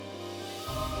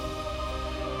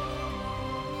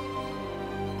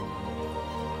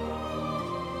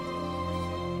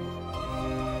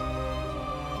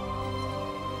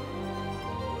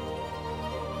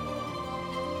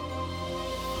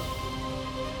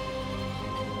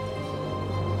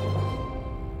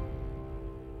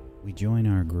we join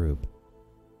our group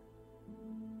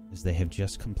as they have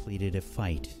just completed a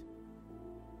fight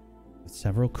with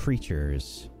several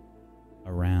creatures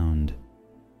around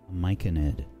a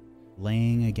myconid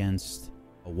laying against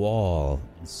a wall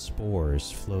and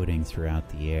spores floating throughout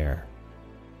the air.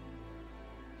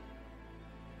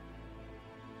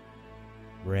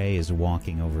 Ray is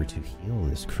walking over to heal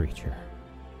this creature.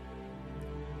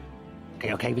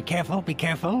 Okay, be careful.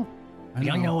 You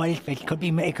don't know what it could be.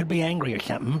 It could be angry or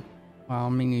something. Well, I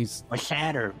mean, he's... Or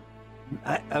sad or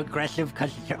aggressive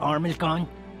because your arm is gone.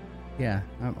 Yeah,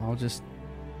 I'll just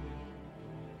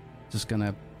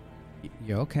gonna...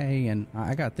 You okay? And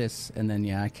I got this. And then,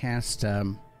 I cast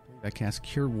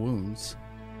Cure Wounds.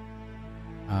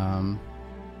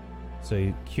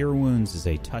 So Cure Wounds is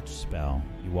a touch spell.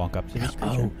 You walk up to this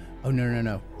creature. Oh,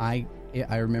 no. I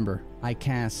remember. I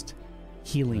cast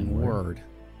Healing Word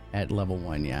at level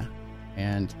 1, yeah.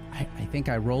 And I think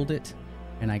I rolled it,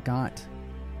 and I got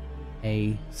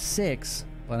a 6,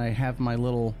 but I have my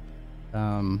little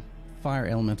fire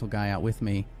elemental guy out with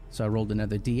me, so I rolled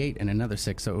another d8 and another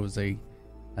 6, so it was a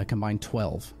combined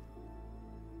 12.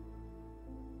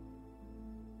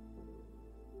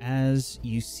 As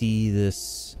you see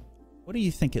this, what do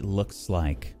you think it looks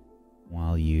like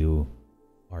while you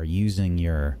are using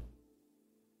your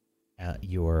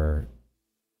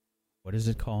what is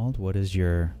it called? What is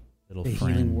your little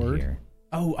friend here?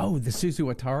 Oh, the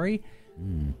Suzuatari?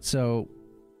 So,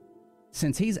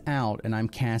 since he's out and I'm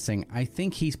casting, I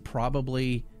think he's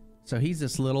probably... So he's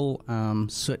this little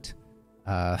soot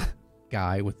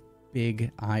guy with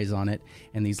big eyes on it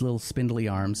and these little spindly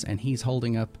arms, and he's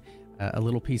holding up a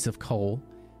little piece of coal.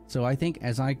 So I think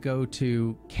as I go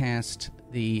to cast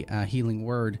the Healing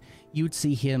Word, you'd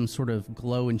see him sort of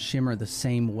glow and shimmer the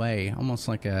same way, almost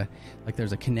like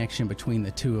there's a connection between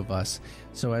the two of us.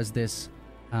 So as this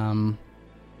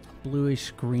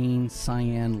bluish green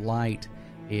cyan light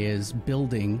is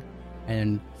building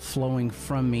and flowing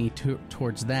from me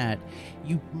towards that,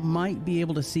 you might be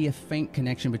able to see a faint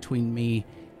connection between me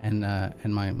and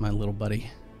my little buddy.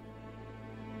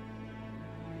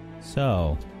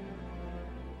 So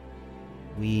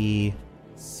we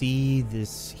see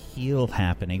this heal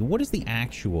happening. What does the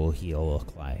actual heal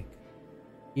look like?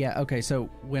 Yeah, okay, so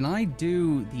when I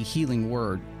do the Healing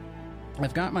Word,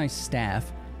 I've got my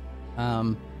staff,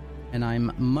 and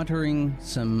I'm muttering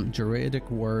some Druidic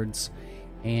words,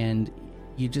 and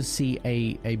you just see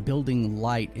a building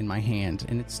light in my hand.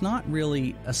 And it's not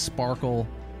really a sparkle,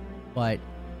 but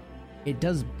it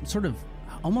does sort of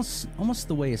almost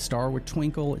the way a star would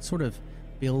twinkle. It sort of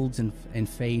builds and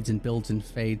fades and builds and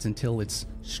fades until it's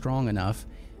strong enough,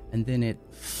 and then it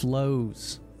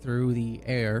flows through the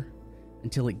air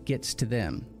until it gets to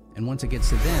them. And once it gets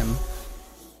to them,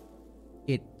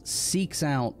 it seeks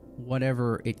out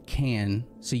whatever it can,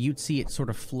 so you'd see it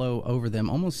sort of flow over them,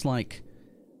 almost like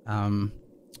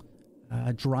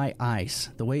dry ice.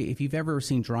 The way, if you've ever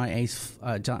seen dry ice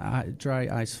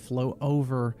flow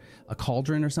over a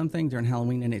cauldron or something during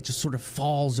Halloween, and it just sort of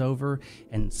falls over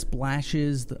and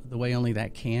splashes the way only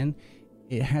that can,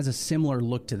 it has a similar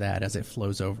look to that as it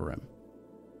flows over him.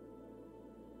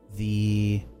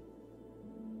 The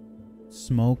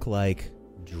smoke-like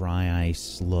dry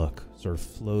ice look sort of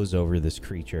flows over this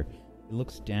creature. It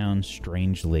looks down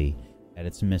strangely at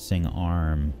its missing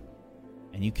arm,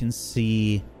 and you can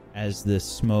see as the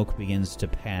smoke begins to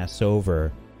pass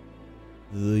over,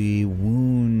 the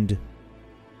wound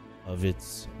of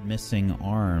its missing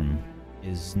arm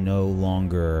is no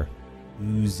longer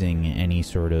oozing any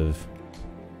sort of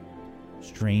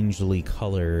strangely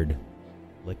colored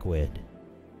liquid.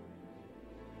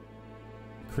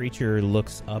 The creature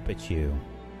looks up at you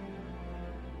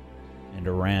and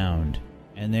around,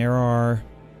 and there are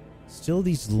still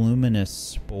these luminous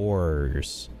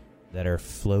spores that are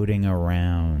floating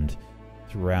around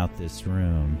throughout this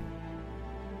room.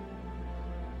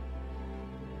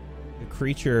 The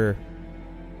creature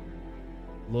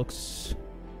looks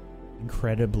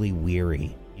incredibly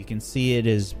weary. You can see it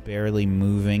is barely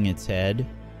moving its head,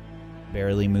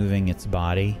 barely moving its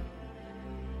body.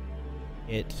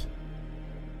 It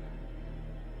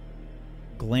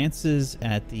glances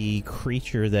at the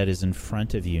creature that is in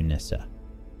front of you, Nissa.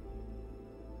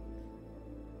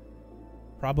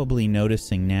 Probably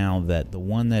noticing now that the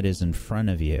one that is in front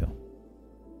of you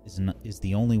is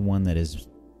the only one that is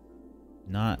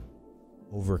not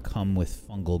overcome with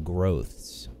fungal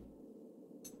growths.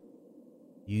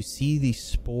 You see these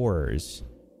spores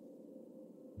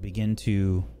begin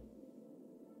to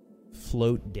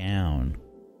float down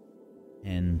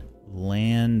and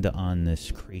land on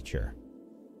this creature.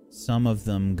 Some of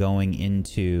them going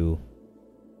into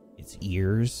its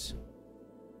ears,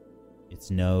 its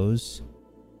nose,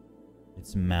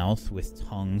 its mouth with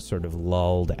tongue sort of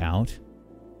lolled out.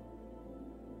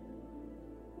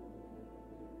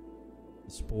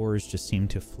 The spores just seem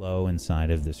to flow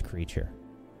inside of this creature.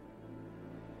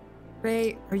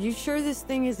 Ray, are you sure this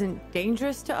thing isn't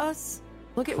dangerous to us?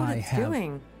 Look at what it's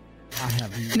doing. I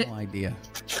have no idea.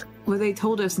 Well, they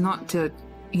told us not to,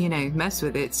 mess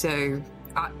with it, so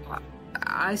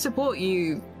I support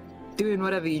you doing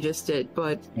whatever you just did,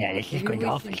 but Yeah, this is Maybe going we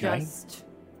off, should right? just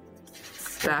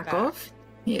back off.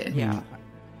 Yeah. Yeah.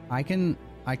 I can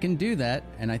do that,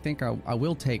 and I think I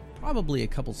will take probably a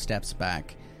couple steps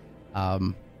back.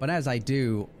 But as I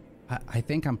do, I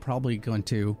think I'm probably going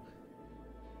to,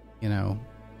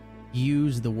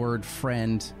 use the word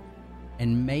friend,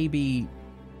 and maybe,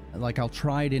 like, I'll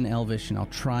try it in Elvish and I'll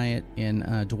try it in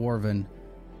Dwarven,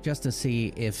 just to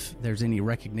see if there's any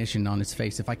recognition on his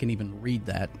face, if I can even read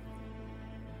that.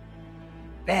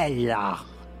 Bella.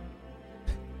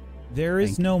 There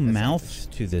is Thank no you. That's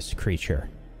mouth to this creature.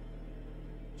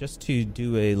 Just to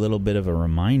do a little bit of a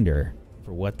reminder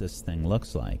for what this thing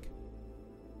looks like.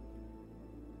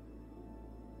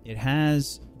 It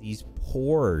has these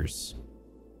pores,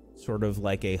 sort of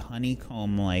like a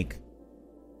honeycomb-like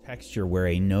texture where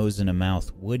a nose and a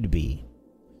mouth would be.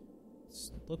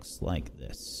 It looks like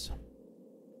this.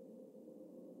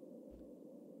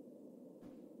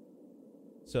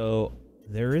 So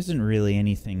there isn't really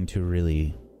anything to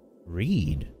really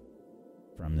read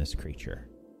from this creature.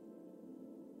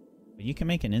 But you can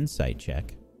make an insight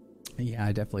check. Yeah,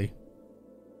 I definitely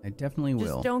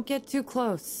will. Just don't get too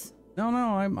close. No,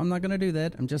 I'm not gonna do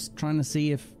that. I'm just trying to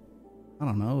see if, I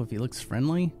don't know, if he looks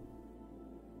friendly.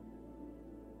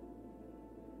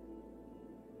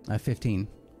 15.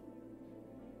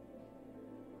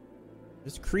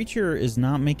 This creature is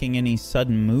not making any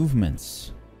sudden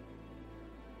movements.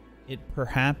 It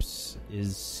perhaps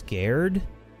is scared,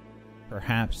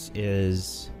 perhaps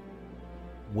is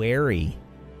wary,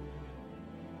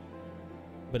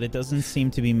 but it doesn't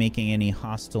seem to be making any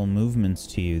hostile movements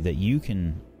to you that you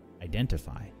can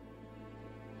identify.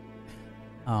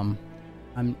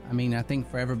 I think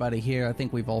for everybody here, I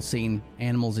think we've all seen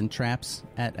animals in traps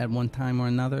at one time or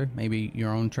another. Maybe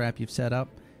your own trap you've set up.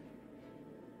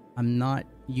 I'm not...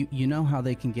 You know how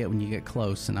they can get when you get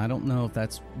close, and I don't know if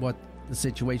that's what the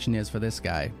situation is for this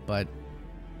guy, but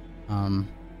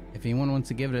if anyone wants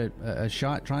to give it a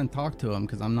shot, try and talk to him,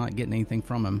 because I'm not getting anything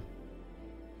from him.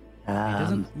 He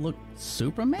doesn't look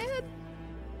super mad.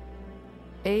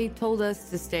 They told us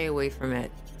to stay away from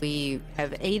it. We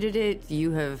have aided it.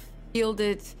 You have healed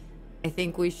it. I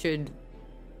think we should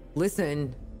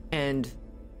listen and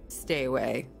stay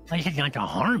away. I said not to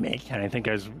harm it. And I think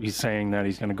as he's saying that,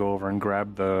 he's going to go over and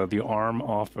grab the arm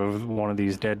off of one of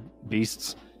these dead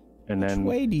beasts, and then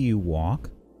Which way do you walk?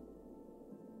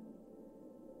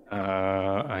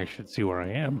 I should see where I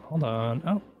am. Hold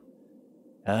on.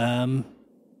 Oh,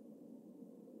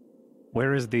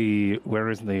 where is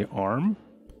the arm?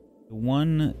 The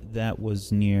one that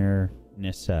was near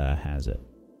Nissa has it.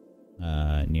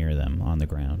 Near them on the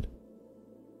ground.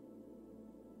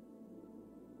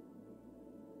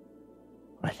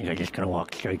 I think I'm just gonna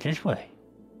walk straight this way.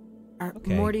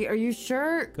 Okay. Morty, are you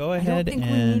sure? Go ahead I don't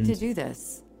think we need to and- do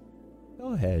this.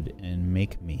 Go ahead and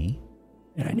make me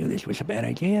And I knew this was a bad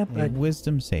idea, a but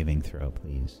wisdom saving throw,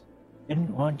 please.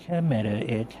 didn't want to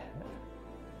meta it.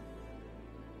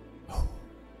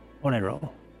 What I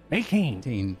roll? 18.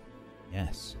 18.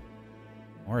 Yes.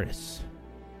 Mortis,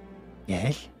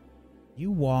 Yes.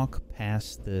 you walk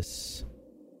past this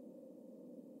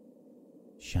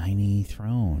shiny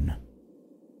throne,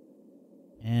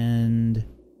 and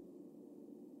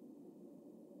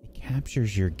it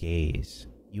captures your gaze.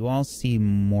 You all see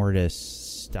Mortis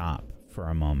stop for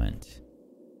a moment.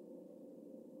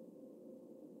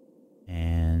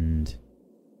 And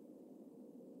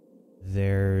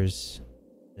there's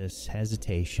this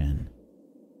hesitation.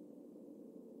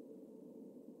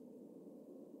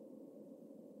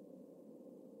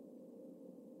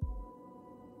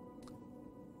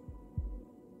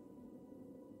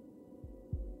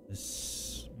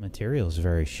 This material is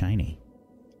very shiny.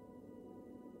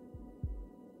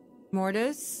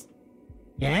 Mortis,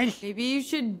 Yes? maybe you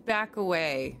should back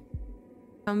away.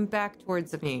 Come back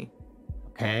towards me.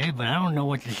 Okay, but I don't know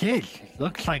what this is. It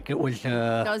looks like it was,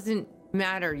 Doesn't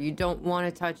matter. You don't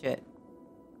want to touch it.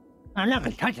 I'm not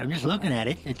gonna touch it. I'm just looking at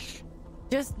it. It's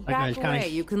Just Like I back was kinda away.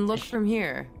 You can look from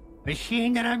here. a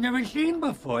machine that I've never seen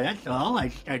before, that's all. I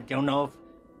don't know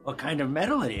what kind of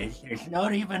metal it is. There's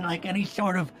not even, like, any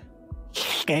sort of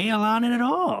scale on it at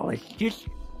all. It's just...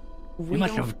 We You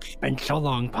must don't- have spent so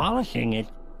long polishing it.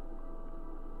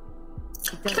 It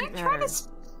Can I doesn't try matter.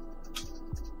 to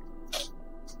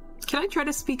Can I try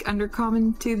to speak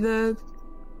Undercommon to the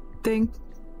thing?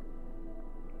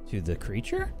 To the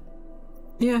creature?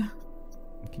 Yeah.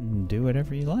 You can do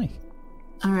whatever you like.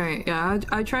 All right. Yeah,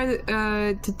 I try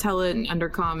to tell it in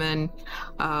Undercommon,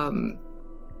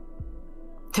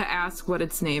 to ask what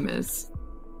its name is.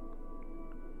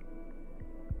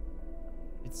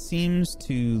 It seems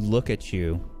to look at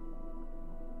you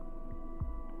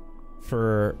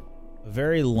for a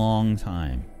very long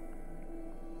time.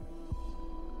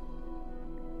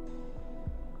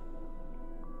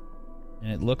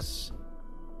 And it looks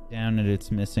down at its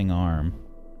missing arm.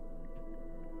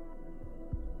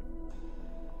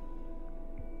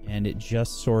 And it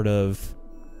just sort of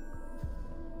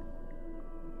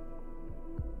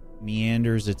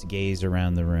meanders its gaze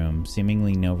around the room,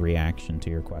 seemingly no reaction to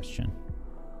your question.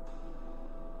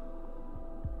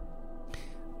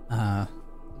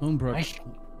 Moonbrook.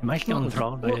 Am I still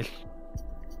enthralled by this?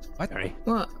 What? Sorry.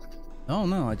 What? Oh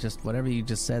no, I just whatever you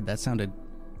just said. That sounded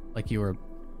like you were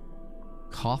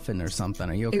coughing or something.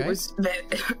 Are you okay?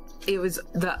 It was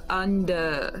the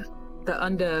under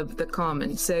the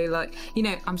common. So like, you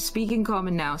know, I'm speaking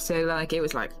common now. So like, it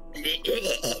was like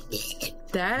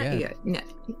that. Yeah. No.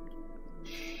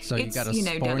 So you It's, got a you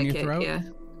know, spore in your delicate, throat? yeah.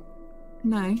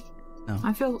 No. No.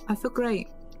 I feel great.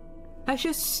 I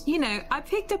just, you know, I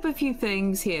picked up a few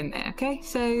things here and there. Okay,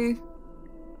 so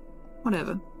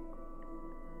whatever.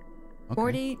 Okay.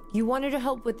 Morty, you wanted to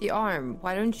help with the arm.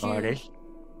 Why don't you,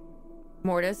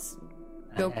 Mortis,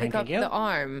 go pick up the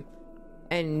arm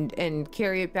and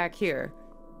carry it back here.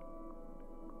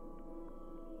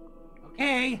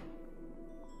 Okay.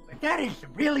 But that is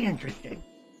really interesting.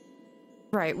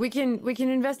 Right, we can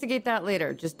investigate that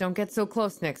later. Just don't get so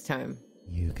close next time.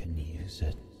 You can use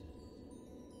it.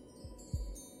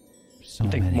 So I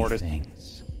think many Mortis-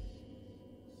 things.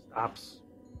 Stops.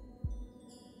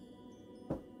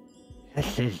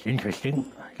 This is interesting.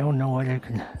 I don't know what I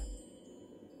can...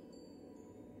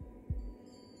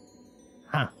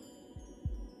 Huh.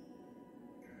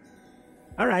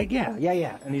 All right,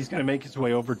 yeah. And he's going to make his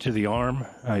way over to the arm.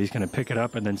 He's going to pick it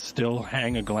up and then still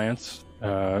hang a glance,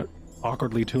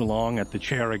 awkwardly too long, at the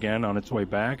chair again on its way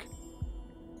back.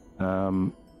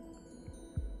 And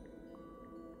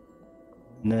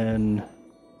then...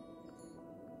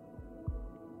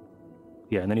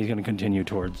 Yeah, and then he's going to continue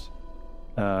towards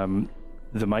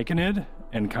the Myconid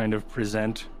and kind of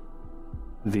present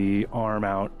the arm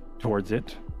out towards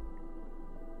it.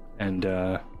 And,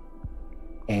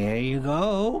 There you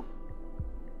go.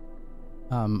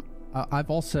 I've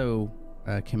also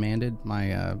commanded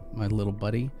my my little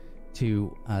buddy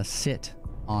to sit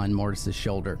on Mortis's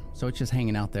shoulder, so it's just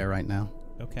hanging out there right now.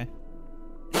 Okay.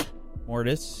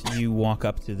 Mortis, you walk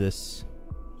up to this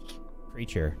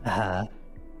creature.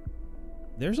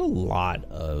 There's a lot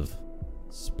of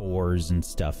spores and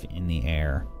stuff in the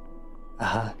air.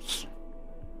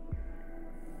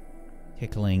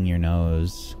 Tickling your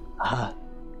nose.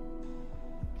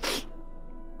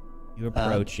 You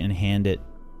approach and hand it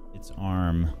its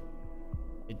arm.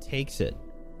 It takes it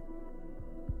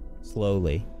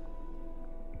slowly.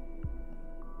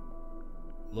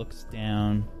 Looks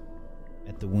down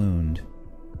at the wound.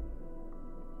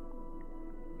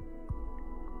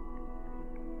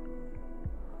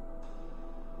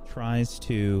 Tries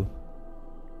to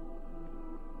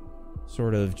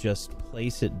sort of just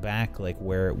place it back like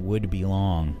where it would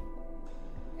belong.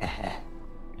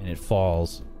 And it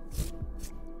falls to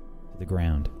the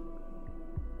ground.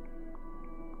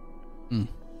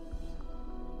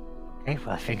 Okay,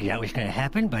 well, I figured that was going to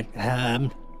happen, but,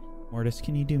 Mortis,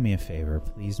 can you do me a favor?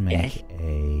 Please make Yes.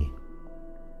 a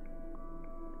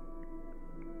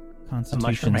Constitution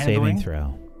mushroom saving handling?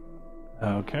 throw.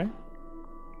 okay.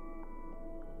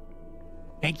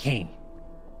 18.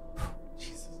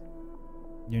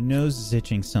 Your nose is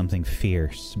itching something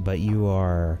fierce, but you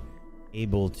are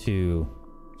able to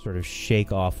sort of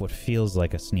shake off what feels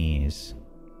like a sneeze.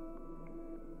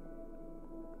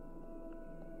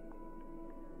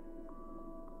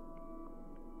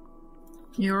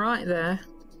 You're right there.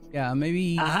 Yeah,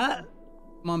 maybe Uh-huh.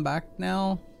 come on back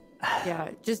now. Yeah,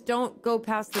 just don't go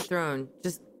past the throne.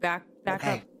 Just back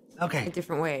Okay. up a Okay.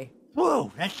 different way.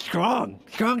 Whoa, that's strong.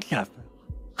 Strong stuff.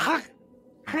 Ha!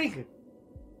 Hey.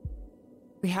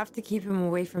 We have to keep him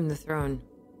away from the throne.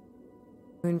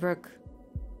 Moonbrook,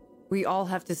 we all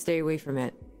have to stay away from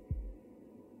it.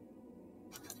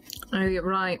 Oh, you're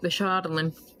right. The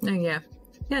Shardlin. Oh, yeah.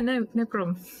 Yeah, no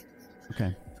problem.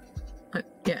 Okay.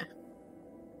 Yeah.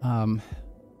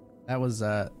 That was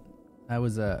a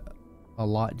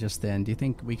lot just then. Do you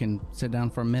think we can sit down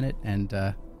for a minute and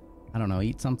I don't know,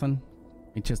 eat something?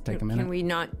 It just take a minute. Can we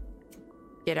not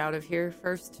get out of here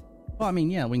first? Well, I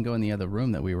mean, yeah, we can go in the other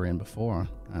room that we were in before.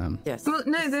 Yes. Well,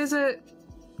 no, there's a.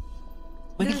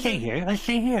 We can stay here. Let's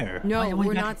stay here. No, Why- we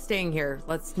we're got- not staying here.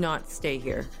 Let's not stay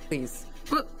here, please.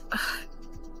 Well,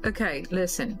 okay,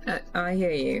 listen. I hear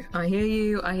you. I hear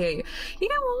you. I hear you. You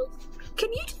know what?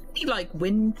 Can you do any, like,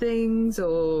 wind things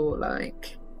or,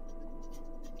 like.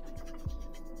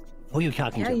 Who are you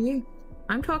talking Yeah, to? you.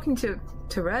 I'm talking to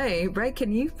Ray. Ray,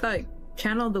 can you, like,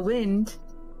 channel the wind?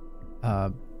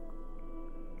 Uh,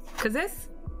 Because this.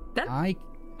 That. I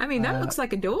I mean, that looks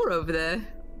like a door over there.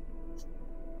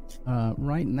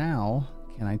 right now,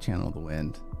 can I channel the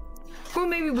wind? Well,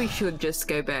 maybe we should just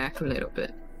go back a little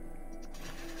bit.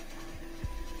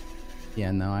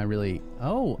 Yeah, no, I really.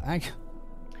 Oh,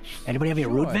 Anybody have any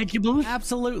root Sure. vegetables?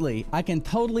 absolutely, I can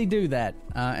totally do that.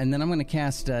 And then I'm going to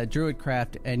cast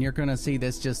Druidcraft, and you're going to see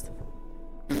this just.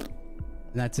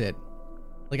 That's it.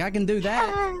 Like I can do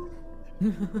that.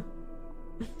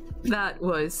 That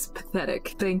was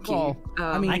pathetic. Thank you. Well,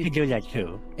 I mean, I could do that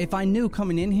too. if I knew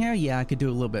coming in here, yeah, I could do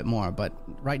a little bit more. But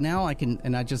right now, I can,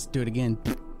 and I just do it again.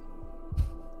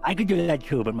 I could do that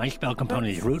too, but my spell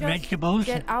component is root Just vegetables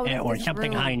Get out of or this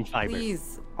something room, high in fiber.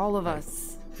 Please, all of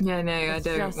us. yeah, no, I It's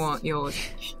don't just- want your.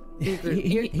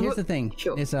 Here's the thing: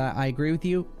 Sure. is I agree with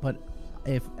you, but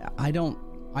if I don't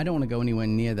want to go anywhere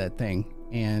near that thing,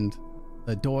 and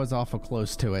the door's awful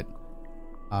close to it.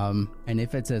 And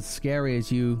if it's as scary as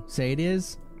you say it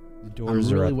is, The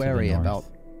doors I'm are really up to the wary north. about.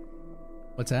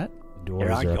 What's that? The doors There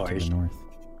are are up to doors. the north.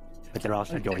 But there are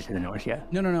also doors to the north, yeah.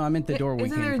 No, I meant the door we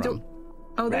Isn't there came a from.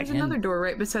 Oh, there's Right. another door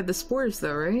right beside the spores,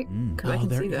 though, right? Because I Oh, can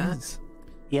there see that. is.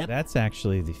 Yep. That's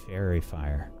actually the fairy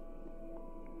fire.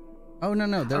 Oh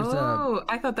no, there's a. Oh,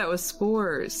 I thought that was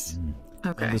spores.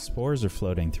 Okay. And the spores are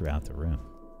floating throughout the room.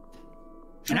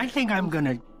 And I think I'm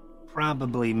gonna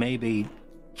probably maybe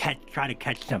try to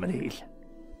catch some of these.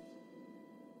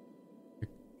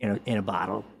 In a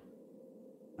bottle.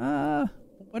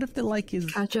 What if the like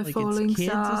is Catch a like falling it's kids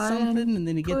or star something, and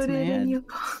then he gets Put it in mad? your.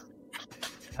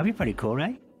 That'd be pretty cool,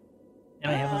 right?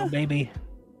 Then I have a little baby.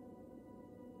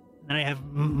 Then I have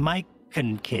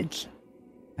Mike-and kids.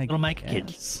 Little Mike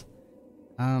kids. Yes.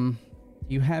 Do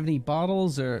you have any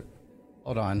bottles or?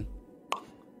 Hold on.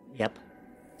 Yep.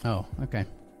 Oh, okay.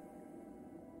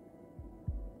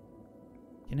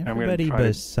 Can gonna everybody try to-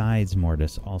 besides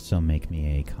Mortis also make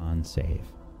me a con save?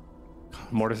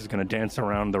 Mortis is going to dance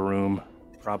around the room,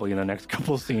 probably in the next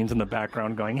couple scenes in the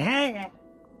background, going, "Hey,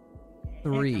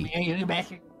 3. Hey, you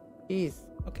bastard. Jeez.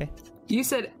 Okay. You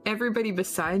said everybody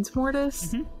besides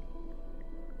Mortis? Mm-hmm.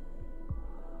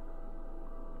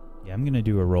 Yeah, I'm gonna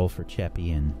do a roll for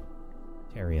Cheppy and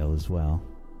Teriel as well.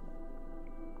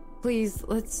 Please,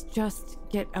 let's just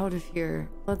get out of here.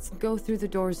 Let's go through the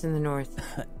doors in the north.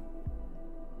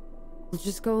 We'll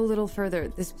just go a little further.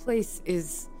 This place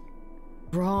is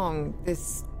wrong.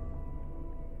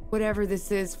 Whatever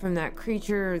this is from that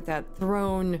creature, that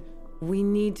throne, we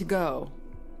need to go.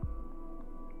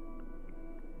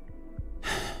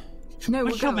 No,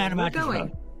 What's we're so going. bad about we're this going.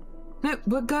 road? No,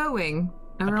 we're going.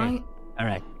 All right, All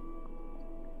right.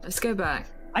 let's go back.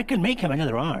 I could make him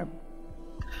another arm.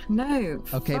 No.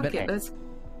 Okay, fuck but- it. Let's.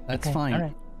 That's Okay, fine. all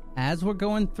right. As we're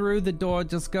going through the door,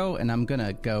 just go, and I'm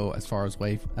gonna go as far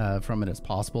away from it as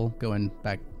possible, going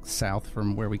back south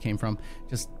from where we came from.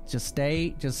 Just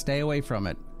stay away from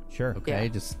it. Sure. Okay, Yeah.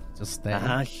 just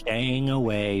stay. Staying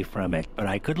away from it. But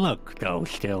I could look, though,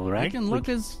 still, right? You can look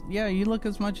you look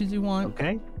as much as you want.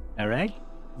 Okay. All right.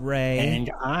 Ray,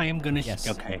 And I'm gonna. Yes.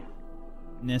 Okay.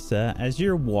 Nissa, as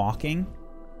you're walking,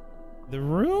 the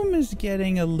room is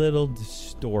getting a little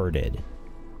distorted.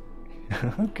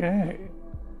 okay."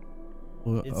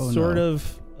 It's sort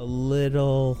of a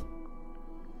little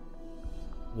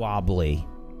wobbly.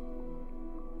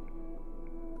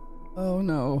 Oh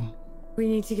no. We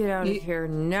need to get out of You- here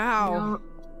now.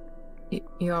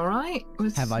 You all right?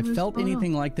 Have I what's felt going on?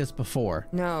 anything like this before?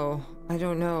 No, I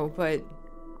don't know, but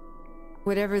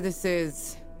whatever this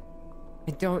is,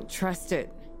 I don't trust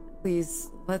it. Please,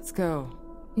 let's go.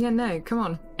 Yeah, no, come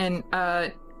on. And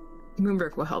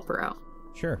Moonbrook will help her out.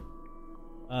 Sure.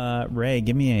 Ray,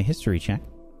 give me a history check.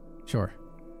 Sure.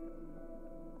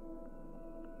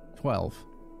 12.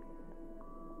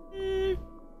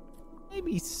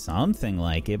 Maybe something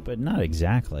like it, but not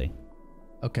exactly.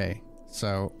 Okay,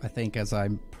 so I think as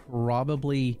I'm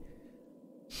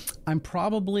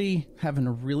probably having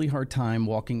a really hard time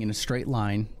walking in a straight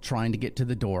line trying to get to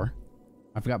the door.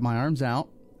 I've got my arms out,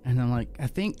 and I'm like, I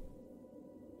think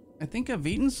I've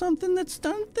eaten something that's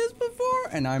done this before,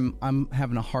 and I'm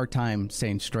having a hard time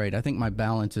staying straight. I think my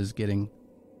balance is getting.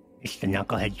 It's the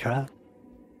knucklehead truck.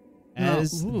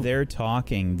 As ooh. they're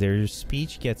talking, their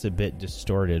speech gets a bit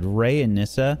distorted. Ray and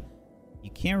Nissa, you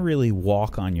can't really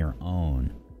walk on your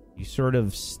own. You sort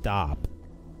of stop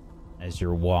as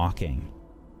you're walking.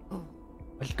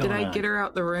 What's going Did I on? get her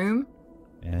out the room?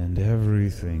 And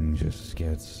everything just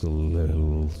gets a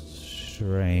little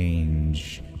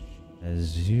strange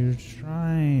as you're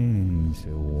trying to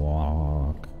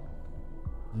walk.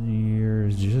 You're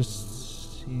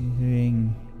just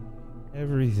seeing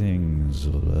everything's a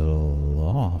little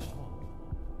off.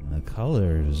 And the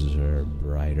colors are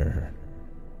brighter.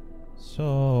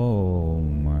 So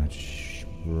much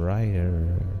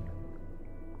brighter.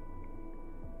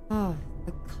 Oh,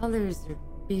 the colors are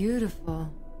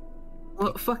beautiful.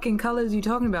 What fucking colors are you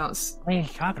talking about? What are you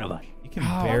talking about? You can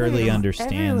barely everywhere.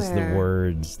 understand the Everywhere.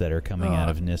 words that are coming out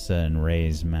of Nissa and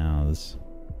Ray's mouths.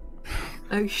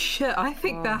 Oh shit, I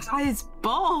think that's his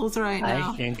balls right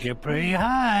now. I think you're pretty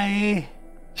high.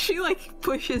 She like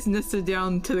pushes Nissa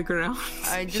down to the ground.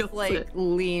 I just Just like it.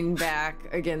 lean back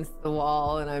against the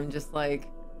wall and I'm just like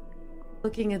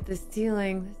looking at the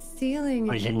ceiling. The ceiling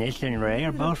Was it Nissa and Ray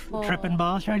are both beautiful. tripping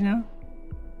balls right now?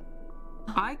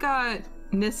 I got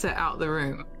Nissa out the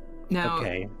room. Now,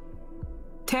 Okay.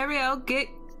 Teriel, get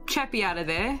Cheppy out of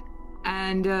there.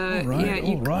 And, yeah,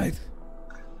 you... right.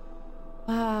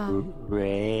 Wow.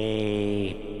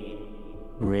 Ray.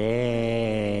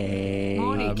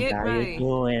 Morty, get How Ray. you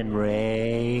doing,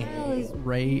 Ray?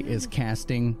 Ray is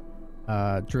casting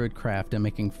Druidcraft and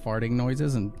making farting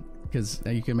noises, and because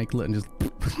you can make Litten just.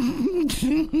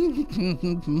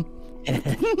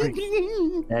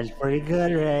 That's pretty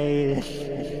good,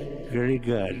 Ray. Pretty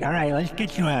good. All right, let's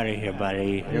get you out of here,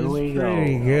 buddy. Here we go.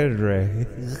 Pretty good, Ray.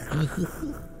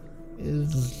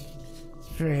 It's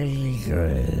pretty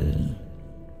good.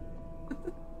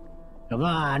 Come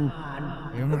on.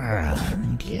 Come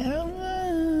on. Come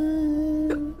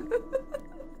on.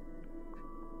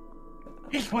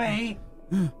 This way.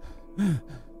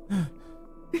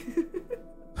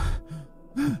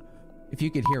 If you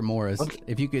could hear Morris,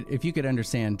 if you could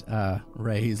understand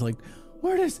Ray, he's like,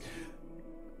 "Where does?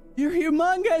 You're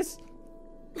humongous."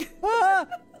 Ah!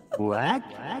 What?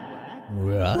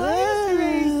 Why is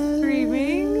Ray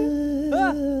screaming?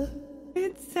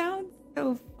 It sounds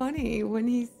so funny when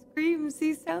he screams.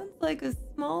 He sounds like a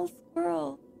small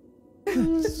squirrel.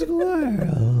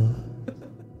 Squirrel.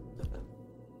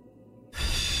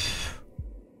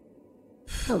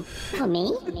 Who,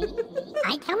 me?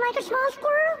 I come like a small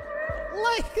squirrel?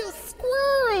 Like a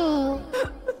squirrel?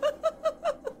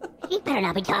 You better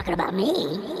not be talking about me.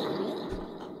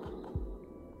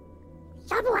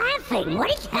 Stop laughing. What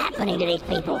is happening to these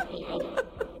people?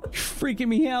 Freaking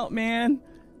me out, man.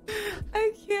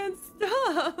 I can't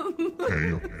stop.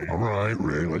 Hey, all right,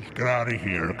 Ray, let's get out of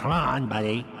here. Come on,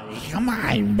 buddy. Come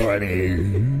on,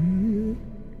 buddy.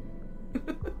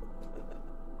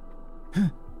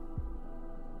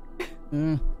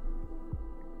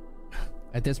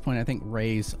 At this point, I think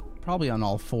Ray's probably on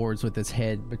all fours with his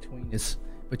head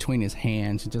between his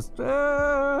hands, and just.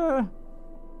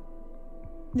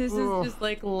 This is just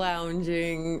like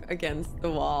lounging against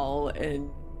the wall and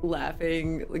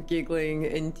laughing, like, giggling,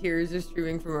 and tears are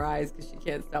streaming from her eyes because she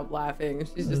can't stop laughing.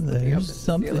 She's just looking up at There's the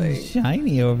something ceiling.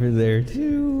 shiny over there,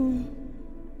 too.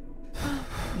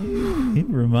 It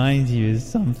reminds you of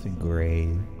something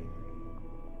great.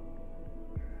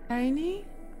 Shiny?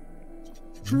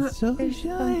 It's so There's something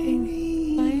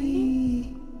shiny.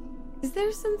 shiny? Is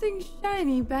there something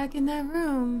shiny back in that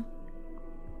room?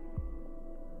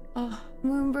 Oh,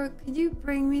 Moonbrook, could you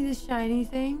bring me the shiny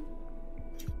thing?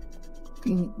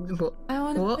 What, I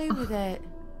want to What? play with it.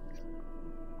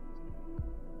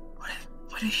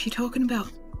 what is she talking about?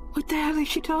 What the hell is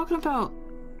she talking about?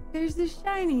 There's the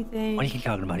shiny thing. What is she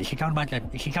talking about? Is she talking about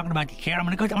the chair? I'm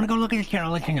gonna go look at the chair.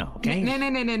 I'll let you know. Okay. No,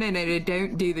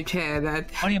 don't do the chair. That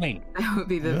What do you mean? would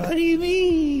be the... What do you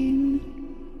mean?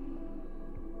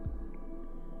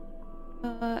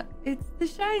 It's the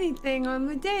shiny thing on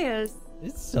the dais.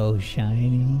 It's so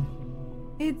shiny.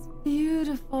 It's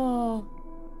beautiful.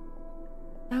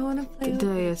 I want to play The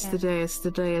with dais, it the again. dais,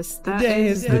 the dais. That The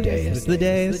dais, is- the dais, the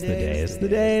dais, the dais, the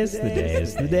dais, the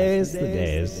dais, the dais, the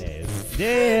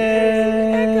dais,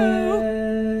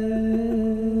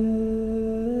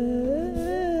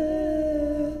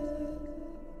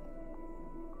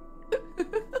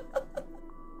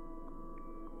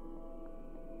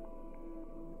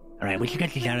 All right, we should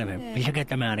get these out of here. We should get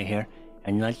them out of here,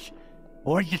 and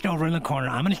or just over in the corner.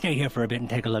 I'm gonna stay here for a bit and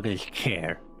take a look at this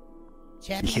chair.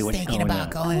 Cheppy's see what's thinking going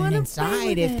about on. I going wanna play inside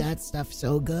with if it. that stuff's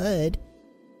so good.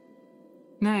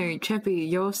 No, Cheppy,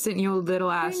 you're sitting your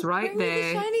little ass right bring me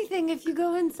there. the shiny thing if you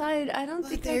go inside. I don't But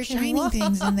think there's I can shiny walk.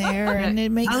 things in there, and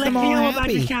it makes I'll let them you all know about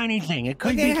the happy. shiny thing. It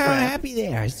could Look be at how crap. happy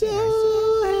they are.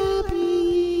 So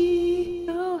happy.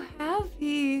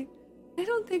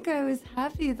 I was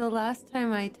happy the last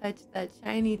time I touched that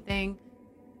shiny thing.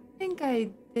 I think I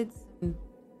did some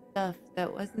stuff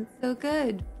that wasn't so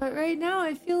good, but right now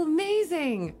I feel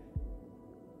amazing.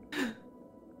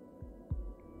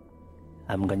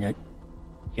 I'm gonna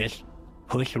just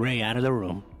push Ray out of the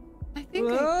room. I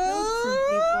think I killed some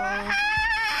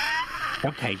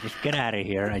people. Okay, just get out of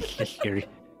here. It's just your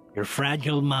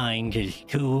fragile mind is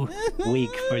too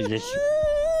weak for the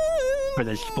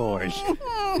spores.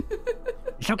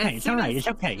 It's okay. It's all right. It's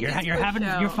okay. You're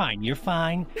fine. You're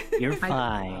fine. You're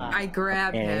fine. I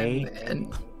grab Okay. him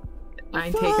and I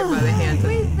take him by the hands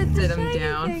Wait, and but the sit him shiny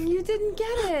down. thing, you didn't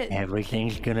get it.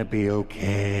 Everything's gonna be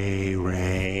okay,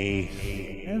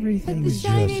 Ray. Everything's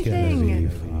shiny just gonna thing.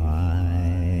 be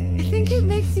fine. I think it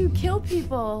makes you kill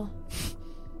people.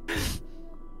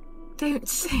 Don't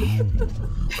say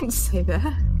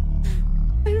that.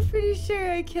 I'm pretty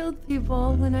sure I killed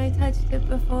people when I touched it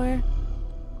before.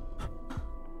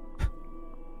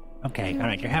 Okay, all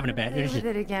right. You're having a bad. Play with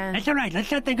it again. That's all right.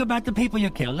 Let's not think about the people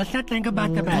you killed. Let's not think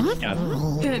about the bad stuff.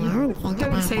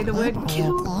 Don't say the word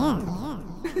kill.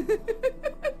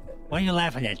 What are you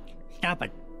laughing at? Stop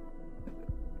it.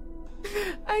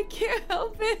 I can't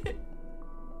help it.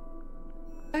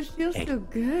 I feel Hey. so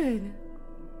good.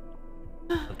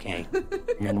 Okay.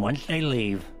 And then once they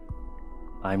leave,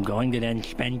 I'm going to then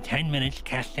spend 10 minutes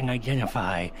casting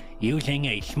Identify using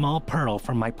a small pearl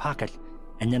from my pocket,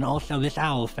 and then also this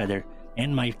owl feather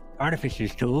and my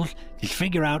artificer's tools to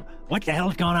figure out what the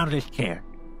hell's going on with this chair.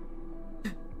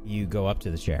 You go up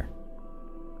to the chair.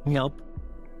 Nope.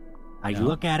 I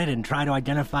look at it and try to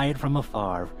identify it from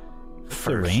afar. What's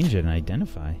the range and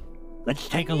identify? Let's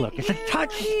take a look. It's a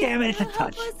touch. Damn it, it's a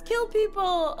touch. Help us kill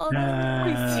people. Oh,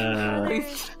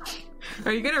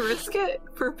 Are you gonna risk it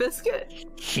for biscuit?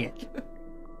 Shit.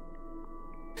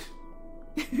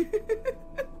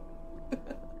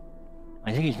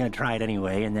 I think he's gonna try it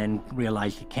anyway, and then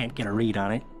realize he can't get a read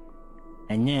on it,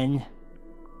 and then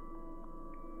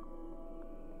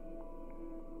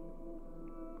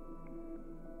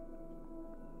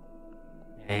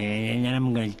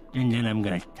I'm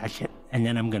gonna touch it, and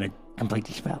then I'm gonna complete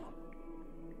the spell.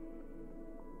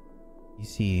 You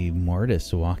see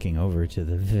Mortis walking over to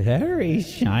the very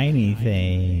shiny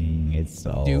thing. It's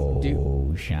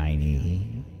so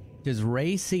shiny. Does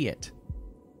Ray see it?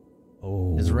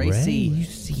 Oh, Does Ray see? You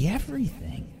see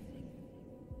everything.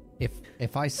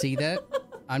 If I see that,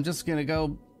 I'm just gonna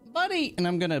go, buddy, and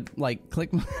I'm gonna like click,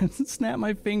 snap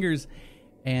my fingers,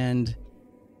 and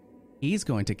he's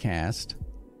going to cast.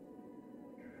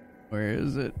 Where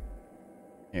is it?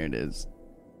 There it is.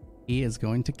 He is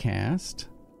going to cast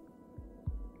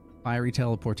Fiery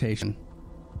Teleportation,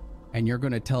 and you're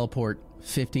going to teleport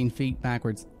 15 feet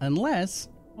backwards, unless.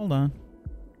 Hold on.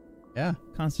 Yeah.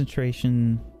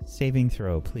 Concentration saving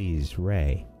throw, please,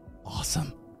 Ray.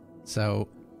 Awesome. So.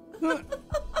 Did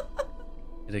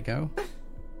it go?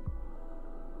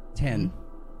 10.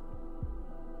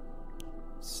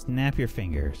 Snap your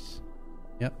fingers.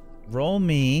 Yep. Roll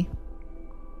me.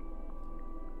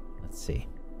 Let's see.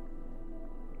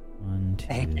 1, 2,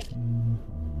 3, 4, 5,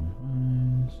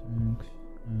 6,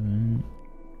 7.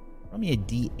 Roll me a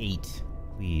D8,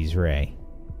 please, Ray.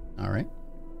 All right.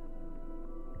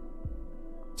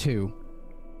 2.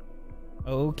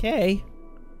 Okay.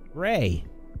 Ray.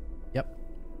 Yep.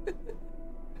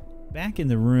 Back in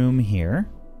the room here,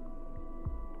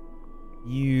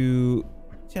 you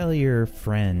tell your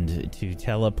friend to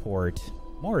teleport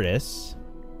Mortis,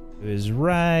 who is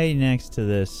right next to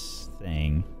this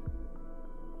thing.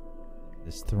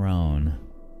 This throne.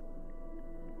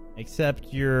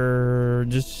 Except you're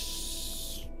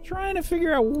just trying to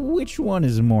figure out which one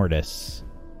is Mortis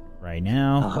right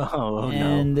now. Oh,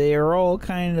 and no. they are all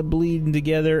kind of bleeding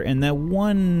together, and that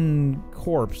one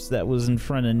corpse that was in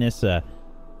front of Nissa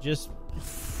just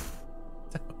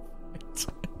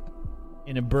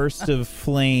in a burst of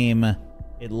flame,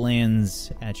 it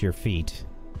lands at your feet.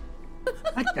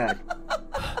 What the?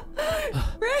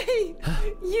 Ray,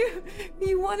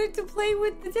 you wanted to play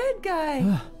with the dead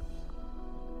guy.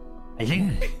 I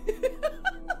think.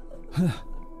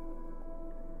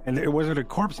 And was it a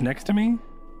corpse next to me?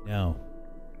 No.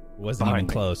 It wasn't Behind even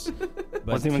me. close. But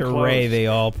Wasn't to even Ray, close. they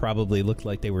all probably looked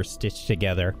like they were stitched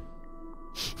together.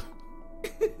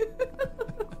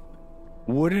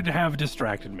 Would it have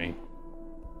distracted me?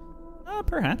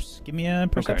 Perhaps. Give me a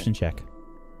perception check.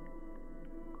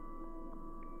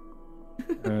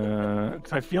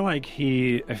 'Cause I feel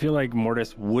like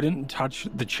Mortis wouldn't touch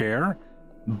the chair,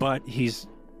 but he's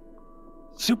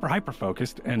super hyper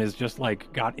focused and is just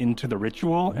like got into the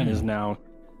ritual and is now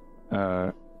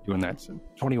doing that. So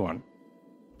 21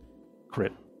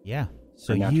 crit. Yeah.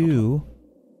 So Or natural you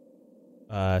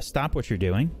stop what you're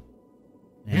doing,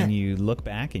 and you look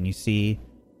back and you see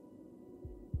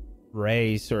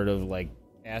Ray sort of like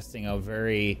casting a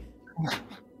very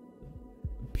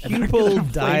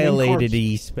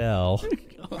pupil-dilated-y spell.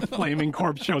 A flaming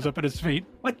corpse shows up at his feet.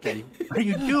 What are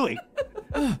you doing?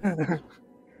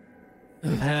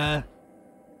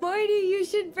 Marty, you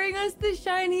should bring us the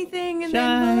shiny thing, and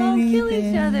then we'll all kill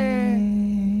each other.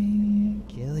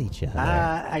 Kill each other.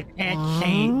 I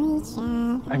can't see.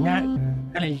 I'm not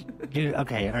gonna do.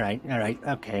 Okay, all right.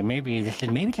 Okay, maybe it's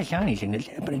a shiny thing that's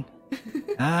happening.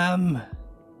 All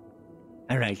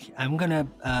right. I'm gonna.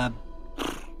 I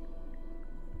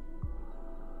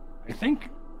think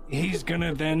he's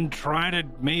gonna then try to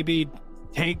maybe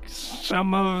take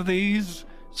some of these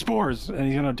spores, and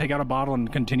he's gonna take out a bottle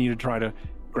and continue to try to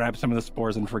grab some of the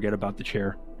spores and forget about the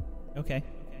chair, Okay.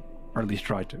 or at least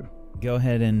try to. Go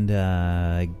ahead and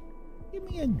give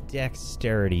me a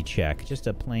dexterity check. Just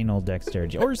a plain old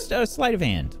dexterity. Or a sleight of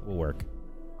hand will work.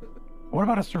 What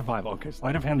about a survival? Okay,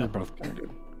 sleight of hand is both gonna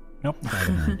do. Nope,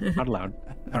 not allowed.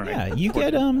 All right. Yeah, you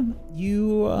get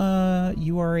you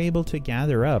are able to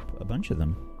gather up a bunch of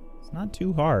them. It's not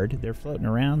too hard. They're floating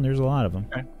around. There's a lot of them.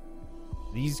 Okay.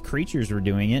 These creatures were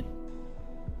doing it.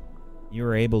 You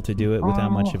were able to do it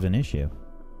without much of an issue.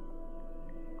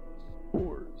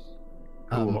 Spores.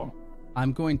 Cool.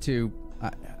 I'm going to.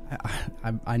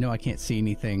 I know I can't see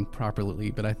anything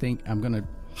properly, but I think I'm going to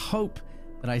hope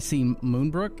that I see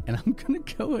Moonbrook, and I'm going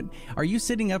to go. Are you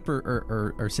sitting up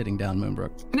or sitting down,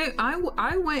 Moonbrook? No,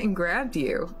 I went and grabbed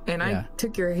you, and I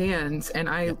took your hands, and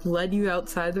I led you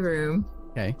outside the room.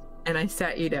 Okay. And I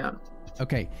sat you down.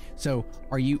 Okay. So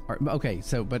okay.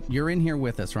 So, but you're in here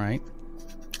with us, right?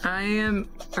 I am.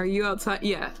 Are you outside?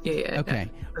 Yeah. Okay.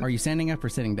 Are you standing up or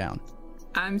sitting down?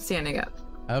 I'm standing up.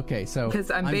 Okay, so because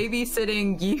I'm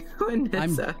babysitting you and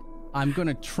Nissa. I'm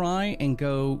gonna try and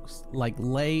go like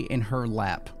lay in her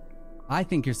lap. I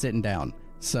think you're sitting down,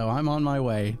 so I'm on my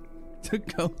way to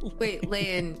go. Wait,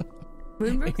 lay in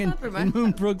Moonbrook's lap or mine?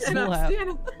 Moonbrook's lap.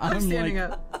 I'm standing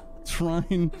like up,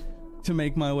 trying to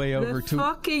make my way over to. The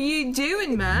fuck are you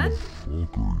doing, man?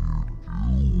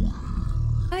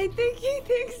 I think he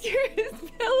thinks you're his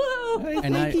pillow. I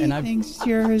think he thinks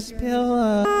you're his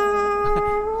pillow.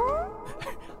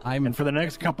 And for the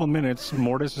next couple minutes,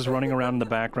 Mortis is running around in the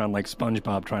background like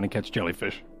SpongeBob trying to catch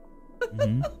jellyfish.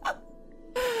 Mm-hmm.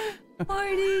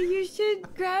 Marty, you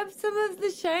should grab some of the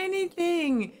shiny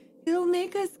thing. It'll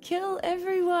make us kill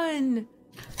everyone.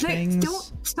 Nick,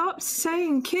 don't stop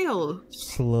saying kill.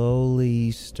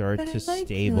 Slowly start to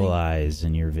stabilize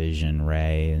in your vision,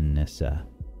 Ray and Nissa.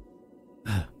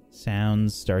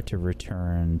 Sounds start to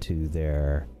return to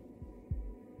their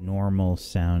normal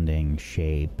sounding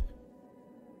shape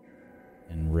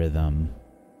and rhythm.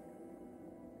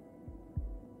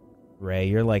 Ray,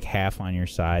 you're like half on your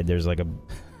side. There's like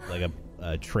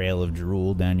a trail of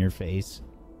drool down your face.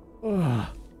 What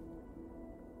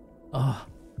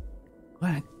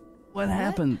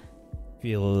happened?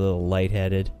 Feel a little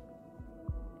lightheaded.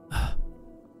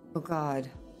 Oh God.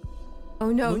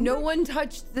 Oh no, no one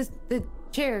touched the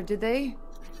chair, did they?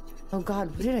 Oh God,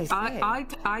 what did I say?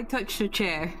 I touched the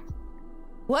chair.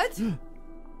 What? I'm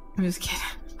just kidding.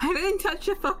 I didn't touch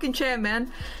the fucking chair,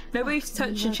 man. Nobody's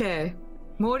touched the chair.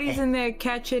 Morty's in there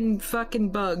catching fucking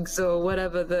bugs or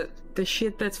whatever the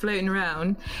shit that's floating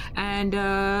around, and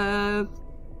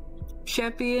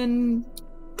Sheppy and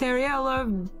Teriel are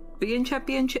being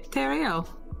Sheppy and Teriel.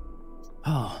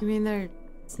 Oh. You mean they're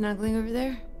snuggling over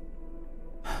there?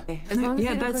 Okay,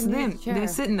 yeah, that's them. They're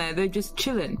sitting there. They're just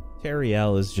chilling.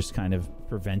 Teriel is just kind of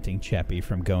preventing Cheppy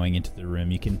from going into the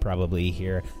room. You can probably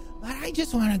hear, but I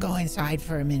just want to go inside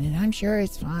for a minute. I'm sure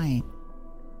it's fine.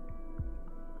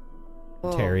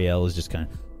 Teriel is just kind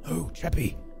of, oh,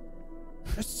 Cheppy,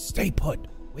 just stay put.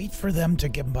 Wait for them to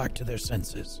get back to their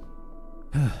senses.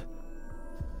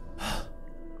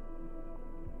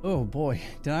 Oh boy,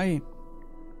 did I...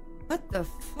 What the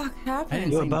fuck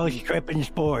happened? You were both stripping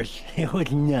spores. It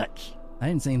was nuts. I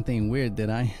didn't say anything weird, did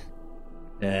I?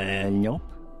 Nope.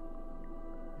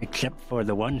 Except for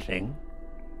the one thing.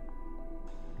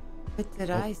 What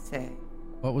did I say?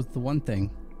 What was the one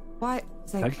thing? What?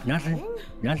 That's nothing.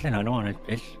 Nothing. I don't want to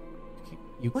fish.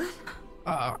 What?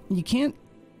 You can't...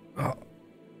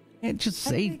 can't just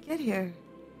say... How did I get here?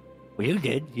 Well, you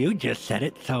did. You just said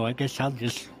it, so I guess I'll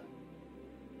just...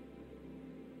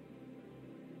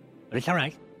 But it's all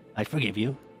right. I forgive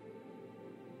you.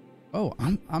 Oh,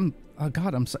 I'm. Oh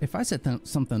God, I'm. If I said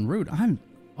something rude, I'm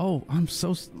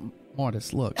so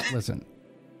Mortis. Look, listen.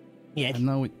 Yes. I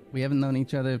know we haven't known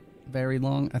each other very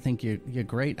long. I think you're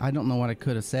great. I don't know what I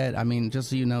could have said. I mean, just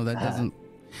so you know, that doesn't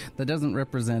that doesn't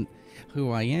represent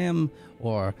who I am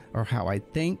or how I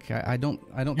think. I don't.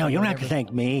 No, you don't have to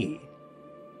thank me.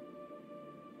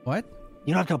 What?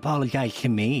 You don't have to apologize to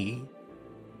me.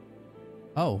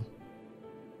 Oh,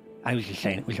 I was just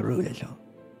saying it was rude, that's all.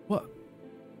 what?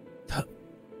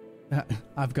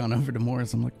 I've gone over to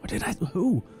Morris. I'm like, what did I?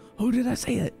 Who did I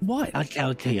say it? What? I'll tell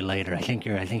it to you later. I think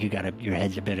you got your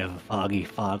head's a bit of a foggy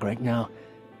fog right now.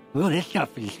 Well, this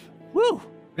stuff is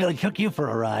really took you for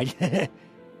a ride.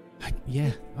 Yeah.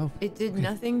 Oh. It did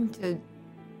nothing to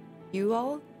you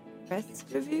all?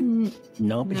 Rest of you?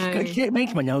 Nope. It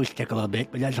makes my nose tickle a bit,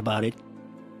 but that's about it.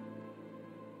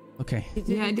 Okay. It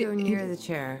didn't go near the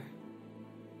chair.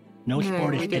 No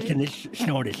sport is just in this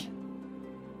snortus.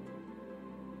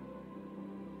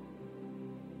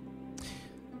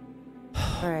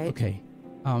 All right. Okay.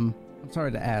 I'm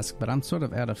sorry to ask, but I'm sort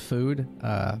of out of food.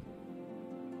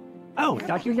 Oh,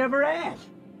 thought you never asked.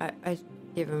 I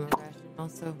gave him a ration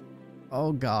also.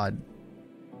 Oh God.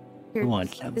 Here, Who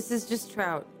wants some? this is just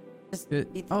trout. Just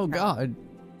eat the Oh trout. God.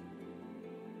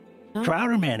 Huh? Trout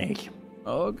or mayonnaise?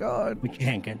 Oh God. What you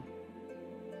thinking?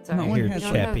 Sorry, No I one hear we has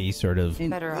don't have Cheppy sort of.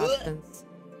 better options.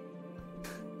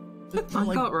 I've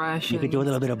got rations. You could do a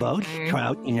little bit of both. No.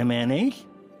 Trout in the mayonnaise.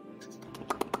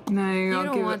 No, You I'll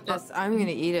don't give want it. this. I'm gonna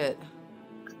eat it.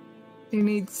 You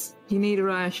need a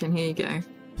ration. Here you go.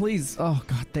 Please. Oh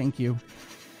God. Thank you.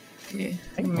 Yeah.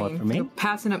 Thank you for me. You're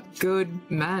passing up good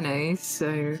mayonnaise,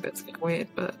 so that's weird,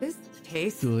 but This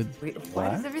tastes Good. weird. Why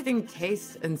What? does everything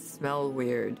taste and smell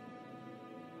weird?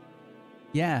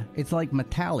 Yeah. It's like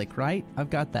metallic, right? I've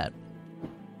got that.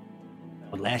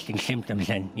 Lasting symptoms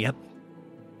then. Yep.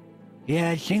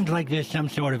 Yeah, it seems like there's some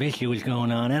sort of issue is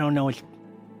going on. I don't know. It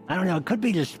could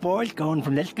be the spores going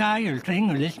from this guy or thing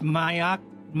or this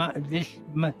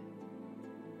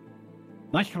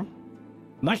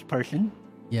mush person.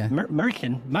 Yeah.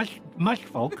 Merchant, mush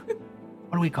folk.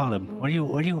 What do we call them? What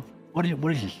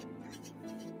is this?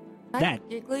 I'm That.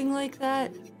 giggling like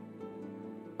that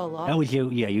a lot. That was you.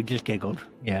 Yeah, you just giggled.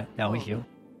 Yeah, that was Oh. you.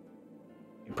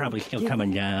 You're probably still Giggle.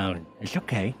 coming down. It's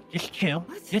okay. Just chill.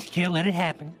 What? Just chill. Let it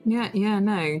happen. yeah,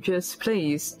 no, just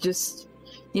please, just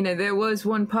there was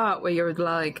one part where you were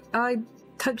like, I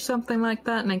touched something like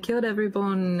that and I killed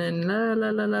everyone and la la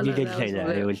la la. You la, did say was that.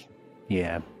 weird. It was.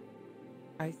 Yeah.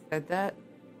 I said that.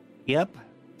 Yep.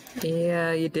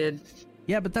 Yeah, you did.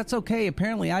 Yeah, but that's okay.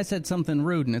 Apparently, I said something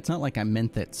rude, and it's not like I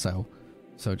meant it. So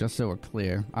just so we're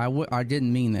clear, I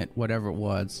didn't mean it. Whatever it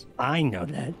was. I know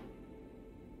that.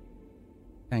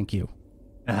 Thank you.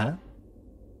 Uh-huh.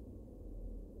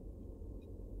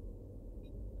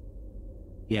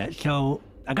 Yeah, so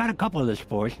I got a couple of the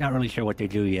spores. Not really sure what they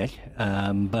do yet.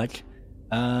 But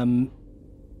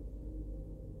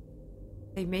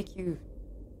They make you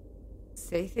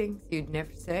say things you'd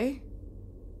never say.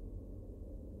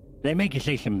 they make you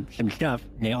say some stuff.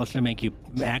 They also make you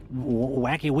act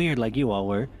wacky weird like you all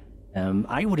were.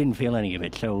 I wouldn't feel any of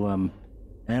it. So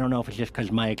I don't know if it's just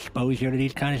because my exposure to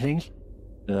these kind of things.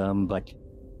 But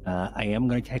I am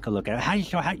going to take a look at it. How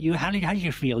did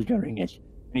you feel during it?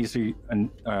 And you see,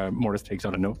 Mortis takes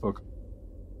out a notebook.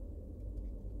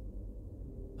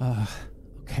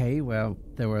 Okay. Well,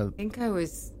 there were. I think I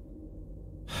was.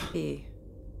 Okay.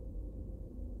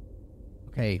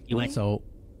 You went- So,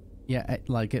 yeah,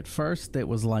 at first it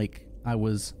was like I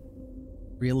was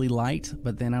really light,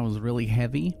 but then I was really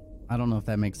heavy. I don't know if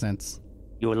that makes sense.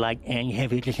 You were light and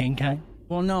heavy at the same time?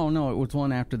 Well, no, it was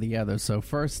one after the other. So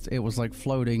first it was like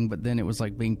floating, but then it was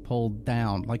like being pulled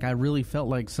down. Like I really felt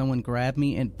like someone grabbed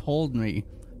me and pulled me.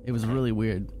 It was really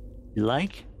weird.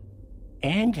 Light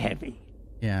and heavy.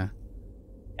 Yeah.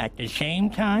 At the same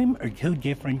time or two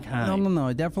different times?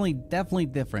 No, definitely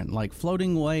different. Like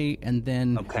floating away and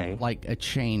then Okay. like a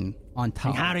chain on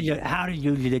top. And how did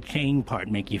the chain part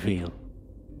make you feel?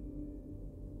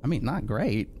 I mean, not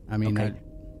great. I mean, Okay.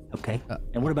 Okay. Uh,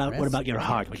 And what about rest? your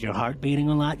heart? Was your heart beating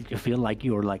a lot? Did you feel like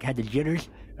you were had the jitters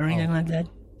or anything like that?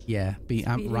 yeah, I'm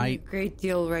Beating right. a great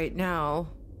deal right now.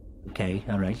 Okay,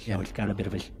 all right. So Yeah. it's got a bit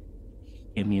of a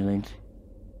stimulant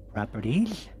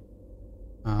properties.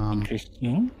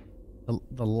 Interesting.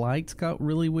 The lights got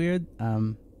really weird.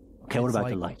 Okay, what it's about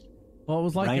the like- light? Well, it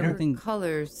was like Brighter? everything.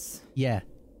 Colors. Yeah.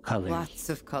 Colors. Lots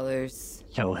of colors.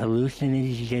 So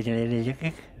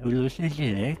hallucinogenic.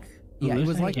 Yeah, it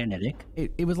was like-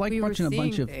 hallucinogenic. It was like We were watching a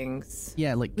bunch seeing of things.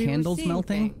 yeah, like We were candles seeing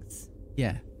melting. things.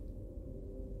 Yeah.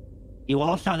 You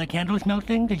all saw the candles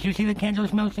melting? Did you see the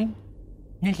candles melting?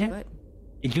 Nisha? What?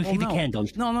 Did you see the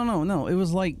candles? No. It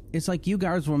was like it's like you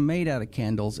guys were made out of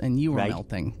candles and you were Right.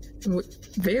 melting.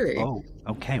 Very. Oh,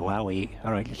 okay, wowie.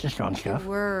 All right, this is strong stuff.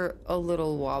 We're a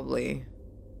little wobbly.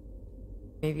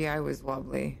 Maybe I was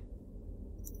wobbly.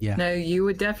 Yeah. No, you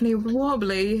were definitely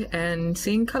wobbly and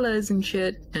seeing colors and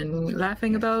shit and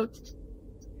laughing about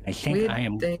I think weird I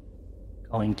am things.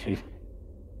 going to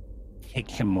take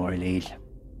some more of these.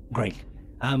 Great.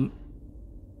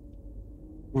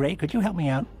 Ray, could you help me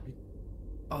out?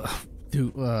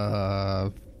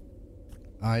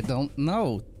 I don't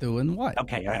know. Doing what?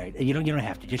 Okay, all right. You don't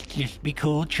have to. Just be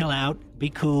cool, chill out, be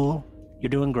cool. You're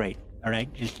doing great. All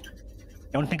right. Just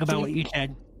don't think about what you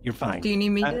said. You're fine. Do you need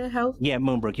me to help? Yeah,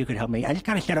 Moonbrook, you could help me. I just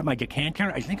gotta set up my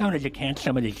decanter. I think I'm gonna decant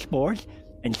some of these spores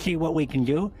and see what we can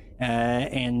do,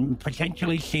 and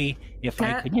potentially see if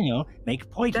I could,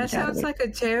 make poisons That out of sounds it. like a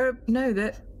terrible. No,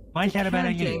 that. Why is that a bad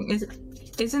idea?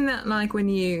 Isn't that like when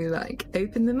you like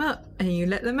open them up and you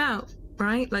let them out,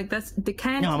 right? Like that's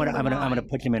decanting. No, I'm gonna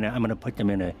put them in a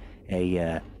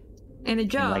in a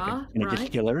jar, in a right?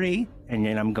 distillery, and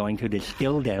then I'm going to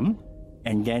distill them,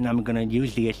 and then I'm going to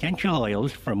use the essential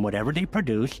oils from whatever they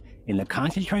produce in the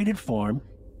concentrated form,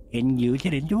 and use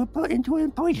it into a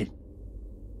poison.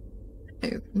 Oh,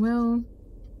 well,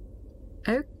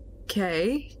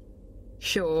 okay,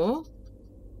 sure.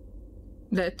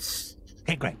 Let's.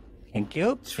 Okay, great. Thank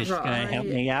you. Just gonna help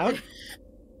me out.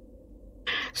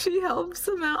 She helps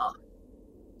him out.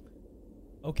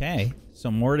 Okay, so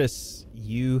Mortis,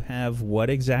 you have what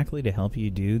exactly to help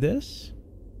you do this?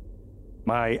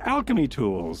 My alchemy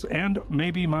tools and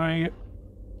maybe my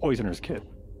poisoner's kit.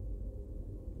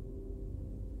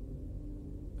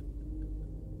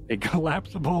 A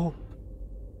collapsible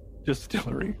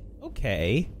distillery.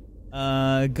 Okay.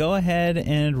 Go ahead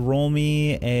and roll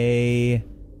me a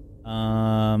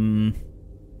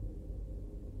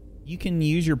you can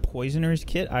use your poisoner's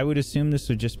kit. I would assume this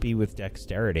would just be with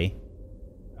dexterity.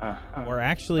 Or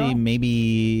actually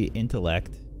maybe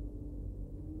intellect.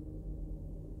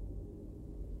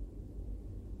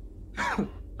 Hold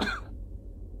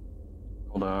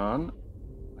on.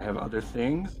 I have other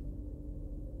things.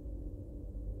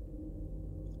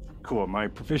 Cool. My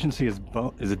proficiency is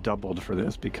doubled for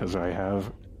this because I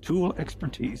have tool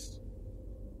expertise.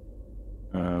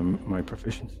 My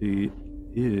proficiency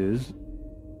is...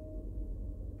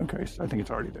 Okay, so I think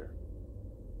it's already there.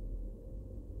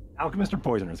 Alchemist or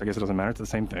poisoners? I guess it doesn't matter. It's the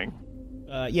same thing.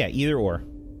 Yeah, either or.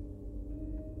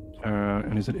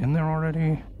 And is it in there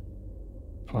already?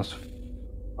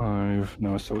 +5.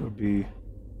 No, so it would be...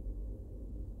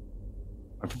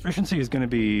 My proficiency is going to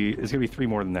be 3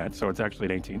 more than that, so it's actually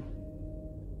an 18.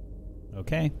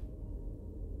 Okay.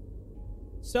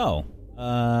 So,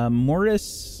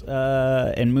 Mortis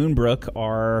and Moonbrook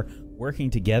are working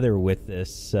together with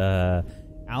this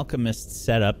alchemist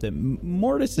setup that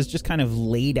Mortis is just kind of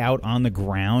laid out on the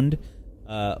ground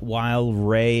while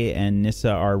Ray and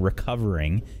Nissa are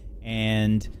recovering,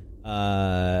 and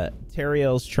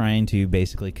Teriel's trying to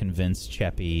basically convince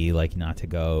Cheppy not to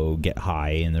go get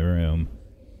high in the room.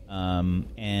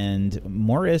 And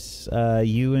Mortis,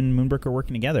 you and Moonbrook are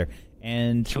working together,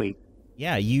 and sweet.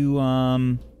 Yeah,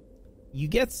 you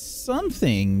get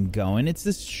something going. It's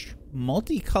this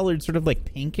multicolored, sort of like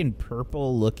pink and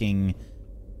purple looking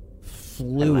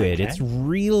fluid. It's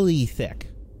really thick,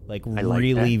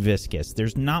 really viscous.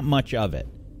 There's not much of it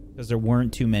because there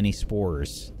weren't too many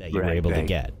spores that you were able to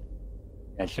get.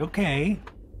 That's okay.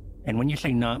 And when you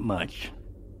say not much,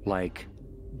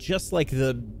 just a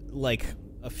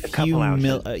few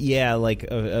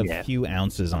a few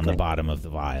ounces on the bottom of the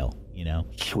vial,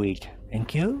 Sweet.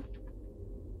 Thank you.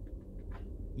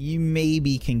 You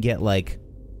maybe can get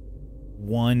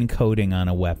one coating on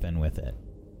a weapon with it.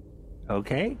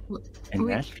 Okay. And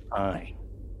that's fine.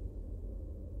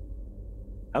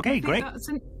 Okay, great.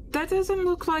 That doesn't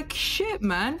look like shit,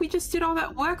 man. We just did all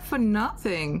that work for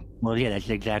nothing. Well, yeah, that's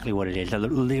exactly what it is.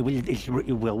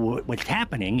 What's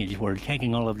happening is we're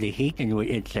taking all of the heat and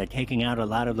it's taking out a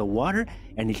lot of the water,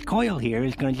 and this coil here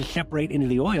is going to just separate into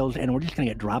the oils, and we're just going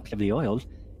to get drops of the oils,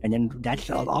 and then that's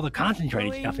all the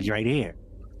concentrated stuff is right here.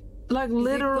 Like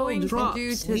literal drops.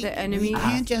 Due to the enemy. We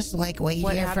can't just wait What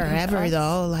here happened to forever us?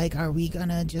 though. Are we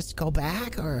gonna just go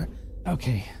back or?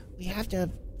 Okay. We have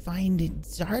to find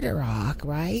Zardarok,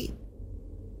 right?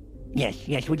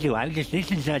 Yes, we do. This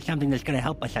is something that's going to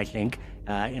help us, I think,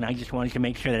 and I just wanted to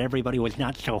make sure that everybody was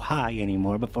not so high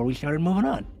anymore before we started moving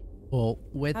on. Well,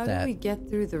 with How that, do we get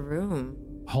through the room?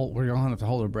 we're gonna have to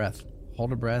hold our breath. Hold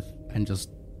our breath and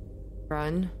just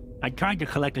Run. I tried to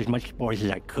collect as much spores as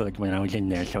I could when I was in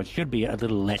there, so it should be a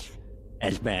little less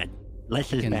as bad.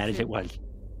 Less as bad as it was.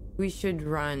 We should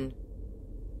run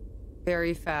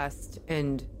very fast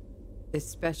and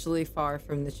especially far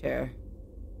from the chair.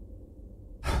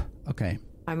 Okay.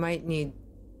 I might need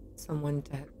someone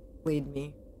to lead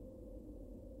me.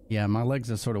 Yeah, my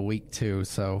legs are sort of weak too,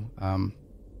 so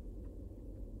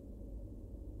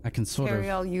I can sort of.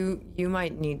 Ariel, you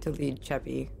might need to lead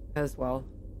Cheppy as well.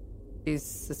 She's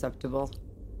susceptible.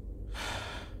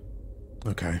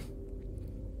 Okay.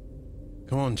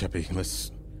 Come on, Cheppy.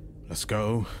 Let's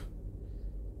go.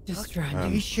 Just run. Are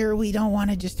you sure we don't want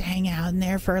to just hang out in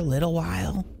there for a little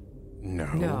while?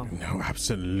 No,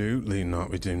 absolutely not.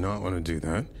 We do not want to do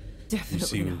that.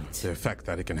 Definitely You see not. the effect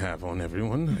that it can have on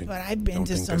everyone. But I've been don't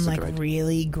to think some that's a like good idea.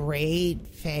 really great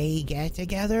Fae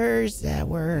get-togethers that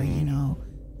were, you know.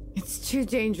 It's too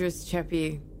dangerous,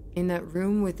 Cheppy. In that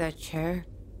room with that chair.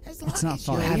 As long It's not as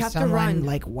you fun. have You have to someone run.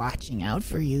 like watching out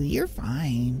for you, you're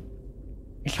fine.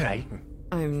 That's right.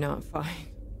 I'm not fine.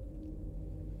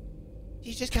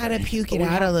 You just gotta puke But it we out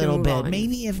a have to little move bit. on.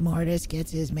 Maybe if Mortis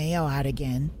gets his mayo out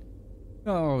again.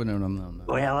 Oh, no.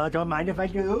 Well, I don't mind if I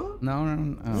do. No.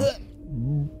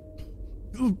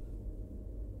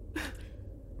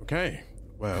 Okay.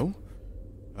 Well,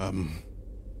 what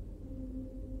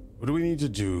do we need to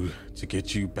do to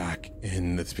get you back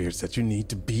in the spirits that you need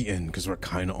to be in? Because we're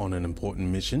kind of on an important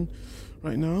mission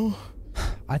right now.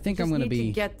 I think I'm Just gonna need be.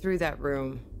 to get through that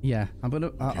room Yeah, I'll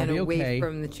and be away okay.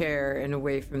 from the chair and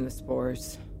away from the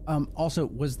spores. Also,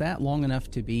 was that long enough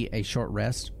to be a short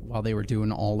rest while they were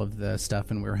doing all of the stuff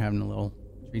and we were having a little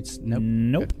treats? Nope.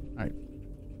 Nope. Good. All right.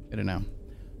 Good to know.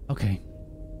 Okay.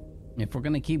 If we're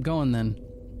gonna keep going, then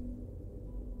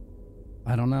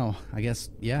I don't know. I guess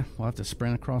we'll have to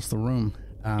sprint across the room.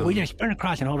 We just sprint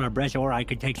across and hold our breath, or I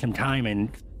could take some time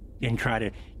and try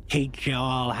to teach you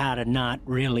all how to not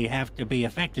really have to be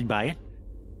affected by it.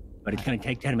 But it's going to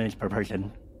take 10 minutes per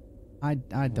person. I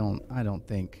don't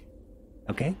think.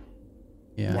 Okay?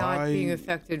 Yeah. Not being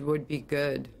affected would be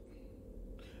good.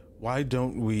 Why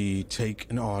don't we take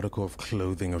an article of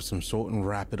clothing of some sort and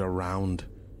wrap it around?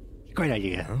 Great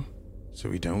idea. You know, so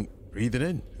we don't breathe it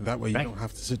in. That way you Right. don't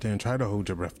have to sit there and try to hold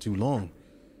your breath too long.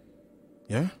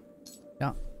 Yeah?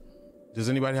 Yeah. Does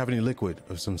anybody have any liquid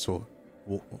of some sort?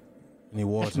 Any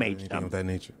water or made anything some. of that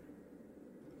nature?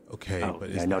 Okay, Oh, but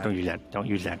yeah, is no, that, don't use that. Don't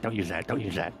use that. Don't use that. Don't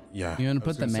use that. Yeah. You wanna I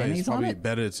was put the gonna say, mayonnaise it's on probably it?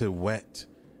 better to wet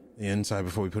the inside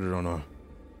before we put it on a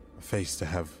face to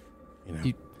have, you know.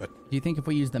 But Do you think if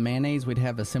we use the mayonnaise, we'd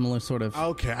have a similar sort of?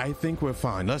 okay, I think we're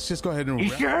fine. Let's just go ahead and You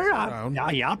wrap sure? this around.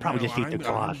 Yeah, I'll probably just eat the I'm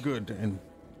cloth. good. And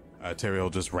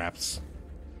Teriel just wraps,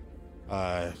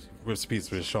 rips a piece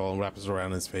of his shawl and wraps it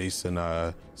around his face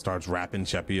and starts wrapping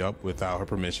Cheppy up without her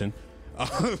permission.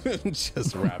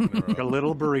 Just wrapping her Like a up.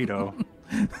 little burrito.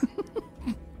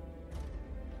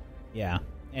 Yeah.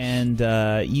 And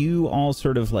you all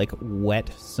sort of like wet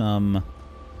some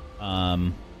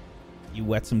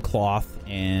cloth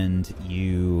and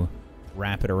you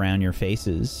wrap it around your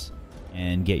faces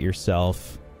and get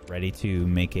yourself ready to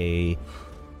make a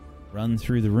run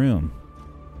through the room.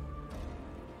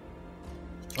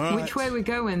 All Which right. way are we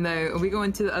going, though? Are we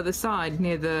going to the other side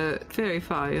near the fairy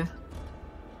fire?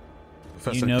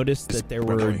 Professor, You noticed is that there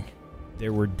we're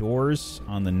were going. doors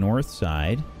on the north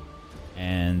side,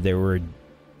 and there were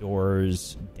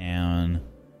doors down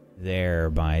there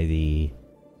by the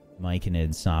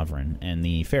Myconid Sovereign, and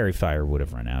the fairy fire would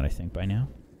have run out, I think, by now.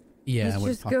 Yeah. Let's we're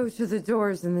just go to the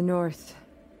doors in the north.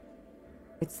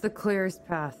 It's the clearest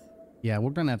path. Yeah,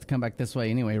 we're gonna have to come back this way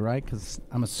anyway, right? Because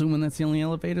I'm assuming that's the only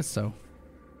elevator. So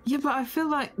Yeah, but I feel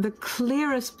like the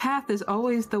clearest path is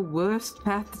always the worst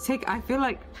path to take. I feel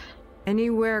like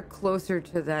Anywhere closer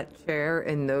to that chair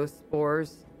and those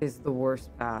spores is the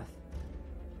worst path.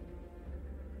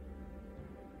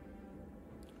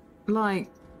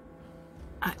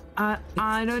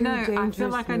 I don't Too know. I feel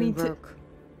dangerous, like I need to. Moonbrook.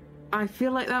 I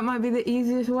feel like that might be the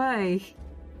easiest way,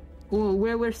 or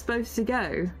where we're supposed to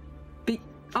go.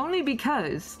 Only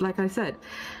because, like I said,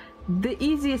 the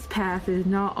easiest path is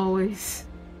not always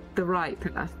the right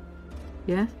path.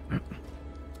 Yeah.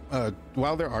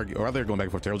 While they're arguing, while they're going back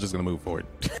and forth, Teriel's just gonna move forward.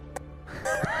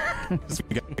 So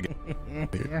we gotta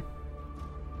get here.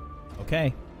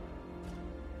 Okay.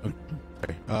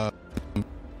 Okay.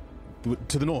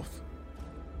 To the north.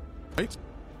 Right?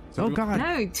 So oh we- god,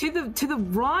 No, to the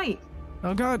right.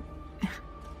 oh god.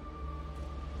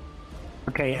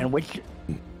 Okay, and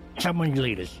someone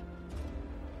lead us.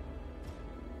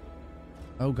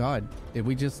 Oh god, did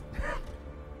we just?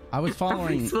 I was Are we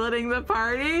following. splitting the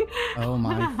party? Oh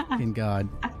my fucking god.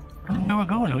 I don't know where we're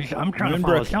going. I'm trying to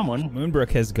follow someone. Moonbrook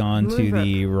has gone to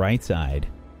the right side.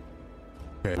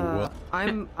 Okay, well,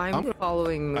 I'm I'm-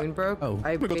 following Moonbrook. Oh.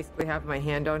 I basically have my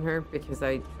hand on her because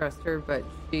I trust her, but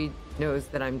she knows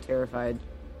that I'm terrified.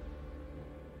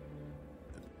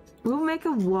 We'll make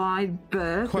a wide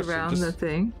berth Question, around just- the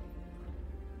thing.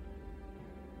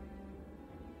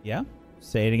 Yeah?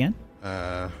 Say it again.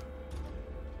 wait,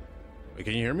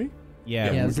 can you hear me?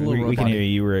 Yeah, it's a little we can robotic. hear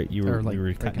you. You were like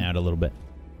cutting breaking. out a little bit.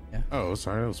 Oh,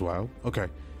 sorry, that was wild. Okay.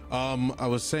 I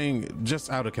was saying, just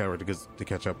out of character to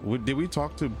catch up. Did we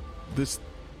talk to this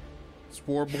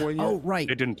spore boy yet? Oh, right.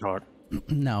 They didn't talk.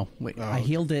 No, wait. I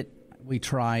healed it. We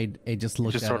tried. It just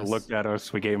looked He just at sort us. of looked at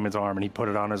us. We gave him his arm, and he put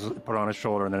it on his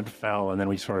shoulder, and then it fell, and then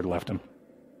we sort of left him.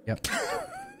 Yep.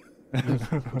 And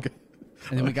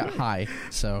then we got high.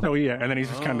 So. Oh yeah, and then he's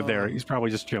just kind of there. He's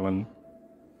probably just chilling.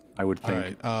 I would think.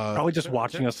 All right, probably just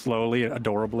watching us slowly,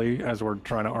 adorably, as we're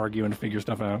trying to argue and figure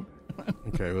stuff out.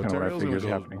 Okay, well, Kind of what I Terrell's figure gonna is go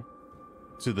happening.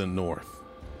 to the north,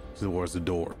 towards the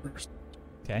door.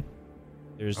 Okay.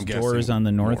 There's I'm doors guessing on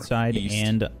the north north, side east.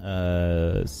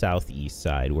 and southeast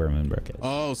side where Moonbrook is.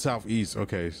 Oh, southeast.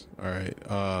 Okay, all right.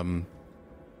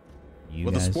 You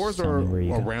Well, the guys spores tell are me where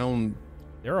you go. around.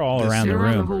 They're all this around the They're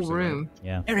around the room. whole room.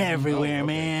 Yeah. They're everywhere, okay.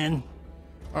 man.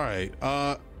 All right.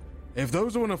 If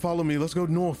those want to follow me, let's go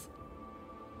north.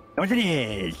 What it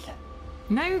is?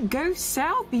 No, go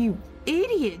south, you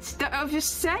idiots. I was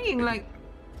just saying, like,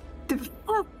 the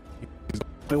fuck?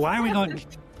 But why are we going?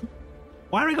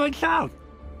 Why are we going south?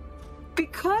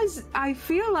 Because I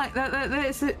feel like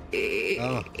that's a.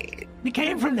 We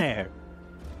came from there.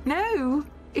 No,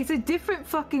 it's a different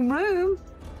fucking room.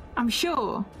 I'm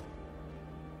sure.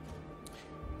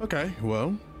 Okay.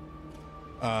 Well,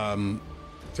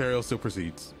 Teriel still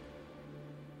proceeds.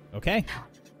 Okay.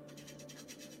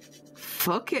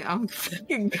 Fuck it, I'm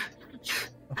fucking.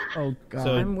 Oh god.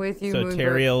 So, I'm with you, So Moonbrook.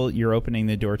 Teriel, you're opening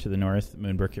the door to the north.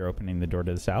 Moonbrook, you're opening the door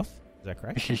to the south. Is that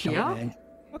correct? Yeah. Man.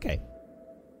 Okay.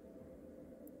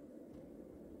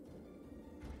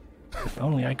 If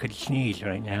only I could sneeze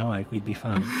right now, we'd be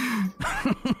fine.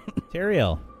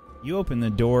 Teriel, you open the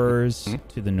doors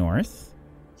to the north.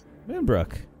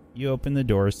 Moonbrook, you open the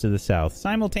doors to the south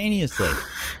simultaneously.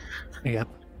 Yep.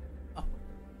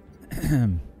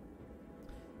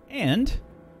 And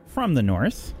from the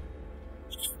north,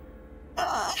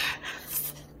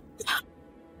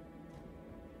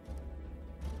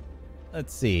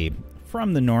 let's see.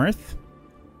 From the north,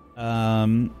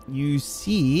 you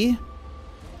see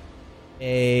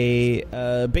a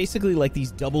basically like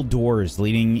these double doors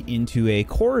leading into a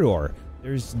corridor.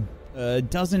 There's a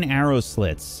dozen arrow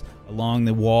slits along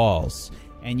the walls,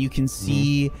 and you can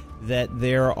see that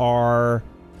there are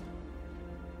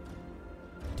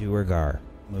Duergar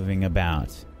moving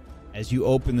about. As you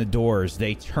open the doors,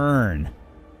 they turn.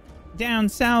 Down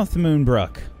south,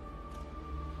 Moonbrook.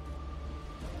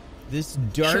 This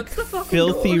dark, Shut the fucking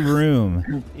filthy door.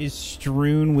 room is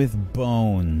strewn with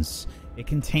bones. It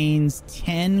contains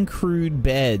 10 crude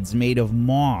beds made of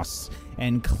moss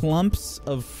and clumps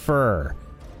of fur.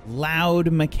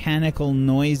 Loud mechanical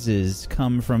noises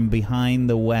come from behind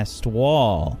the west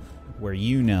wall, where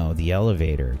you know the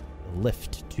elevator, the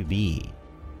lift to be.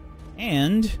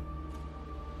 And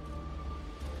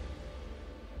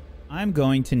I'm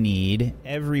going to need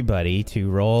everybody to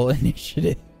roll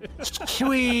initiative.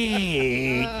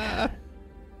 Sweet.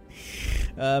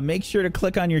 Make sure to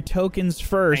click on your tokens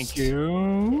first. Thank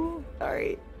you.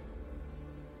 Sorry.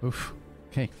 Oof.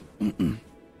 Okay. Yes,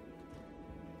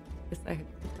 I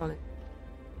clicked on it.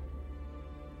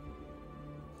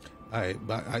 All right,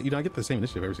 but I get the same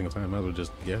initiative every single time. I might as well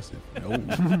just guess it.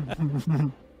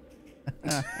 No.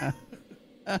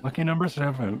 Lucky number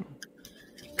 7.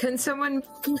 Can someone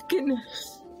fucking.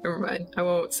 Never mind. I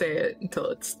won't say it until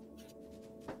it's.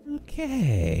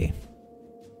 Okay.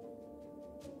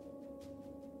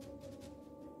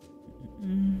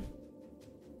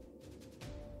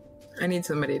 I need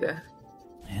somebody to.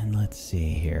 And let's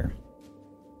see here.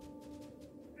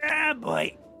 Ah,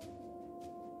 boy.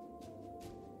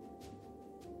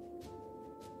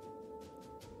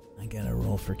 I gotta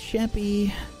roll for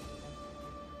Cheppy.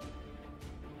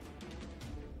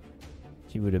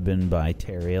 She would have been by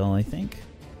Teriel, I think.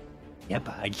 Yep,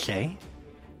 I'd say.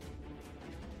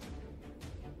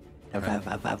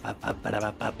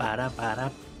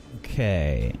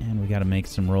 Okay, and we gotta make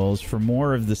some rolls for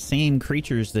more of the same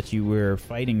creatures that you were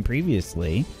fighting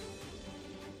previously.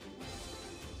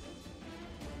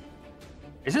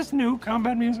 Is this new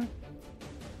combat music?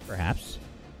 Perhaps.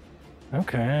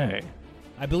 Okay.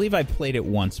 I believe I played it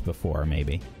once before,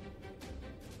 maybe.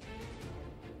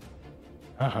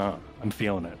 Uh-huh. I'm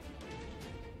feeling it.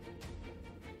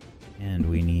 And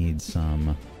we need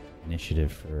some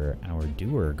initiative for our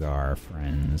Duergar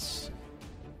friends.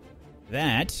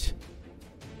 That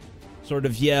sort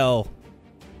of yell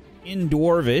in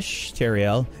Dwarvish,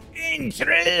 Teriel.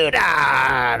 Intruders!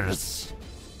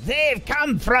 They've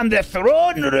come from the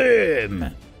throne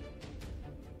room!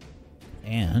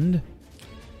 And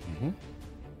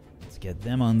let's get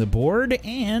them on the board.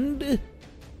 And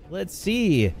Let's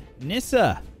see.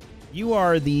 Nissa, you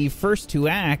are the first to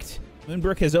act.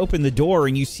 Moonbrook has opened the door,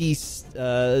 and you see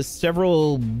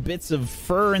several bits of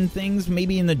fur and things,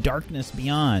 maybe in the darkness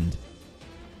beyond.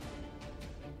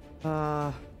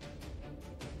 Are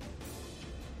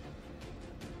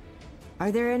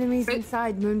there enemies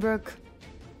inside, Moonbrook?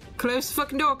 Close the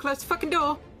fucking door. Close the fucking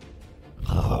door.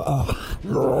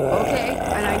 Okay,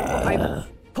 and I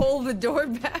pull the door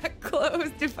back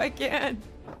closed if I can.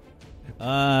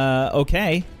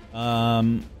 Okay.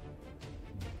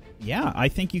 Yeah, I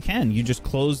think you can. You just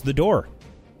close the door.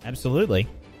 Absolutely.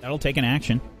 That'll take an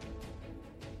action.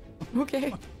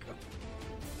 Okay.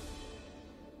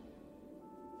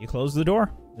 You close the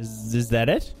door. Is that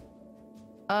it?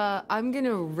 I'm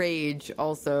gonna rage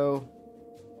also.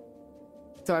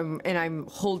 So I'm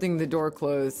holding the door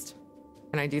closed.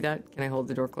 Can I do that? Can I hold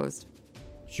the door closed?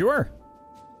 Sure.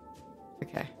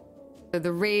 Okay. So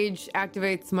the rage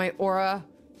activates my aura,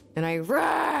 and I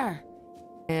roar,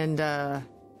 and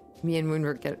me and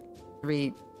Moonbrook get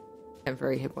 3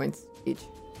 temporary hit points each.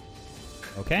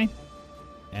 Okay.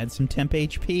 Add some temp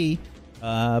HP.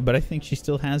 But I think she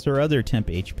still has her other temp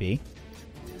HP.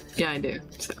 Yeah, I do.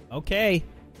 So. Okay.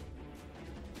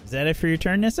 Is that it for your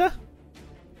turn, Nissa?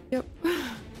 Yep.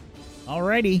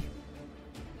 Alrighty.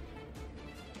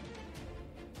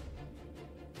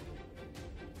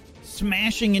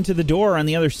 Smashing into the door on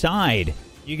the other side.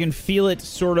 You can feel it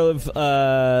sort of,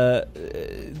 let's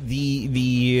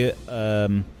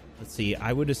see,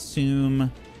 I would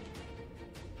assume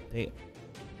it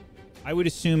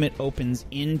opens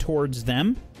in towards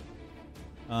them.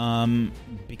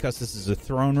 Because this is a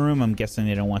throne room, I'm guessing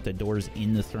they don't want the doors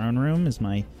in the throne room, is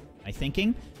my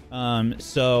thinking.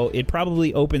 So it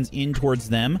probably opens in towards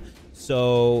them.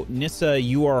 So, Nissa,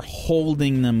 you are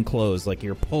holding them closed, like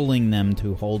you're pulling them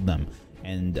to hold them.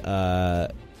 And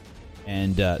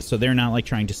so they're not like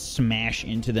trying to smash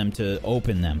into them to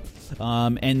open them.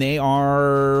 And they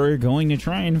are going to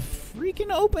try and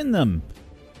freaking open them.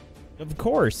 Of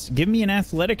course. Give me an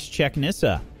athletics check,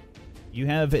 Nissa. You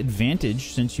have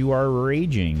advantage since you are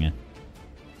raging.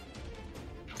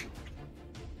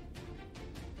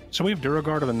 So we have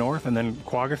Duragard to the north and then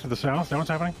Quagga to the south? Is that what's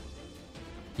happening?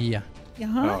 Yeah.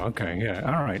 Oh, okay. Yeah.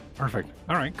 All right. Perfect.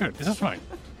 All right. Good. This is fine.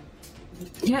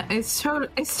 Yeah, it's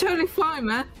totally fine,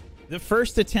 man. The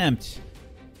first attempt,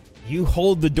 you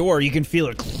hold the door. You can feel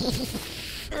it.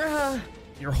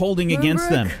 You're holding against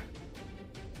them.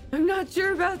 I'm not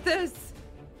sure about this.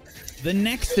 The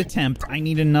next attempt, I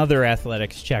need another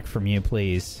athletics check from you,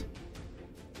 please.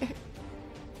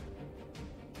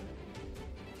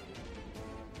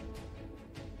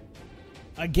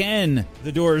 Again,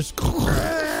 the doors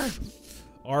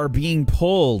are being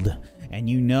pulled, and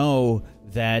you know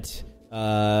that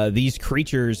these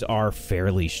creatures are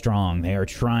fairly strong. They are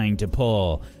trying to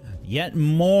pull. Yet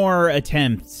more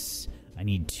attempts. I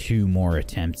need 2 more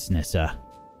attempts, Nissa.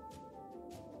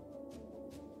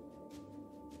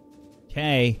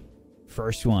 Okay,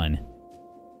 first one.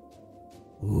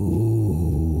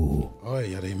 Ooh. Oh,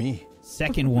 yeah, they me.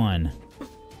 Second one.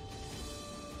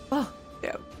 Oh,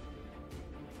 yeah.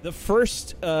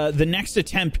 The next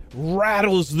attempt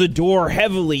rattles the door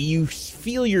heavily. You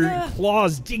feel your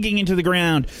claws digging into the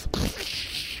ground,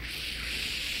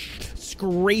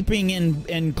 scraping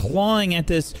and clawing at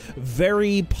this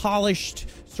very polished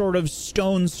sort of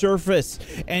stone surface,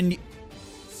 and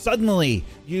suddenly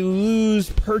you lose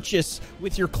purchase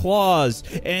with your claws,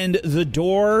 and the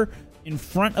door in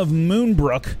front of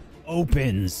Moonbrook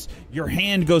opens. Your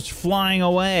hand goes flying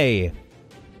away.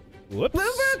 Whoops.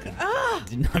 Moonbrook! Ah!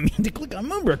 Did not mean to click on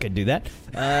Moonbrook and do that.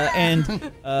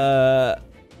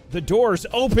 The doors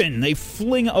open. They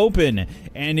fling open.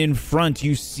 And in front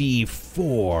you see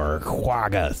 4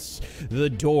 Quaggas. The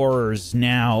doors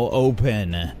now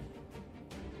open.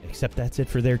 Except that's it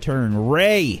for their turn.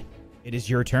 Ray, it is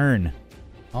your turn.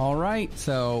 All right,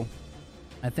 so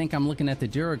I think I'm looking at the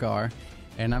Duragar,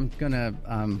 and I'm gonna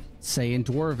say in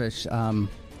Dwarvish,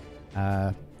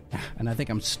 and I think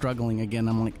I'm struggling again.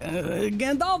 I'm like,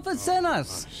 Gandalf has sent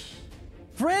us,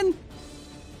 friend.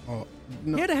 Oh,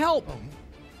 no. Here to help.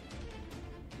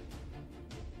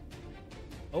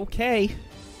 Okay.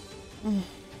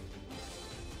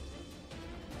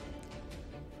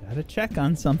 Gotta check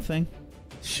on something.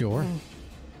 Sure.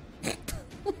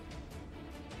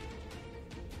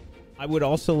 I would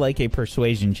also like a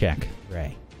persuasion check,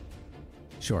 Ray.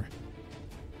 Sure.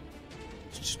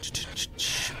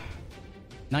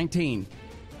 19.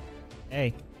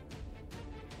 Hey.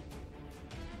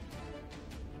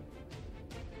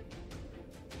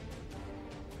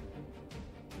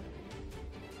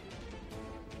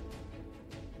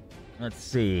 Let's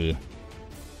see.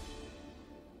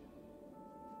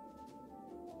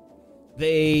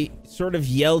 they sort of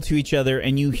yell to each other,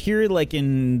 and you hear like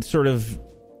in sort of,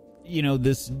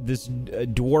 this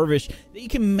dwarvish that you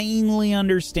can mainly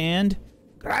understand.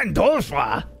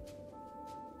 Grandolfa!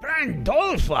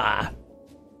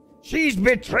 She's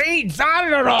betrayed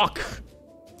Zalrok!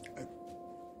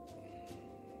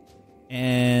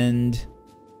 And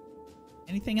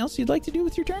anything else you'd like to do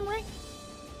with your turn, Ray?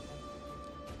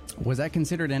 Was that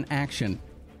considered an action?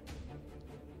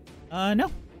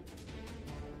 No.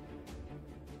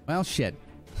 Well, shit.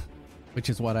 Which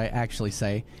is what I actually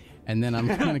say. And then I'm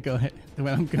gonna go ahead.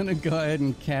 I'm gonna go ahead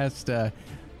and cast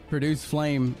Produce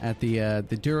Flame at the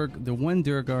one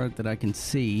Durgard that I can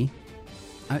see.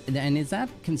 And is that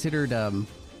considered? I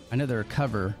know there are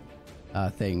cover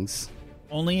things.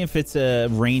 Only if it's a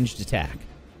ranged attack.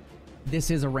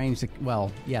 This is a ranged.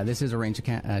 Well, yeah, this is a ranged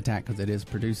attack because it is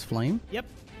Produce Flame. Yep.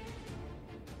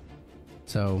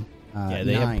 So yeah,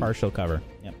 they 9. have partial cover.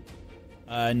 Yep.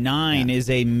 9 is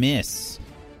a miss.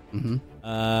 Mm-hmm.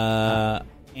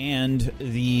 And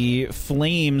the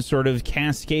flame sort of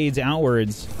cascades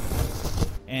outwards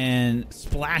and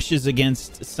splashes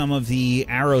against some of the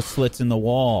arrow slits in the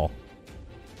wall.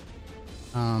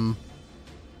 And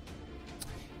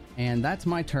that's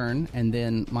my turn, and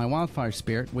then my Wildfire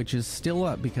Spirit, which is still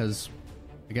up because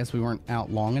I guess we weren't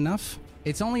out long enough.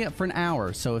 It's only up for an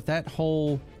hour, so if that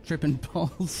whole Trip and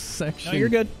Pulse section... No, you're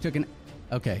good.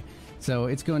 Okay, so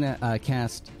it's going to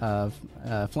cast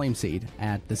Flame Seed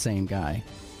at the same guy.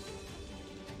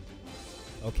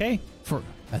 Okay. For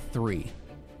a 3.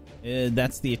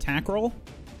 That's the attack roll?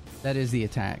 That is the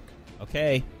attack.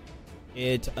 Okay.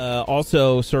 It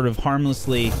also sort of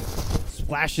harmlessly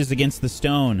splashes against the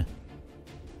stone.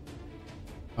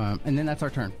 And then that's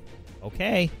our turn.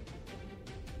 Okay.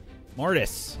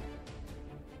 Mortis.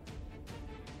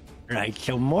 Right,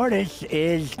 so Mortis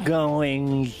is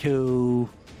going to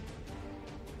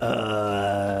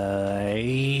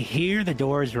hear the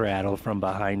doors rattle from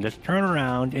behind us, turn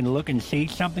around and look and see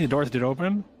something. The doors did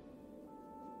open?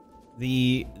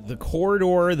 The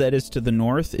corridor that is to the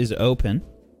north is open.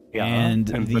 Yeah. And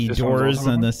the doors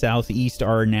in the southeast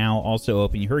are now also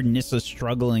open. You heard Nissa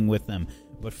struggling with them,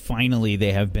 but finally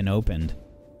they have been opened.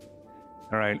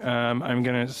 All right, I'm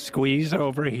going to squeeze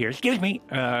over here. Excuse me.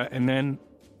 And then...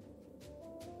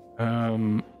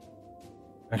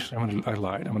 Actually, I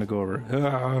lied. I'm going to go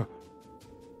over...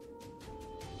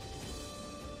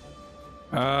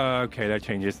 okay, that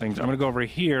changes things. I'm going to go over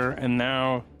here, and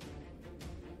now...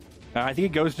 I think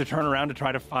it goes to turn around to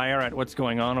try to fire at what's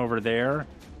going on over there.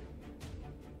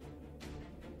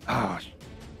 Oh.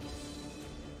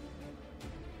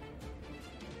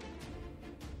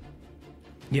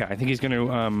 Yeah, I think he's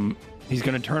going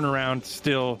to turn around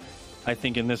still, I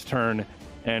think, in this turn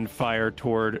and fire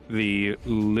toward the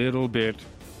little bit...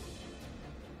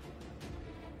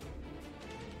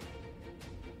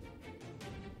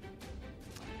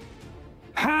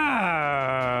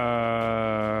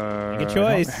 Make a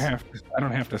choice. I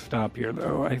don't have to stop here,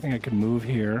 though. I think I could move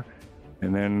here.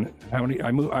 And then how many?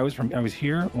 I was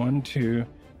here. 1, 2,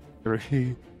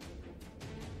 3,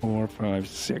 4, 5,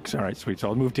 6. All right, sweet. So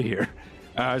I'll move to here.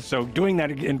 So doing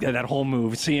that whole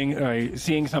move,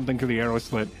 seeing something through the arrow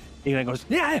slit, he then goes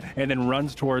yeah, and then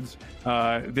runs towards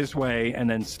this way, and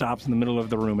then stops in the middle of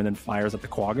the room, and then fires at the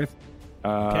Quaggoth,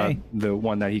 okay. The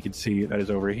one that he could see that is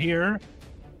over here.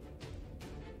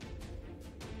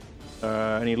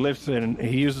 And he lifts it, and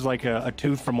he uses like a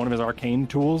tooth from one of his arcane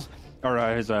tools, or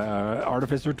his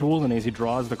artificer tools, and as he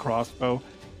draws the crossbow,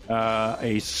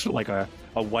 a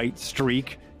white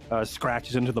streak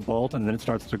scratches into the bolt, and then it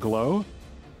starts to glow.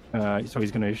 So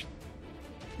he's going to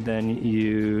then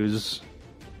use...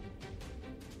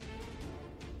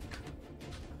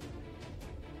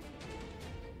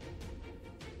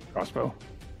 crossbow.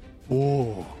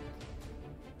 Oh,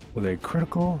 with a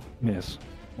critical miss.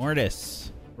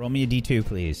 Mortis, roll me a D2,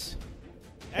 please.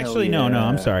 Hell Actually, yeah. no,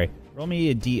 I'm sorry. Roll me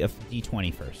a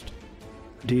D20 first.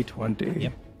 D20.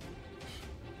 Yep.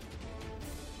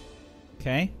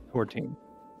 Okay. 14.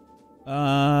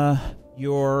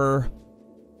 Your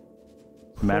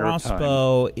Matter of time.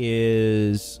 crossbow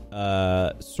is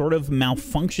sort of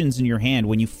malfunctions in your hand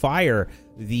when you fire.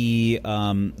 The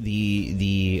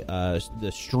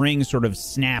string sort of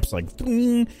snaps like,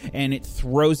 and it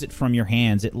throws it from your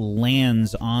hands. It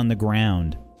lands on the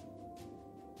ground.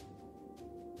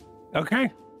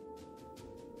 Okay.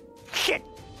 Shit.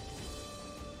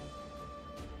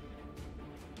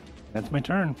 That's my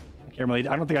turn. I can't really.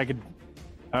 I don't think I could.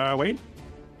 Wait.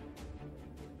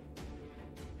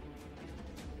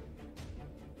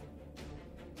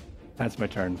 That's my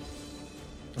turn.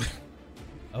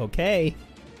 Okay.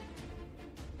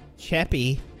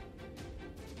 Cheppy.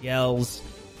 yells,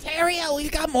 Teriel,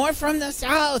 we've got more from the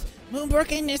south.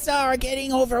 Moonbrook and Nissa are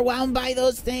getting overwhelmed by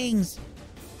those things.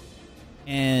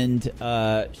 and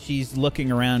she's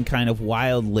looking around kind of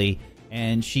wildly,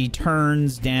 and she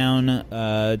turns down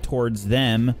towards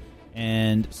them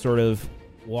and sort of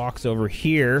walks over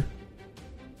here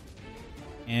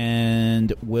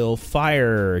and will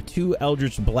fire 2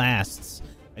 Eldritch Blasts,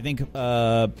 I think,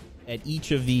 at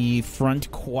each of the front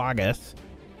Quaggoth.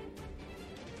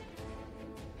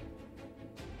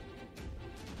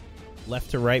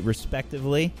 Left to right,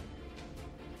 respectively.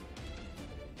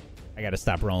 I gotta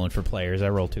stop rolling for players. I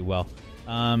roll too well.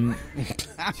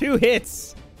 2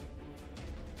 hits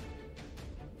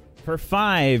for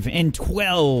 5 and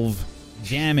 12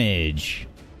 damage.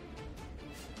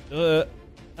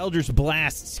 Eldritch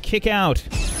Blasts kick out.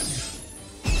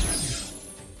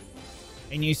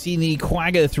 And you see the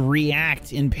Quaggoth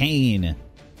react in pain.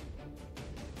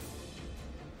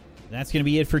 That's going to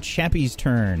be it for Cheppy's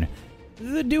turn.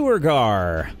 The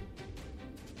Duergar.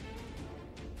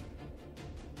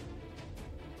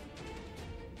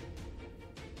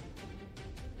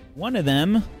 One of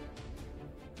them is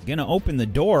going to open the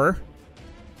door.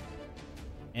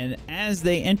 And as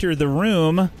they enter the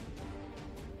room,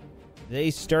 they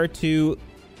start to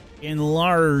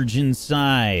enlarge in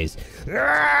size.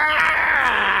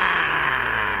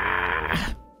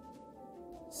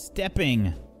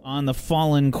 Stepping on the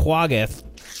fallen Quaggoth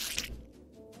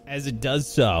as it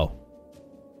does so.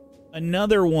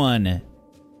 Another one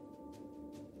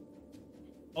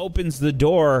opens the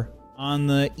door on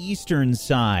the eastern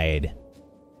side.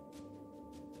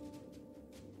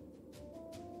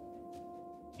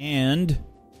 And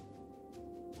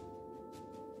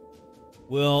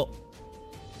will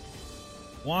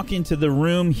walk into the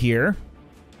room here.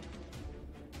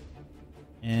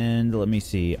 And let me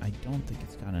see. I don't think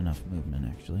it's got enough movement,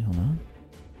 actually. Hold on.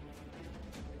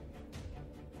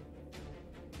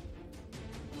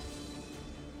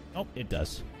 Oh, it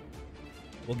does.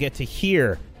 We'll get to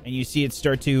here, and you see it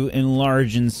start to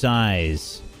enlarge in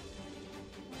size.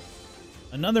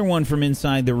 Another one from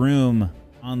inside the room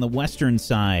on the western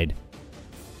side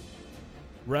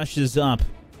rushes up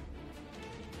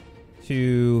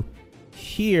to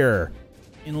here,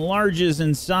 enlarges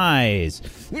in size,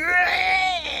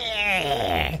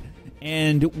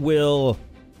 and will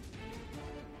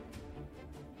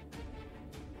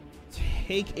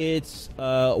take its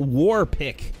war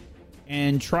pick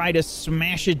and try to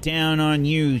smash it down on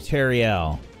you,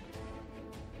 Teriel.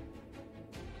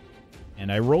 And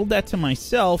I rolled that to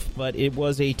myself, but it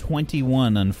was a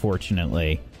 21,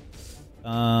 unfortunately.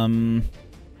 Sorry,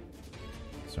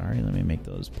 let me make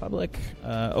those public.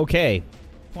 Okay.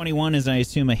 21 is, I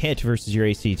assume, a hit versus your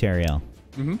AC, Teriel.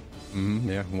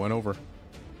 Yeah, 1 over.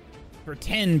 For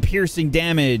 10 piercing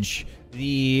damage,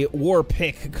 the war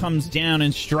pick comes down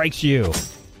and strikes you.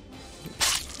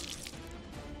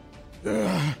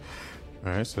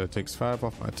 Alright, so that takes 5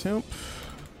 off my temp.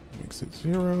 Makes it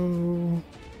 0.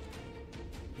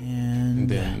 And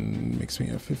then makes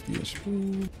me a 50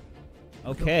 HP.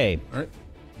 Okay. Alright.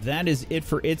 That is it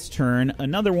for its turn.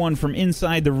 Another one from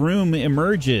inside the room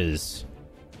emerges.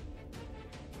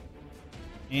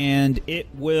 And it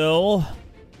will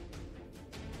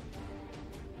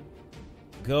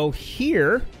go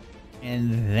here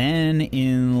and then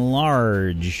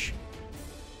enlarge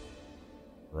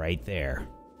right there.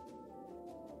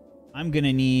 I'm going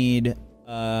to need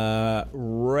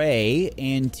Ray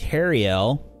and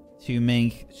Teriel to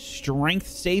make strength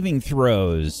saving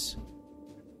throws.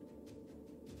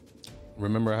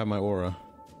 Remember, I have my aura.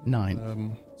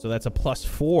 9. So that's a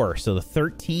 +4, so the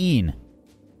 13.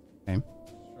 Okay.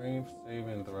 Strength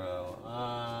saving throw.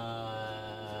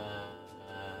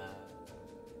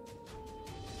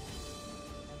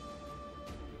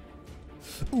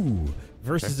 Ooh,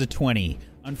 versus a 20.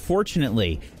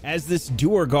 Unfortunately, as this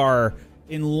Duergar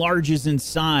enlarges in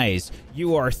size,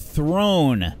 you are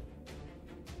thrown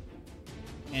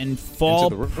and fall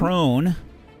prone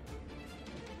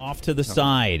off to the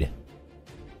side.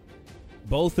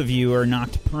 Both of you are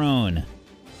knocked prone.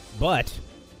 But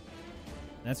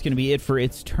that's going to be it for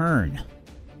its turn.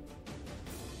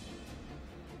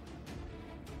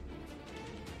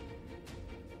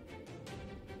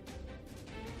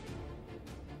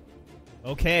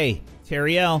 Okay,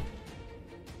 Teriel.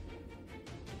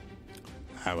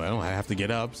 Well, I have to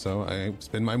get up, so I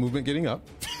spend my movement getting up.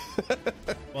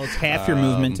 Well, it's half your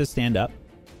movement to stand up.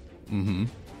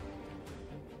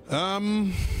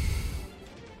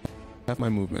 Half my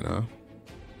movement, huh?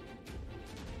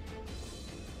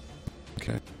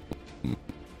 Okay.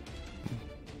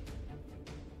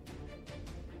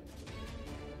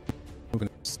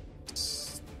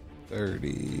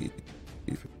 30,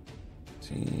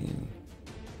 15.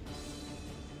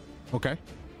 Okay.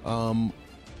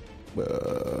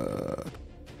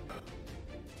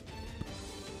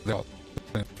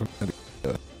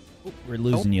 We're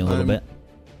losing you a little bit.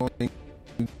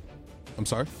 I'm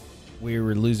sorry. We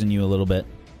were losing you a little bit.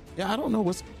 Yeah, I don't know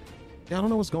what's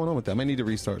going on with that. I might need to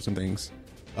restart some things.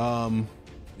 You can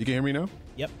hear me now?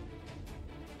 Yep.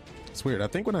 It's weird. I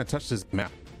think when I touch this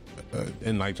map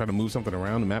and like try to move something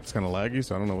around, the map's kind of laggy,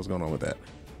 so I don't know what's going on with that.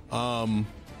 All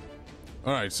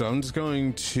right, so I'm just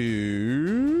gonna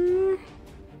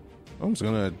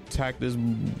attack this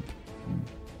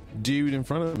dude in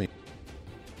front of me.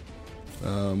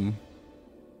 All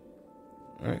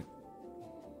right.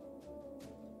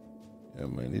 Yeah, I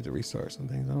might need to restart some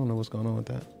things. I don't know what's going on with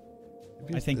that.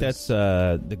 I think that's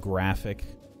the graphic.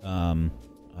 What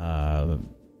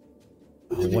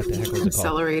the heck was it called?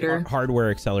 Accelerator.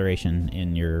 Hardware acceleration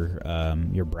in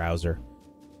your browser.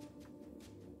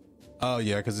 Oh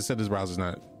yeah, because it said this browser's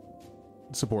not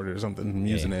supported or something. I'm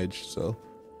using Edge, so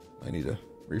I need to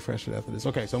refresh it after this.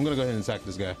 Okay, so I'm gonna go ahead and attack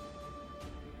this guy.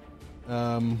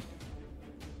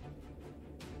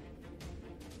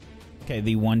 Okay,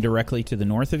 the one directly to the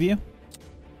north of you?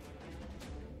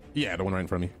 Yeah, the one right in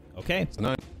front of me. Okay. It's a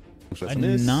 9.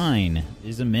 A 9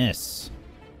 is a miss.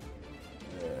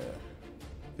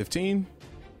 15.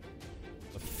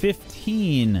 A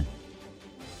 15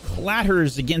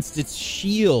 clatters against its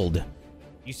shield.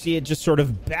 You see it just sort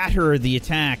of batter the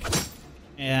attack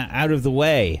out of the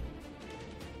way.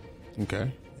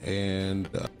 Okay, and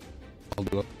I'll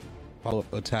do a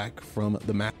follow-up attack from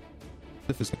the map.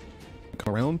 If it's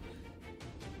come around.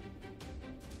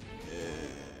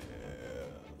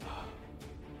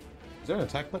 Is there an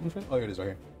attack button for it? Oh, here it is right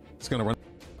here. It's gonna run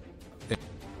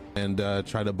and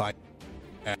try to bite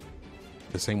at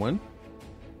the same one.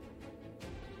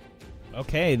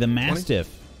 Okay, the Mastiff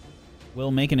 20?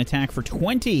 Will make an attack for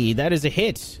 20. That is a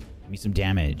hit. Give me some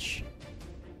damage.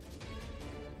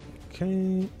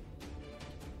 Okay.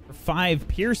 For 5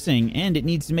 piercing, and it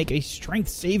needs to make a strength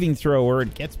saving throw or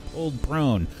it gets pulled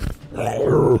prone.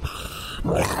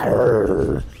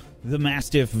 The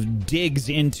Mastiff digs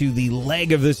into the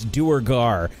leg of this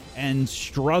Duergar and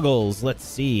struggles. Let's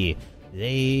see.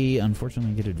 They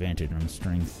unfortunately get advantage on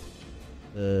strength.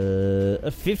 A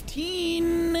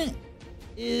 15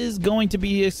 is going to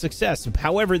be a success.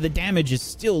 However, the damage is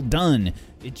still done.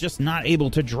 It's just not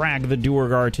able to drag the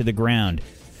Duergar to the ground.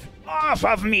 Off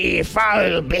of me,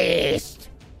 foul beast!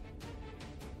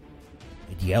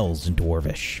 It yells in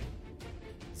Dwarvish.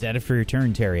 Is that it for your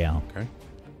turn, Teriel? Okay.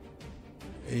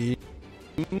 I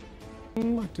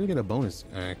do get a bonus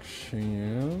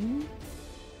action.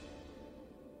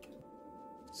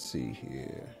 Let's see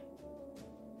here.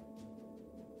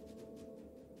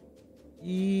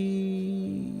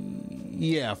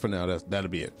 Yeah, for now, that'll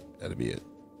be it. That'll be it.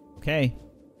 Okay.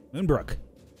 Moonbrook.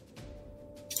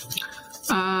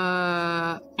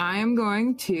 I am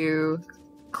going to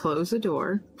close the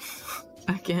door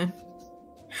again.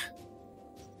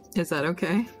 Is that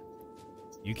okay?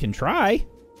 You can try.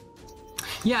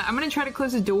 Yeah, I'm gonna try to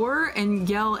close the door and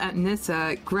yell at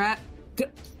Nissa, get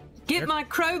my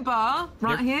crowbar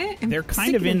right here. And they're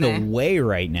kind of in the way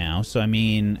right now, so I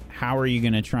mean, how are you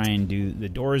gonna try and do? The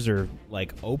doors are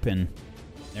like open.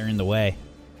 They're in the way.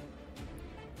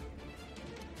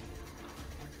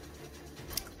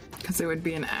 Because it would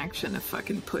be an action if I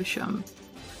can push them.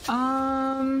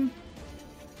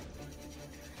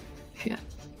 Yeah.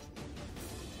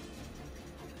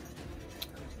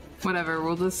 Whatever,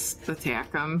 we'll just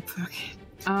attack them. Okay.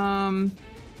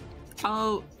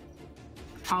 I'll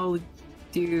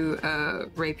do a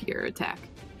rapier attack.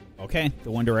 Okay,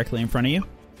 the one directly in front of you?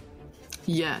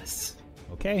 Yes.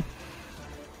 Okay.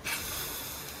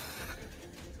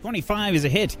 25 is a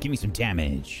hit. Give me some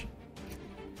damage.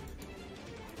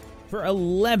 For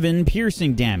 11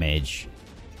 piercing damage,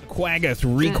 Quaggoth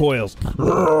recoils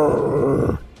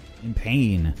in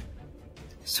pain.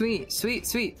 Sweet, sweet,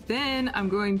 sweet. Then I'm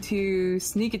going to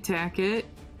sneak attack it.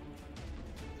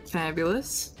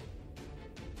 Fabulous.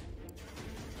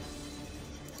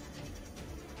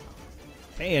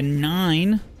 Okay, a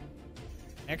 9.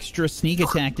 Extra sneak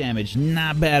attack damage.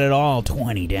 Not bad at all.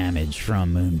 20 damage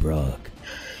from Moonbrook.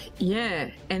 Yeah,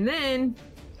 and then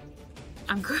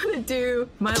I'm going to do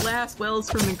my last Wells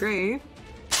from the Grave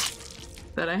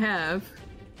that I have.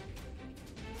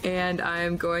 And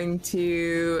I'm going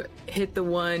to hit the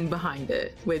one behind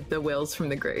it with the Wells from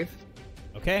the Grave.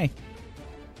 Okay.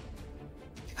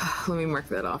 Let me mark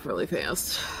that off really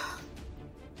fast.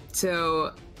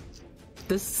 So,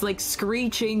 this, like,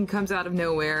 screeching comes out of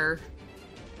nowhere.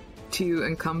 to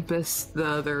encompass the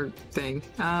other thing.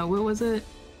 What was it?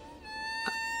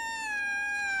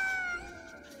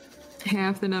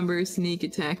 Half the number of sneak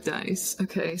attack dice.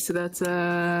 Okay, so that's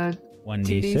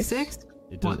 1d6.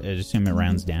 I assume it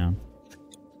rounds down.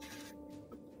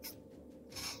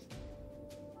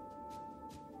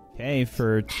 Okay,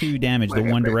 for 2 damage, the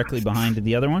one directly behind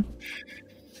the other one.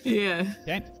 Yeah.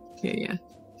 Okay. Yeah.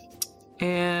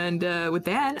 And with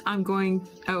that, I'm going.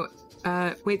 Oh,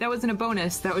 wait, that wasn't a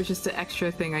bonus. That was just an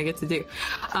extra thing I get to do.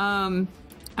 I'm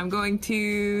going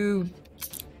to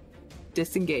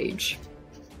disengage.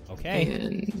 Okay.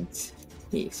 And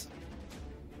yes.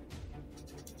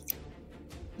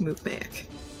 Move back.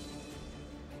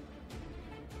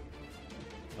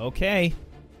 Okay.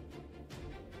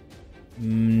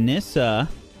 Nissa.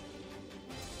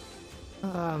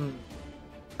 I'm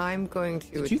going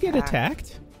to. Did you get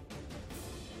attacked?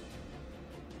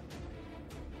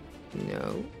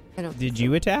 No, I don't. Did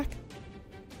you attack?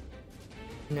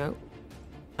 No.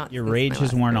 Not Your since rage my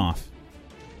has last worn turn. off.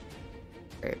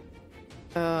 Great.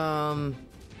 Wait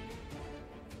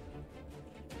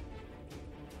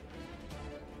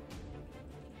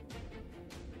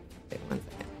 1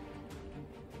 second.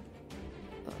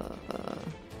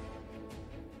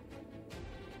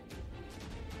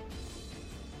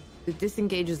 The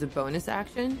disengage is a bonus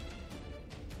action.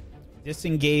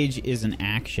 Disengage is an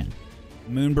action.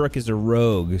 Moonbrook is a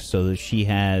rogue, so that she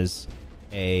has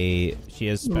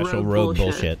special rogue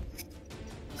bullshit.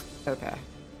 Okay.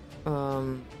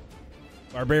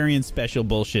 Barbarian special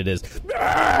bullshit is.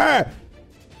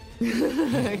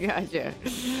 Gotcha.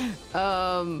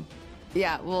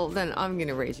 Yeah. Well, then I'm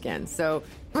gonna rage again. So.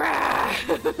 There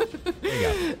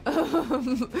you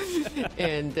go.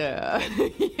 And yeah.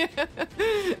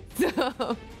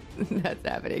 So that's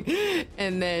happening.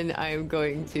 And then I'm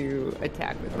going to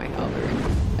attack with my halberd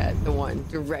at the one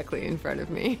directly in front of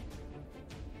me.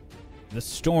 The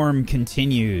storm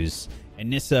continues, and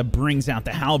Nissa brings out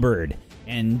the halberd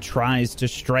and tries to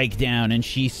strike down, and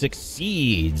she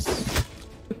succeeds.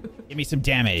 Give me some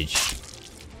damage.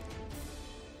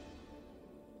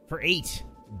 For 8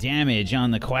 damage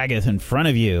on the Quaggoth in front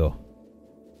of you.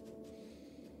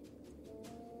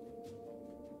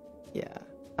 Yeah.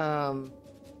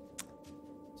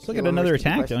 Let's look at another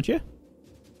attack, don't you?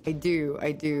 I do.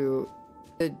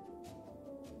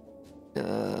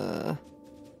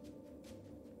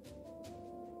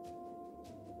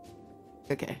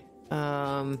 Okay.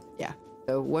 Yeah.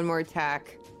 So one more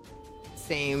attack.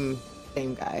 Same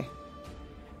guy.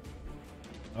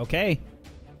 Okay.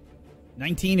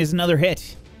 19 is another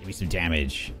hit. Give me some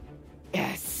damage.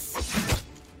 Yes.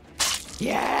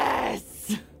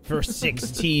 Yes. For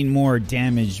 16 more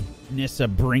damage, Nissa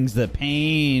brings the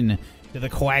pain to the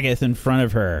Quaggoth in front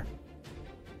of her.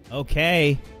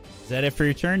 Okay. Is that it for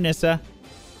your turn, Nissa?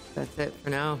 That's it for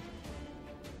now.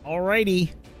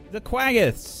 Alrighty. The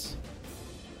Quaggoths.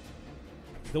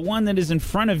 The one that is in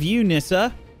front of you,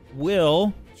 Nissa,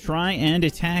 will try and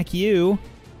attack you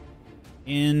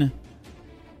in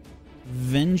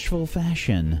vengeful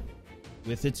fashion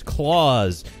with its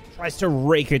claws. Tries to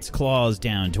rake its claws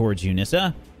down towards you,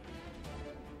 Nissa.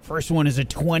 First one is a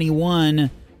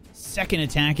 21. Second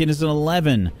attack, it is an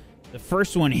 11. The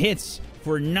first one hits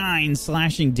for 9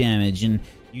 slashing damage, and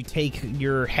you take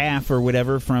your half or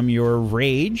whatever from your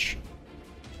rage.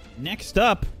 Next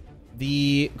up,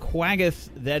 the Quaggoth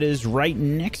that is right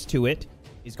next to it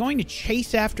is going to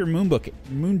chase after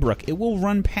Moonbrook. It will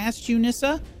run past you,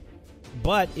 Nissa,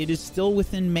 but it is still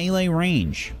within melee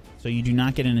range, so you do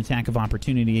not get an attack of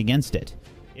opportunity against it.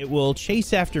 It will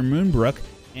chase after Moonbrook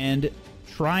and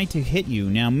try to hit you.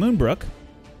 Now, Moonbrook,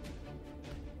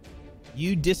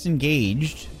 you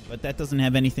disengaged, but that doesn't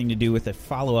have anything to do with a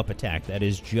follow-up attack. That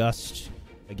is just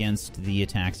against the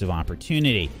attacks of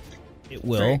opportunity. It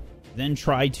will then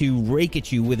try to rake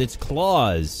at you with its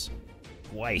claws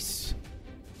twice.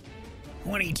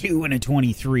 22 and a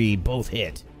 23 both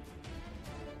hit.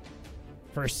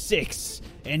 For 6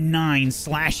 and 9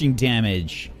 slashing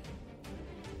damage.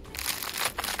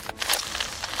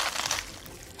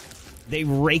 They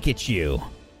rake at you.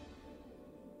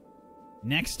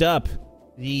 Next up,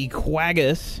 the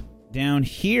Quaggoth down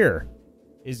here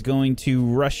is going to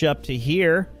rush up to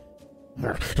here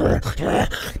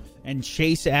and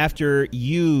chase after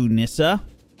you, Nissa,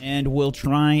 and will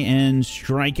try and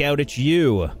strike out at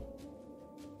you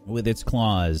with its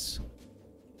claws.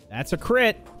 That's a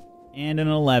crit and an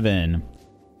 11.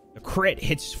 A crit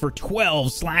hits for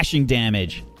 12 slashing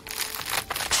damage.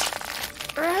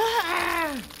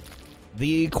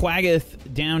 The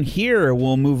Quaggoth down here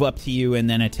will move up to you and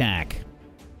then attack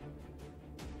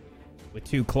with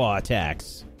 2 claw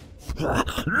attacks.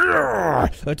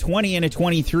 A 20 and a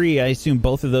 23. I assume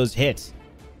both of those hit.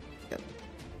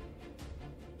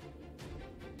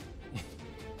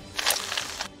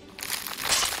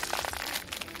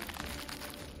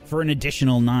 For an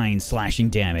additional 9 slashing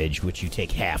damage, which you take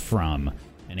half from.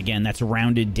 And again, that's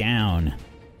rounded down.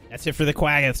 That's it for the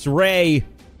Quaggoths. Ray!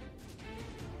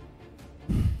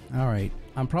 All right.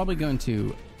 I'm probably going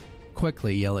to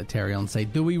quickly yell at Teriel and say,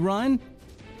 do we run?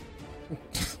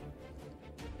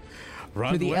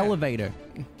 Run to the where? elevator.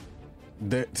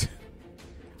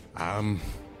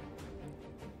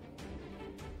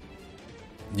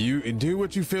 You do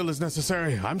what you feel is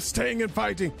necessary. I'm staying and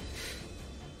fighting.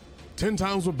 10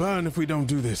 times will burn if we don't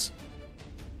do this.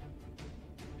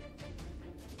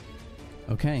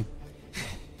 Okay.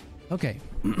 Okay.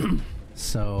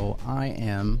 So I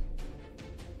am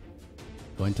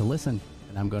going to listen,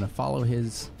 and I'm going to follow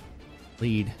his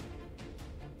lead.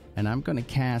 And I'm going to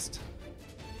cast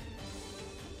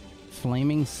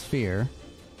Flaming Sphere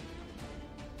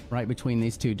right between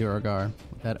these two Duragar.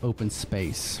 That open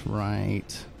space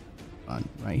right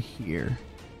here.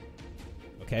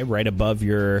 Okay, right above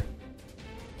your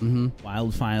Mm-hmm.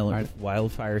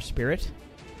 wildfire spirit.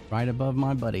 Right above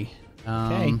my buddy.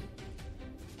 Okay.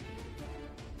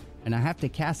 And I have to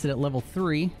cast it at level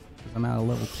 3 because I'm out of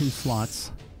level 2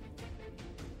 slots.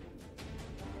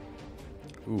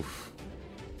 Oof.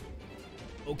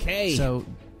 Okay. So,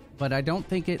 but I don't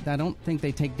think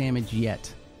they take damage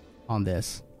yet on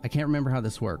this. I can't remember how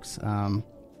this works.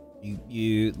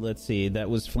 You let's see. That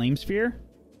was Flame Sphere?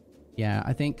 Yeah,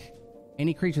 I think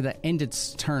any creature that ends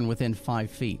its turn within 5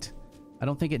 feet. I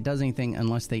don't think it does anything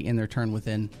unless they end their turn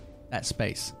within that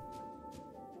space.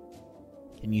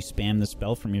 Can you spam the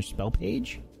spell from your spell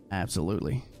page?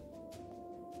 Absolutely.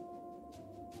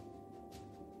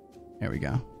 There we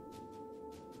go.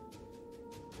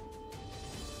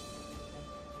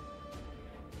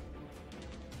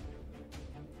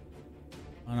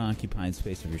 Unoccupied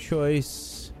space of your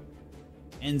choice.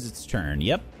 Ends its turn.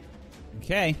 Yep.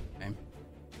 Okay.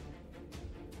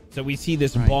 So we see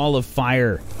this ball of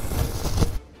fire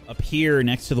up here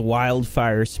next to the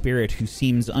wildfire spirit who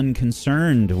seems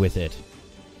unconcerned with it.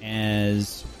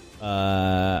 As,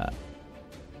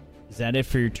 is that it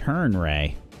for your turn,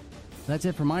 Ray? That's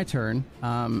it for my turn.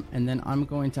 And then I'm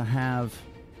going to have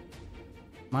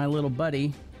my little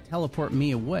buddy teleport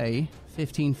me away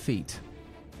 15 feet.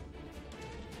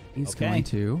 He's going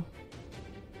to...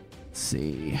 Let's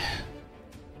see.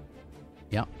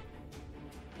 Yep.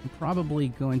 I'm probably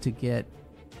going to get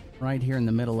right here in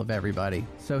the middle of everybody.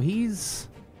 So he's...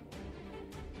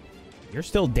 You're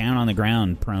still down on the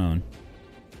ground, prone.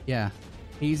 Yeah.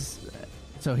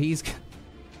 So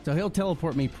he'll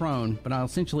teleport me prone, but I'll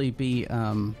essentially be...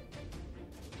 I'll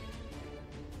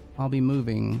be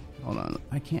moving... Hold on.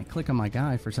 I can't click on my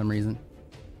guy for some reason.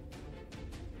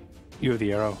 You have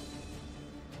the arrow.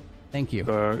 Thank you.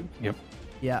 Yep.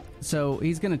 Yeah, so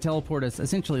he's going to teleport us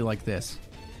essentially like this.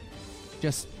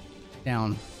 Just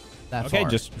down that far.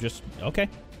 Just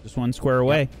one square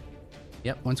away.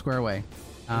 Yep, 1 square away.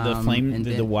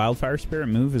 Did the wildfire spirit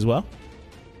move as well?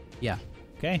 Yeah.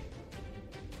 Okay.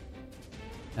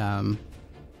 And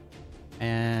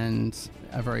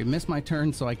I've already missed my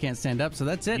turn, so I can't stand up. So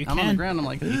that's it. I'm on the ground. I'm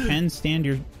like, you can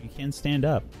stand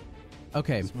up.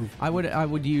 Okay, I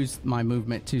would use my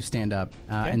movement to stand up,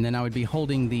 and then I would be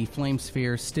holding the flame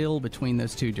sphere still between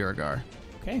those two Duragar.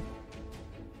 Okay.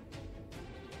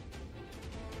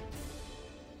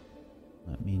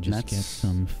 Let me just get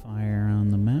some fire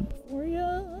on the map for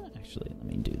you. Actually, let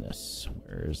me do this.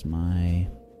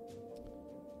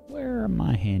 Where are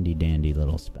my handy dandy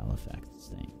little spell effects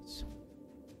things?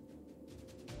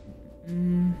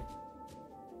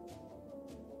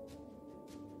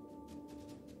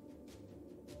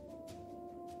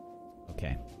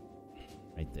 Okay.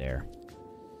 Right there.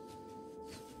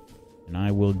 And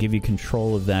I will give you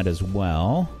control of that as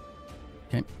well.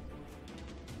 Okay.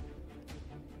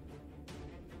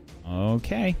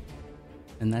 Okay.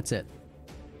 And that's it.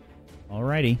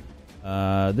 Alrighty.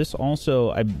 This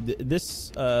also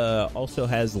also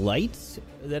has lights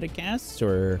that it casts,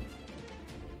 or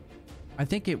I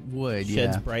think it would.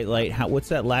 Sheds bright light. What's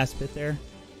that last bit there?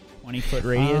 20-foot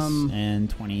radius and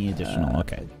 20 additional.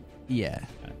 Okay. Yeah.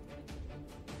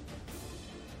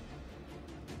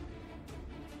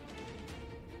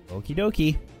 Okie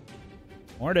dokie.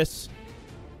 Mortis.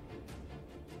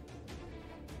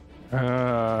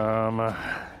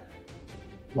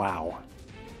 Wow.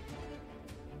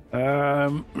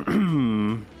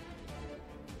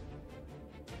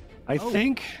 I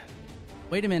think.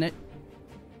 Wait a minute.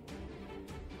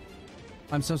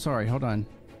 I'm so sorry. Hold on.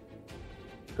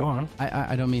 Go on.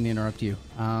 I don't mean to interrupt you.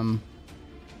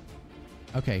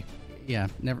 Okay. Yeah,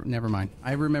 never mind.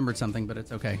 I remembered something, but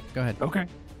it's okay. Go ahead. Okay.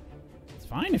 It's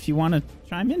fine if you want to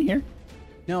chime in here.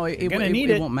 No, it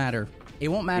won't matter. It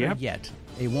won't matter yet.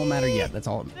 It won't matter yet. That's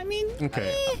all. I mean,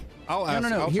 Okay. I'll ask.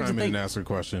 no. I'll Here's chime the in thing. and ask a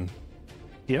question.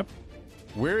 Yep.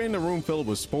 We're in the room filled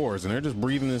with spores, and they're just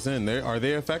breathing this in. Are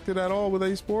they affected at all with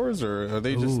these spores, or are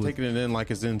they just Ooh. taking it in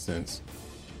like it's incense?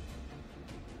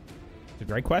 it's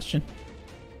a great question.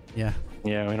 Yeah.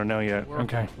 Yeah, we don't know yet.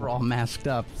 Okay. We're all masked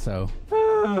up, so.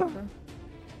 Well,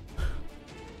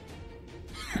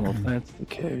 if that's the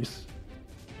case.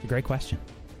 It's a great question.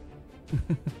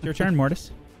 It's your turn,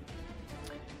 Mortis.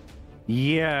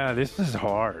 Yeah, this is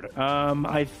hard.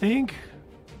 I think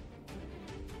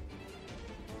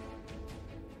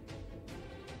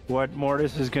what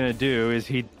Mortis is going to do is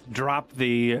he dropped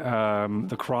the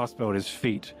crossbow at his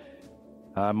feet.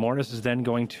 Mortis is then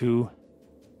going to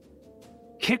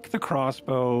kick the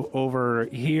crossbow over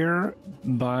here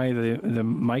by the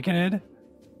Myconid,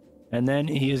 and then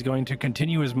he is going to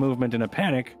continue his movement in a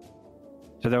panic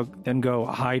to then go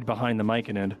hide behind the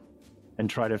Myconid and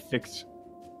try to fix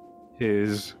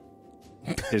his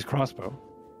crossbow.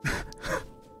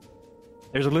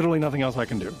 There's literally nothing else I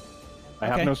can do. I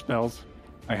have no spells.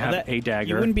 I have a dagger.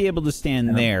 You wouldn't be able to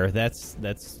stand there. That's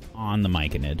on the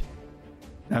Myconid.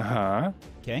 Uh-huh.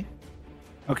 Okay.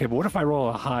 Okay, but what if I roll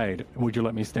a hide? Would you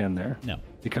let me stand there? No.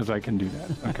 Because I can do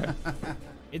that. Okay.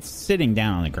 It's sitting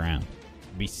down on the ground.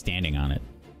 Be standing on it.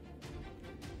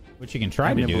 Which you can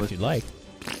try to do if you'd like.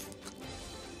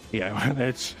 Yeah,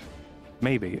 it's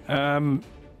maybe. Yeah,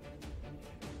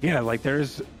 like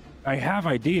I have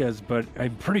ideas, but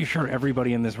I'm pretty sure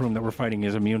everybody in this room that we're fighting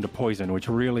is immune to poison, which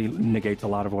really negates a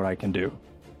lot of what I can do.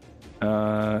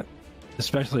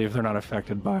 Especially if they're not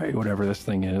affected by whatever this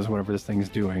thing is, whatever this thing is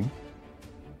doing.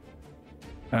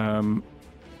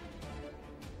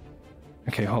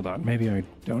 Okay, hold on. Maybe I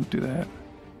don't do that.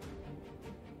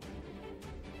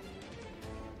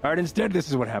 All right, instead, this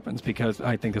is what happens because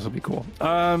I think this will be cool.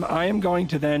 I am going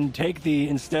to then take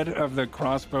instead of the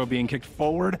crossbow being kicked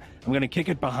forward, I'm going to kick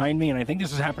it behind me, and I think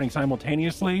this is happening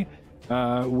simultaneously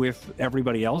with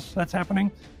everybody else that's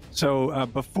happening. So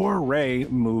before Ray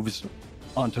moves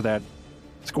onto that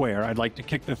square, I'd like to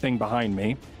kick the thing behind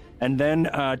me, and then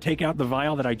take out the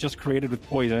vial that I just created with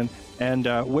poison, and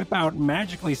whip out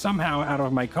magically somehow out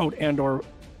of my coat and/or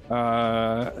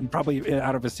probably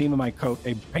out of a seam of my coat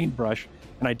a paintbrush.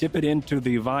 And I dip it into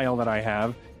the vial that I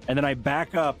have, and then I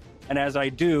back up, and as I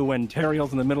do, when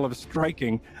Teriel's in the middle of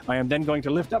striking, I am then going to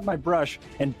lift up my brush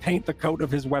and paint the coat of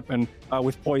his weapon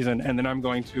with poison, and then I'm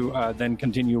going to then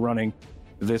continue running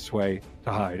this way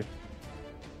to hide.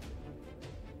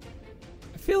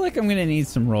 I feel like I'm going to need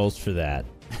some rolls for that.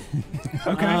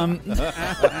 Okay.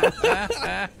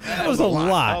 That was a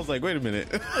lot. I was like, wait a minute.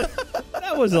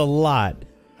 That was a lot.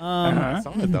 I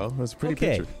saw it, though. It was a pretty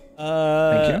picture.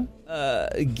 Thank you.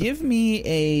 Give me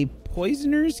a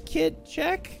poisoner's kit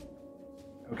check.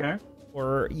 Okay.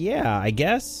 Or, yeah, I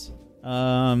guess.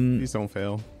 Please don't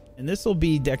fail. And this will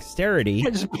be dexterity. I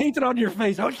just painted on your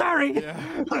face. Oh, sorry. Yeah.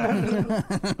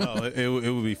 Oh, it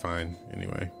would be fine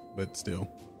anyway, but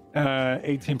still.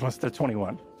 18 plus the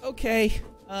 21. Okay.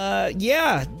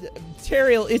 Yeah,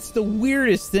 Teriel, it's the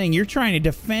weirdest thing. You're trying to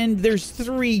defend. There's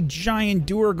 3 giant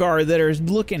Duergar that are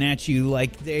looking at you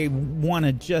like they want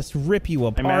to just rip you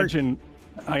apart.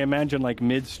 I imagine like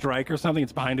mid-strike or something,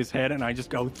 it's behind his head, and I just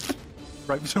go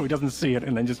right so he doesn't see it,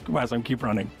 and then just as I keep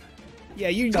running. Yeah,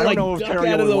 you I like don't know if duck Teriel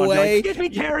out of would the want to, way. like, excuse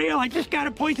me, Teriel, I just got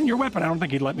to poison your weapon. I don't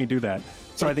think he'd let me do that.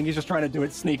 So I think he's just trying to do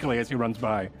it sneakily as he runs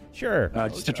by. Sure.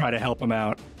 Just to try to help him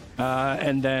out.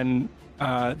 And then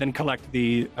collect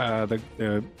the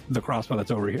crossbow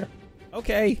that's over here.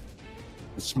 Okay.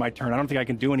 It's my turn. I don't think I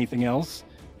can do anything else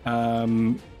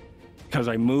because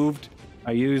I moved.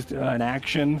 I used an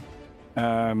action.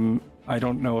 I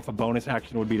don't know if a bonus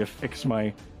action would be to fix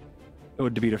my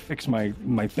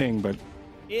thing, but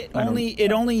It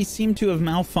only seemed to have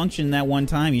malfunctioned that one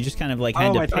time. You just kind of like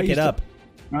had to pick it up.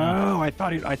 I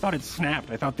thought it snapped.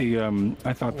 I thought the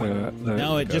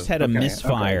No, it just had a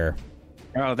misfire. Okay.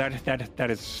 Oh, that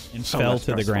is and so fell less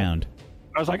to the stressful. ground.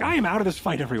 I was like, I am out of this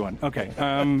fight, everyone. Okay.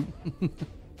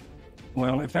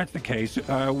 Well, if that's the case,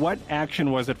 what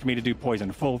action was it for me to do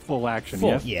poison? Full action.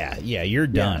 Yes. Yeah, you're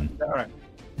done. Yeah. All right.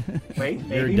 Wait, You're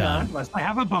maybe done. not, unless I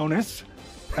have a bonus,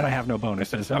 and I have no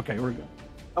bonuses. Okay, we're good.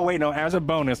 Oh wait, no. As a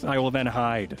bonus, I will then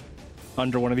hide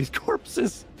under one of these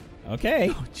corpses.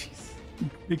 Okay. Oh jeez.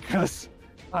 Because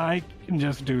I can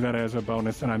just do that as a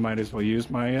bonus, and I might as well use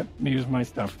my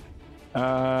stuff. Where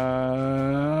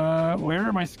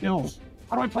are my skills?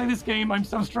 How do I play this game? I'm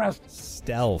so stressed.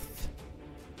 Stealth.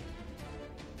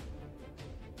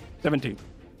 17.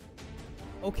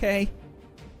 Okay.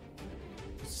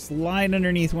 Slide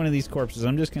underneath one of these corpses.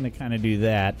 I'm just going to kind of do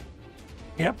that.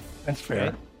 Yep, that's fair.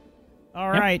 Okay. All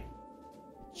right.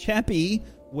 Cheppy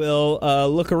will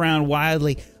look around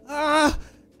wildly.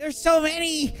 There's so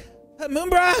many!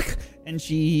 Moonbrook! And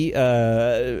she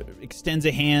extends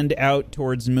a hand out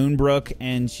towards Moonbrook,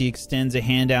 and she extends a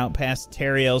hand out past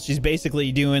Teriel. She's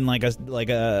basically doing like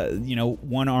a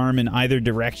one arm in either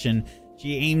direction.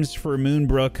 She aims for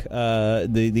Moonbrook,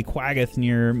 the Quaggoth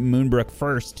near Moonbrook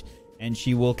first, and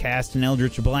she will cast an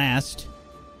Eldritch Blast.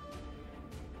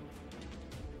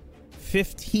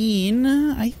 15,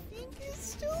 I think, is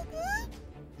still good.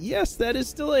 Yes, that is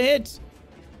still a hit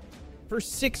for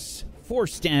 6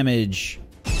 force damage.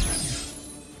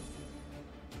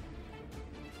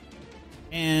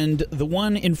 And the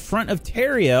one in front of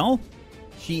Teriel,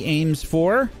 she aims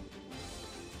for.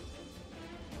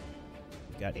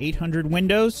 Got 800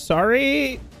 windows.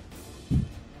 Sorry.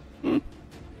 An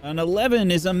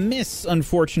 11 is a miss,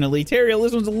 unfortunately. Teriel,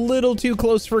 this one's a little too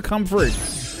close for comfort.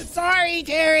 Sorry,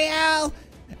 Teriel.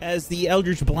 As the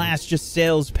Eldritch Blast just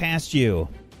sails past you.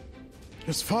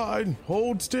 It's fine.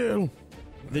 Hold still.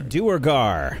 The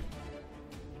Duergar.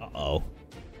 Uh-oh.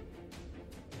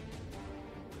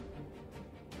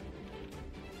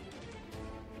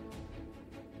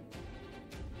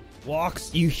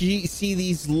 Walks, you see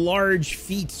these large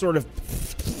feet sort of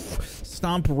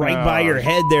stomp right by your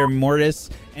head there, Mortis,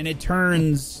 and it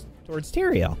turns towards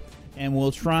Teriel and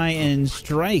will try and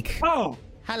strike. Oh!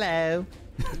 Hello.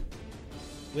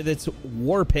 With its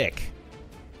war pick.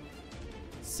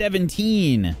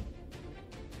 17.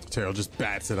 Teriel just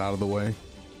bats it out of the way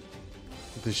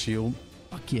with the shield.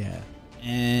 Fuck yeah.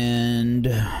 And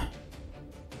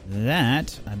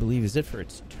that, I believe, is it for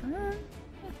its turn.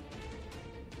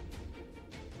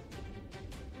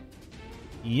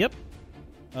 Yep.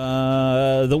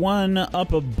 The one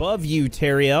up above you,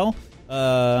 Teriel,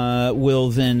 will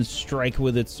then strike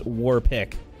with its war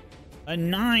pick. A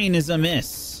 9 is a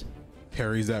miss.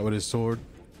 Parries that with his sword.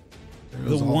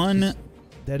 The one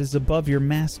that is above your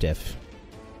Mastiff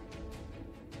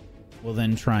will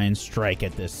then try and strike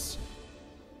at this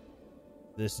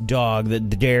dog that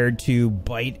dared to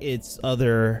bite its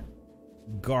other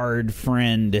guard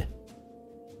friend.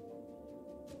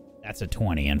 That's a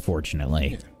 20, unfortunately.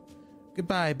 Yeah.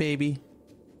 Goodbye, baby.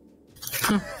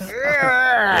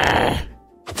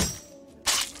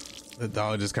 The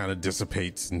dog just kind of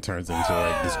dissipates and turns into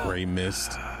like this gray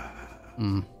mist.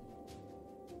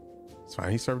 It's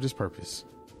fine. He served his purpose.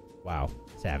 Wow.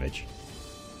 Savage.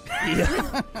 5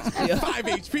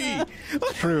 HP.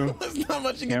 True. There's not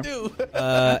much you can do.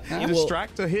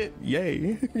 Distract a hit.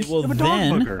 Yay. It will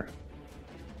then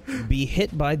be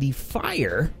hit by the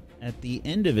fire at the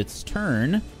end of its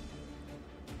turn.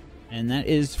 And that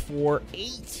is for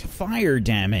 8 fire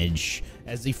damage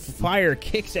as the fire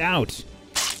kicks out.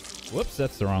 Whoops,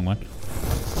 that's the wrong one.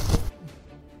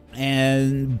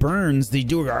 And burns the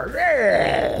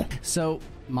Duergar. So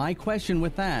my question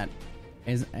with that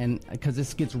is, and because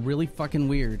this gets really fucking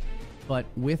weird, but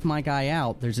with my guy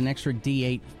out, there's an extra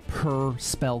D8 per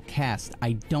spell cast.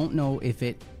 I don't know if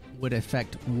it would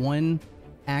affect one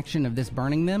action of this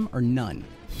burning them or none.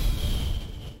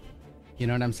 You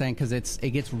know what I'm saying? Because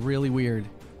it gets really weird.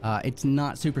 It's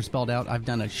not super spelled out. I've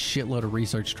done a shitload of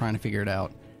research trying to figure it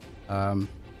out.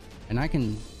 And I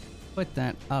can put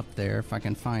that up there if I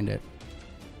can find it.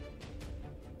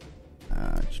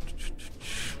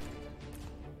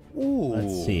 Ooh.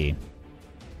 Let's see.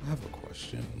 I have a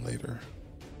question later.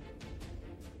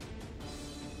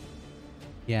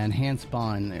 Yeah, enhanced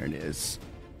bond. There it is.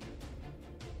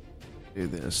 Do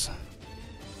this.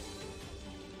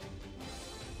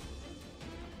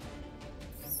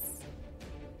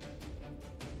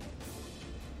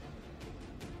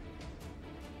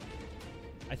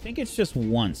 I think it's just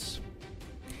once.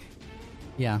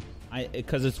 Yeah.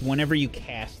 Because it's whenever you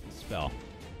cast the spell.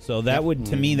 So that would,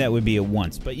 to me, that would be a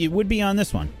once. But it would be on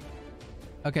this one.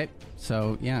 Okay.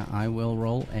 So, yeah, I will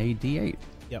roll a D8.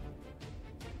 Yep.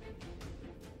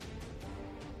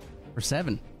 For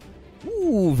 7.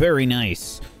 Ooh, very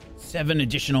nice. 7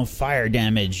 additional fire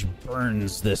damage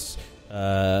burns this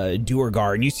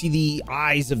Duergar. And you see the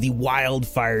eyes of the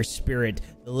wildfire spirit,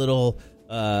 the little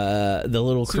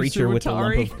creature with a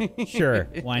lump of... Sure,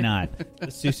 why not? The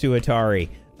Susuatari.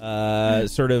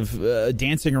 Sort of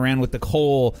dancing around with the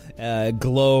coal,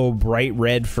 glow bright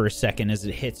red for a second as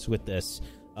it hits with this.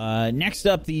 Next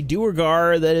up, the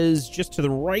Duergar that is just to the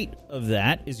right of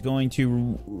that is going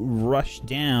to rush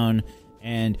down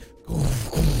and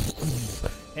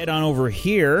head on over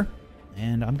here.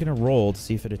 And I'm going to roll to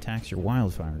see if it attacks your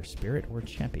wildfire spirit or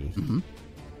Cheppy. Mm-hmm.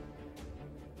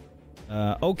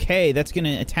 Okay, that's going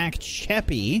to attack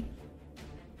Cheppy.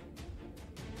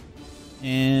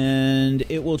 And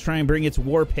it will try and bring its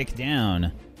war pick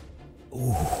down.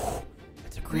 Ooh,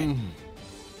 that's a crit.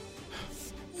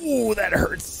 Ooh, that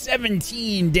hurts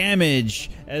 17 damage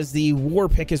as the war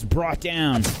pick is brought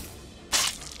down.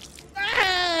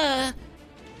 Ah!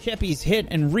 Cheppy's hit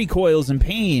and recoils in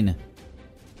pain.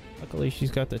 Luckily,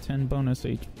 she's got the 10 bonus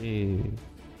HP.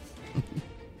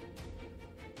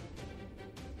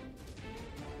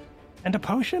 And a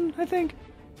potion, I think.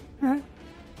 Oh,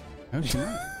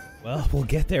 sure. Well, we'll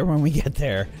get there when we get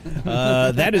there.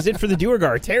 That is it for the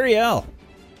Duergar. Teriel.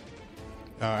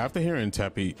 After hearing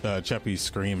Cheppy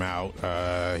scream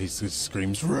out, he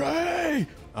screams, "Ray!"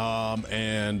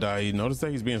 And he noticed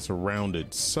that he's being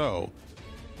surrounded. So,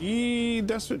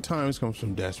 desperate times comes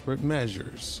from desperate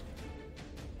measures.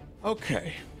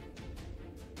 Okay.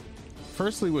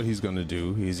 Firstly, what he's going to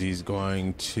do is he's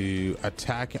going to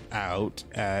attack out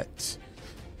at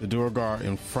the Duergar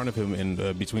in front of him,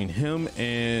 and between him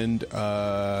and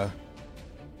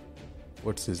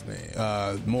what's his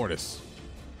name? Mortis.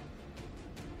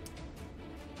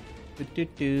 Here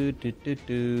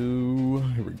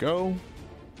we go.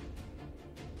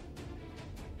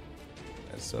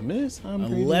 That's a miss.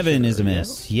 11 is a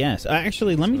miss. Yes.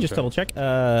 Actually, let me just double check.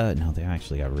 No, they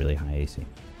actually got really high AC.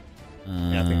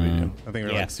 Yeah, I think they do. I think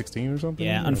they're like 16 or something.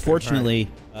 Yeah, unfortunately,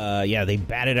 yeah, they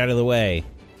batted out of the way.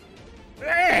 All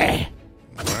right,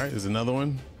 there's another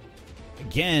one.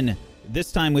 Again,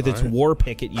 this time with its war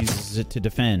pick, it uses it to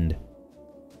defend.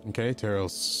 Okay, Teriel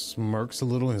smirks a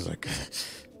little and he's like,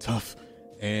 tough.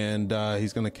 And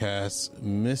he's going to cast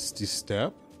Misty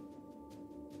Step.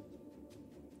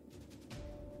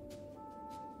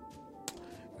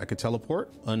 I could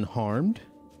teleport unharmed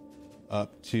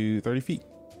up to 30 feet.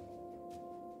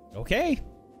 Okay.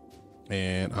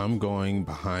 And I'm going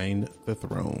behind the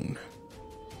throne.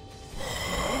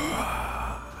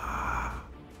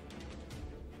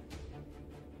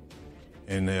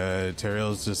 And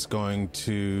Teriel's just going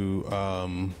to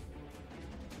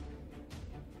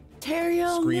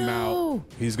Teriel, scream no! out.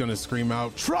 He's going to scream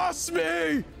out, "Trust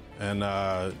me!" And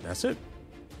that's it.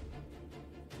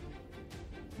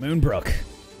 Moonbrook.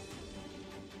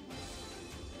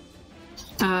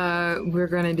 We're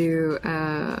gonna do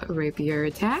a rapier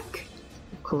attack,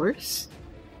 of course.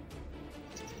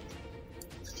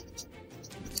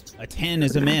 A 10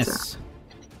 is a miss.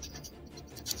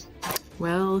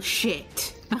 Well,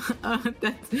 shit.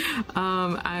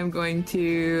 I'm going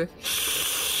to.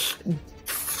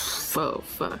 Oh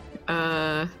fuck.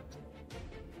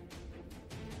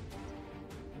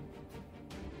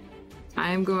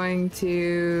 I'm going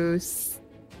to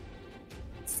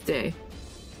stay.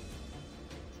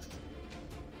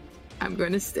 I'm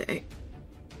going to stay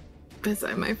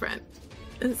beside my friend.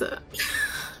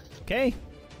 Okay.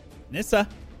 Nissa.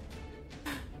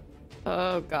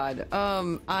 Oh god.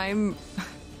 I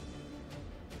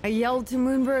yelled to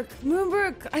Moonbrook,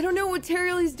 "Moonbrook, I don't know what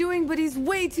Teriel is doing, but he's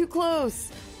way too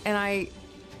close." And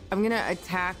I'm gonna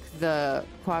attack the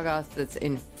Quaggoth that's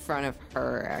in front of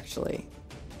her, actually.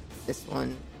 This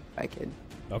one, if I could.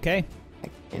 Okay.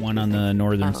 One on the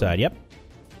northern side, yep.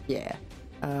 Yeah.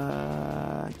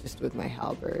 Just with my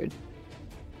halberd.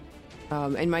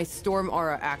 And my storm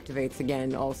aura activates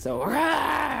again also.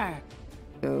 Rawr!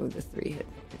 So the 3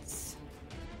 hits.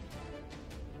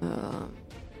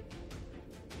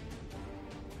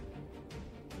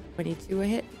 22 a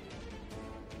hit.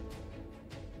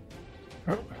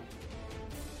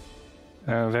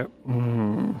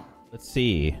 Let's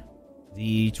see.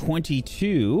 The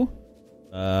 22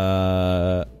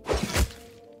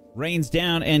 rains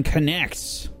down and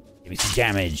connects. Give me some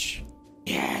damage.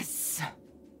 Yes.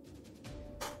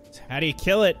 How do you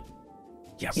kill it?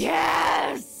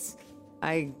 Yes!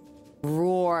 I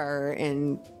roar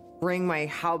and bring my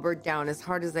halberd down as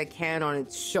hard as I can on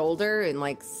its shoulder and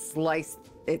like slice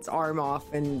its arm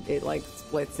off, and it like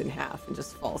splits in half and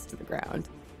just falls to the ground.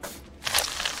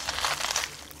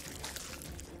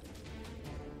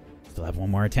 Still have one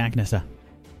more attack, Nissa.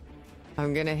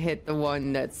 I'm gonna hit the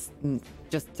one that's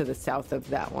just to the south of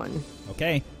that one.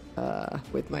 Okay.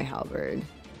 With my halberd.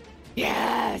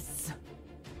 Yes!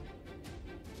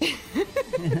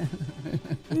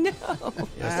 No.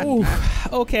 Ooh,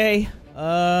 okay.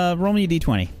 Roll me a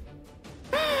d20.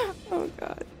 Oh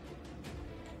god.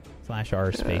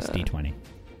 /r space d20.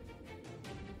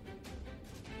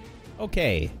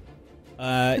 Okay.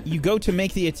 You go to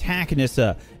make the attack,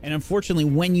 Nissa, and unfortunately,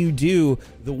 when you do,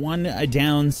 the one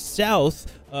down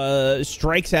south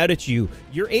strikes out at you.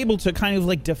 You're able to kind of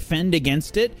like defend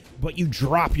against it, but you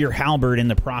drop your halberd in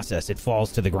the process. It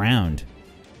falls to the ground.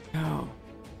 No.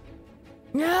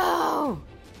 No!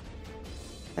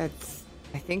 I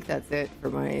think that's it for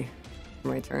my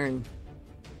turn.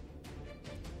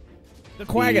 The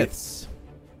Quaggoths.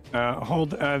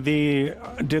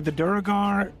 Did the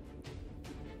Duragar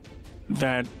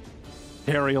that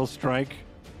Teriel strike,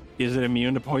 is it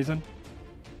immune to poison?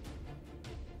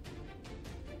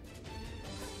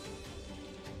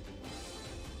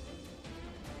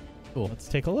 Cool. Let's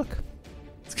take a look.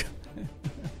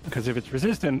 Because if it's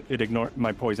resistant,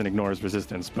 my poison ignores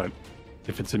resistance, but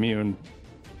if it's immune...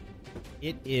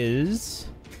 It is,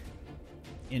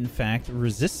 in fact,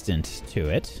 resistant to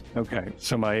it. Okay,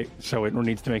 so it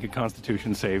needs to make a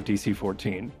Constitution save, DC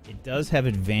 14. It does have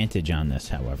advantage on this,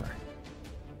 however.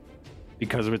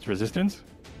 Because of its resistance?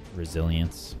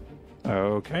 Resilience.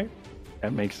 Okay,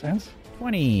 that makes sense.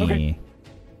 20. Okay.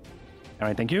 All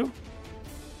right, thank you.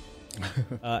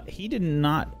 He did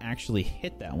not actually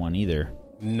hit that one either.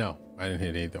 No, I didn't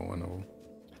hit either one of them.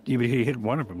 He hit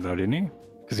one of them, though, didn't he?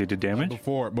 Because he did damage?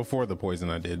 Before the poison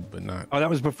I did, but not... Oh, that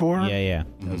was before? Yeah.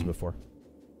 That was before.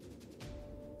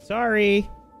 Sorry.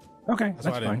 Okay, that's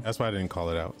fine. That's why I didn't call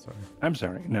it out. Sorry. I'm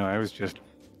sorry. No,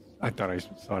 I thought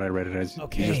I read it as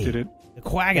okay. you just did it. The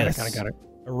Quaggoths. I kind of got it.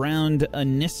 Around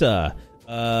Nissa.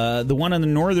 The one on the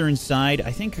northern side,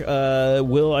 I think,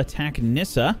 will attack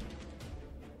Nissa.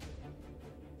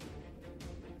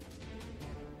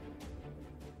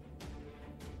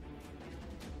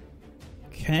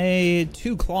 Okay,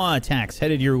 2 claw attacks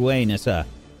headed your way, Nissa.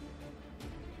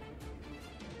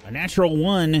 A natural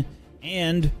 1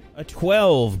 and a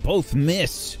 12. Both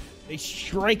miss. They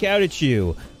strike out at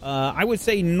you. I would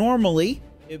say normally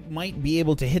it might be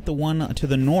able to hit the one to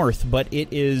the north, but it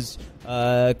is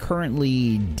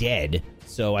currently dead,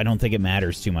 so I don't think it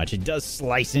matters too much. It does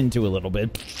slice into a little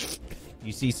bit.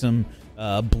 You see some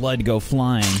blood go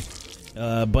flying,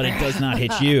 but it does not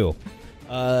hit you.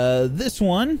 This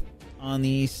one on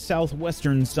the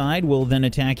southwestern side will then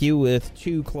attack you with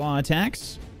 2 claw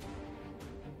attacks.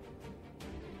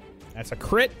 That's a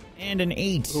crit and an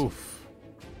 8. Oof.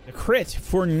 A crit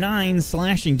for 9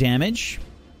 slashing damage.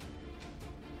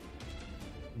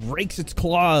 Rakes its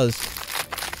claws,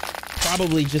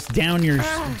 probably just down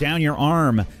your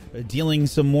arm, dealing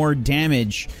some more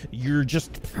damage. You're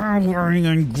just powering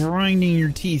and grinding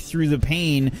your teeth through the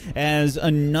pain as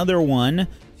another one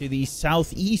to the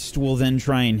southeast will then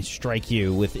try and strike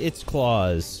you with its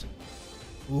claws.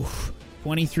 Oof.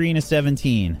 23 and a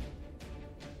 17.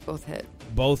 Both hit.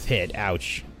 Both hit.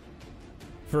 Ouch.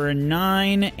 For a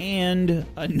 9 and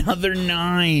another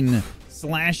 9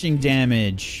 slashing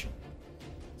damage.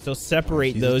 So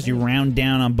separate those. You round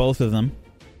down on both of them.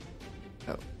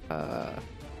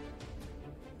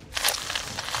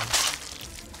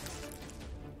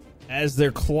 As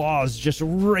their claws just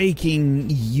raking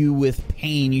you with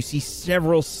pain, you see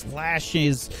several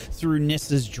slashes through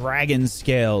Nissa's dragon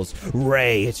scales.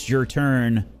 Ray, it's your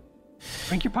turn.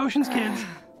 Drink your potions, kids.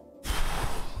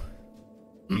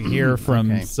 You hear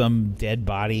from some dead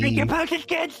body. Drink your potions,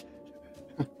 kids.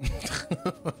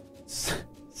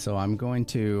 So I'm going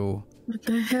to... What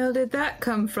the hell did that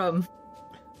come from?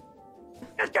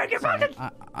 Just drink your potions.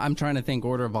 I'm trying to think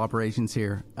order of operations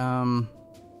here.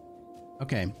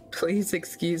 Okay. Please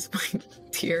excuse my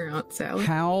dear Aunt Sally.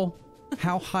 How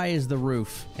high is the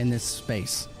roof in this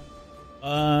space?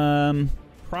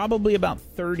 Probably about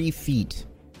 30 feet,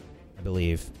 I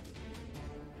believe.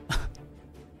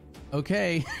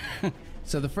 Okay.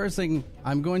 So the first thing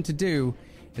I'm going to do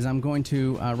is I'm going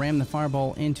to ram the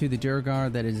fireball into the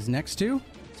Duragar that it is next to.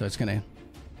 So it's going to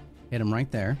hit him right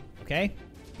there. Okay.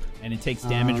 And it takes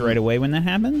damage right away when that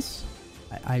happens?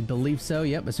 I believe so,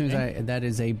 yep. As soon as that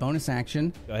is a bonus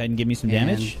action. Go ahead and give me some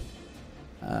damage.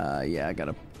 Yeah, I got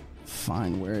to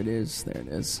find where it is. There it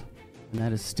is. And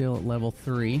that is still at level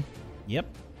 3. Yep.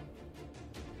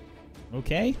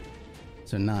 Okay.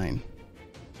 So 9.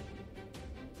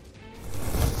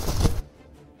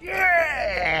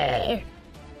 Yeah!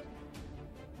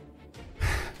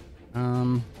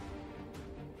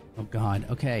 Oh god.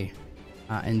 Okay.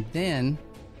 And then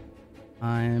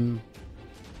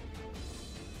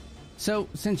So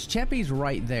since Cheppy's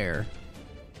right there,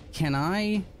 can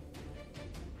I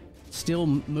still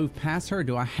move past her? Or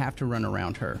do I have to run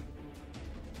around her?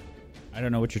 I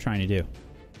don't know what you're trying to do.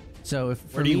 So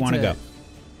where do you want to go?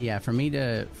 Yeah, for me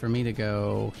to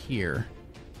go here.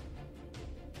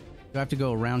 Do I have to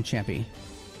go around Cheppy?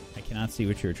 I cannot see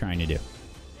what you're trying to do.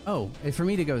 Oh, for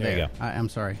me to go there. You go. I'm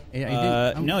sorry.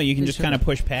 No, you can just kind of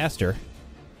push past her.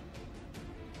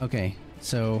 Okay,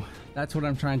 so that's what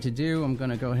I'm trying to do. I'm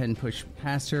going to go ahead and push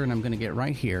past her, and I'm going to get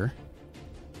right here.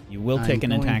 You will take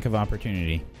an attack of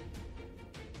opportunity.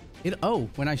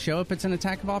 When I show up, it's an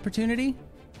attack of opportunity?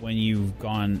 when you've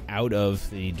gone out of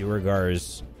the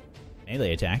Duergar's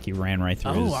melee attack, you ran right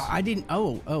through his... I didn't...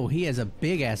 Oh, he has a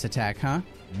big-ass attack, huh?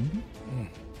 Mm-hmm.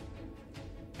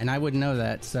 And I wouldn't know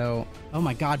that, so... Oh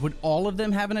my god, would all of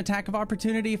them have an attack of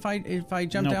opportunity if I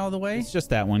jumped Nope. out of the way? It's just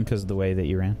that one because of the way that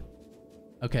you ran.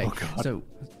 Okay,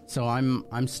 so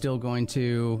I'm still going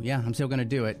to... Yeah, I'm still going to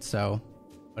do it, so...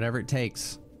 Whatever it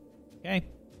takes. Okay.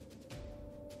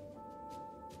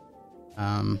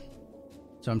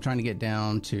 So I'm trying to get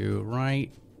down to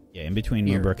right... Yeah, in between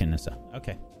Here. Moonbrook and Nissa.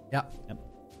 Okay. Yep.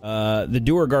 The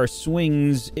Duergar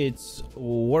swings its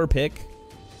war pick.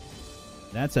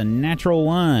 That's a natural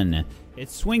 1. It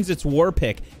swings its war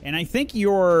pick, and I think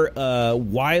your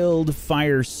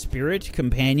wildfire spirit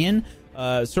companion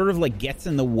sort of like gets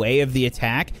in the way of the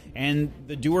attack, and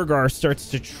the Duergar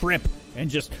starts to trip and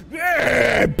just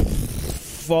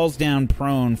falls down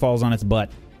prone, falls on its butt.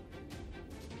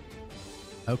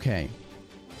 Okay.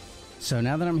 So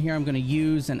now that I'm here, I'm going to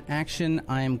use an action.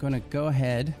 I am going to go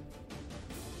ahead,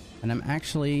 and I'm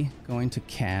actually going to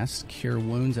cast Cure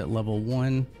Wounds at level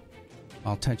 1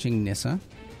 while touching Nissa.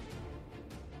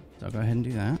 So I'll go ahead and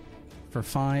do that for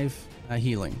 5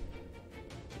 healing.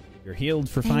 You're healed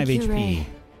for Thank 5 you, HP. Ray.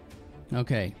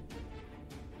 Okay.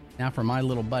 Now for my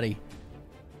little buddy.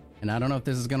 And I don't know if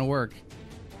this is going to work,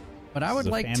 but I would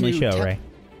like to... Family show, Ray.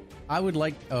 I would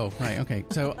like... Oh, right, okay.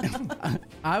 So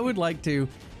I would like to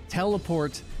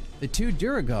teleport the 2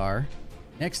 Duergar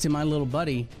next to my little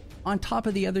buddy on top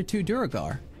of the other 2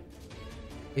 Duergar.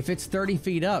 If it's 30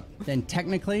 feet up, then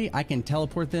technically I can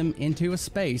teleport them into a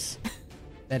space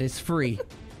that is free.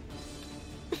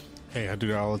 Hey, I do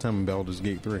that all the time in Baldur's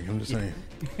Gate 3. I'm just saying.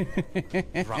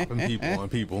 Dropping people on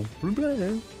people.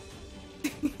 I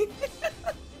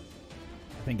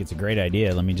think it's a great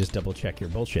idea. Let me just double check your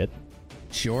bullshit.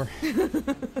 Sure.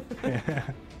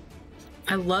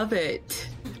 I love it.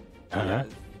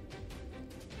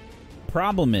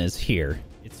 Problem is here,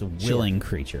 it's a willing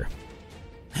creature.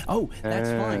 Oh, that's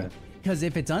fine. Because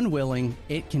if it's unwilling,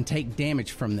 it can take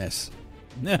damage from this.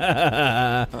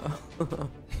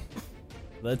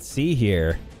 Let's see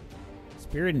here.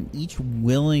 Spirit in each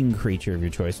willing creature of your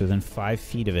choice within 5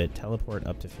 feet of it. Teleport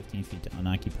up to 15 feet to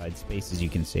unoccupied spaces you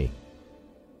can see.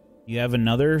 You have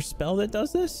another spell that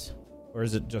does this? Or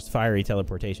is it just fiery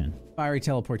teleportation? Fiery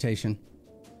teleportation.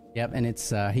 Yep, and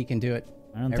it's he can do it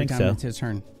I don't every think time so. it's his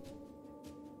turn.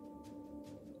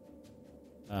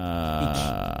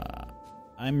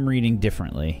 I'm reading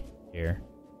differently here.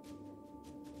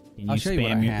 Can you I'll show you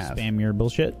what I have. spam your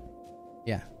bullshit?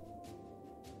 Yeah.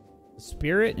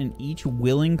 Spirit in each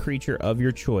willing creature of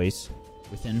your choice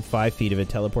within 5 feet of it.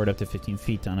 Teleport up to 15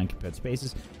 feet to unoccupied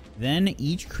spaces. Then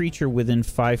each creature within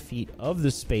 5 feet of the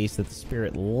space that the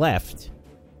spirit left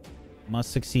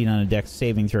must succeed on a dex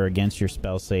saving throw against your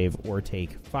spell save or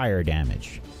take fire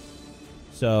damage.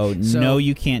 So no,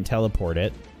 you can't teleport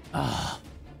it.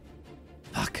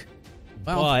 Fuck.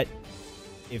 Well, But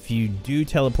if you do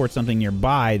teleport something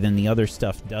nearby, then the other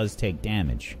stuff does take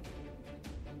damage.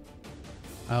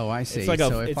 oh, I see. It's like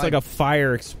So a if like a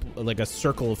fire, like a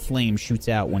circle of flame shoots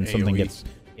out when something AoE. gets.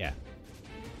 Yeah,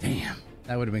 Damn,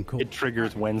 that would have been cool. It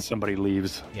triggers when somebody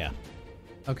leaves. yeah.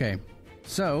 Okay,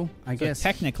 so I So guess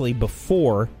technically,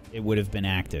 before it would have been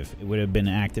active. It would have been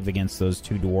active against those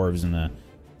 2 dwarves in the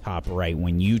top right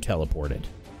when you teleported.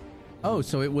 Oh,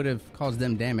 so it would have caused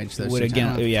them damage. It would have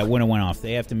again. would have went off.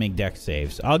 They have to make dex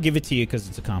saves. I'll give it to you because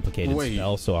it's a complicated Wait,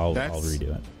 spell, so I'll that's-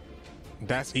 redo it.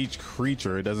 That's each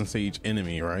creature. It doesn't say each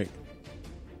enemy, right?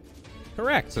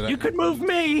 Correct. So that, You could move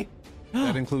me.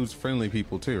 that includes friendly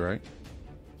people too, right?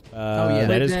 yeah.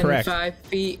 That is Within correct. 5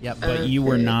 feet. Yep, But of you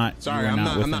were it. not. Sorry, you were I'm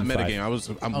not within 5.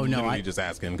 metagaming. I'm Oh, no, literally I- just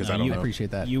asking because No, I don't you know. appreciate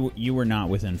that. You were not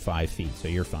within 5 feet, so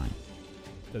you're fine.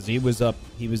 Because he was up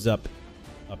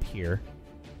here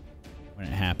when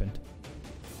it happened.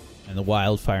 And the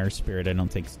wildfire spirit, I don't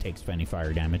think takes any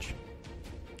fire damage.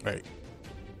 Right.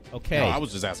 Okay. No, I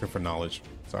was just asking for knowledge.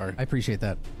 Sorry. I appreciate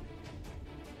that.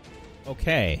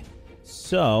 Okay.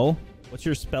 So, what's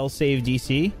your spell save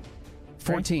DC?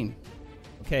 14.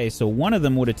 Okay, so one of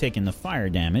them would have taken the fire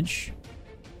damage.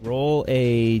 Roll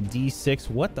a d6.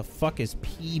 What the fuck is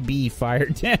PB fire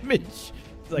damage?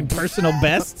 It's like personal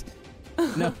best?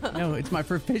 No, it's my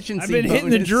proficiency. I've been hitting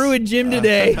the bonus. druid gym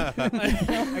today.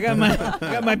 I got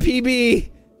my PB.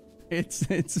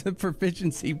 It's a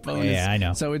proficiency bonus. Yeah, I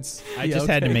know. So it's. I just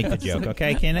had to make the joke.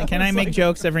 Okay, can I make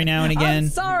jokes every now and again? I'm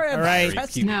sorry. All right.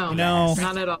 No, No.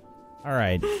 not at all. All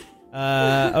right.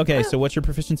 Okay, so what's your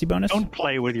proficiency bonus? Don't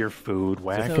play with your food,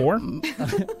 Whack. 4?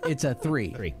 It's a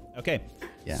 3. 3. Okay.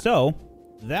 Yeah. So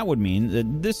that would mean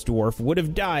that this dwarf would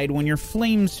have died when your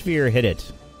flame sphere hit it.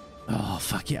 Oh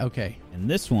fuck yeah. Okay. And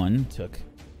this one took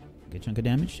good chunk of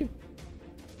damage too.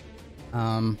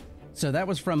 So that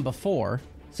was from before.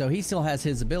 So he still has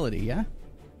his ability, yeah?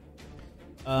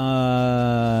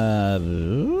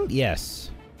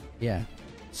 Yes. Yeah.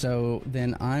 So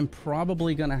then I'm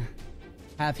probably gonna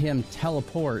have him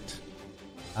teleport.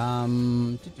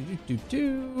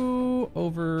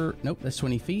 Over. Nope, that's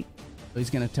 20 feet. So he's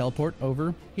gonna teleport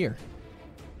over here.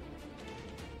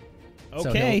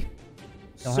 Okay.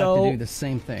 So he'll have to do the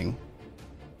same thing.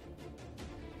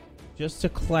 Just to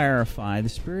clarify, the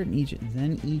spirit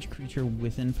each creature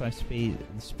within 5 space,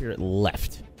 the spirit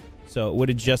left. So it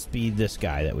would just be this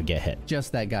guy that would get hit.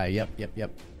 Just that guy. Yep.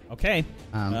 Okay.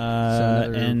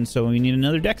 So so we need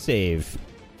another deck save.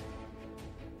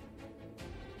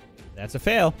 That's a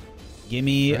fail. Give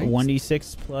me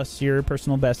 1d6 plus your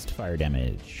personal best fire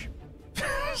damage.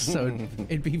 So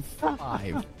it'd be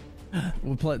 5.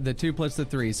 We'll play the 2 plus the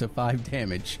 3, so 5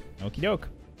 damage. Okie doke.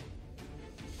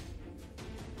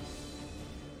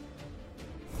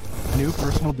 New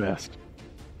personal best.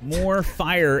 More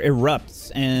fire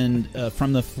erupts and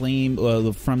from the flame,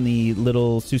 from the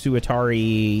little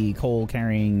Susuatari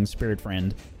coal-carrying spirit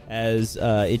friend as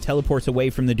it teleports away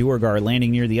from the Duergar,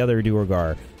 landing near the other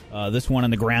Duergar. This one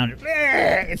on the ground,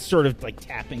 it's sort of like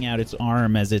tapping out its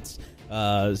arm as it's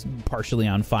partially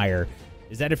on fire.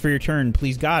 Is that it for your turn?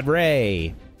 Please God,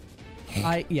 Ray.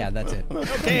 Yeah, that's it.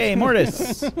 Okay,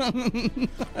 Mortis.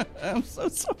 I'm so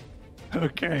sorry.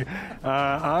 Okay.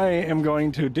 I am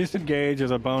going to disengage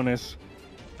as a bonus,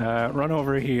 run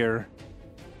over here,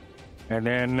 and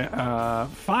then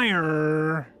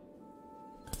fire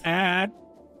at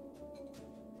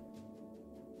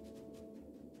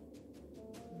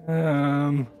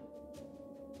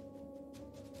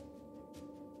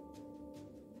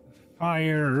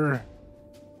fire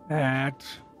at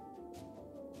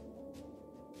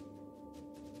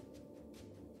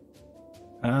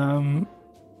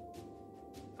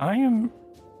I am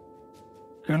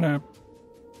gonna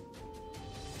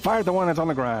fire the one that's on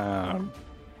the ground.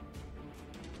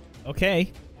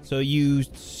 Okay, so you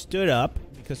stood up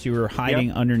because you were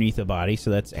hiding underneath the body, so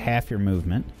that's half your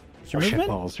movement. What's your movement?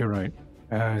 Shitballs, you're right.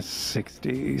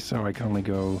 60, so I can only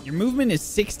go... Your movement is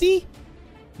 60?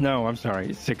 No, I'm sorry.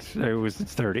 It's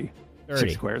 30. 30.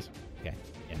 6 squares. Okay,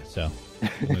 yeah, so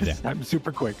move there. I'm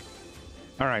super quick.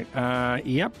 All right.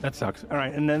 Yep, that sucks. All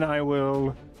right, and then I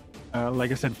will,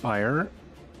 like I said, fire.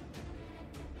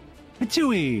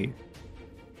 Chewie.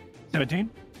 17.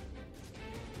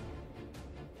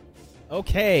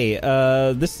 Okay,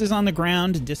 this is on the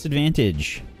ground,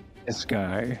 disadvantage. This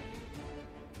guy.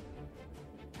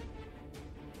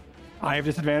 I have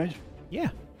disadvantage? Yeah.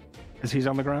 Because he's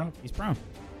on the ground? He's prone.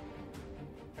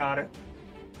 Got it.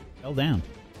 Fell down.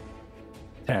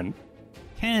 10.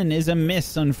 10 is a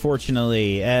miss,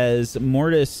 unfortunately, as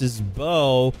Mortis's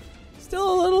bow,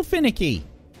 still a little finicky,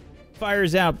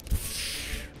 fires out.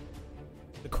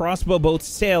 The crossbow bolt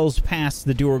sails past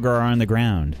the Duergar on the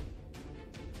ground.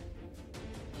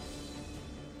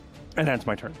 And that's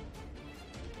my turn.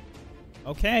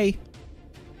 Okay.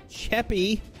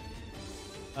 Cheppy.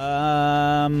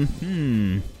 This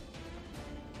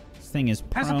thing is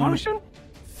prone. Has a potion?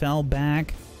 Fell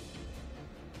back.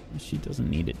 She doesn't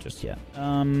need it just yet.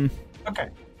 Okay. I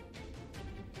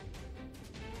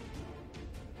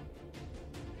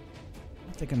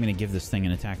think I'm going to give this thing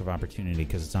an attack of opportunity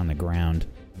because it's on the ground.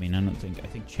 I mean, I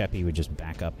think Cheppy would just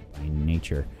back up by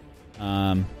nature.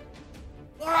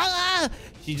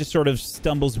 She just sort of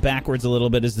stumbles backwards a little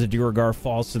bit as the Duergar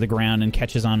falls to the ground and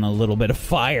catches on a little bit of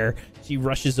fire. She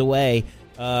rushes away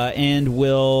and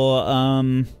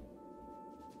will,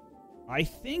 I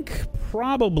think,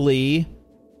 probably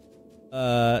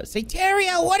say,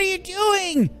 Teriel, what are you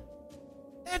doing?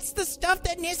 That's the stuff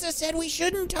that Nissa said we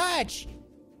shouldn't touch.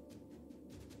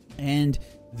 And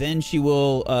then she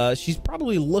will, she's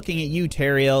probably looking at you,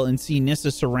 Teriel, and see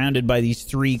Nissa surrounded by these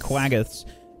 3 Quaggoths.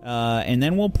 And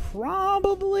then we'll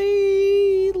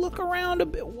probably look around a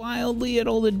bit wildly at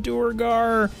all the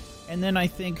Duergar, and then I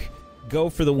think go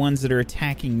for the ones that are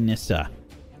attacking Nissa.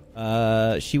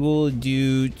 She will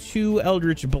do 2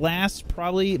 Eldritch Blasts,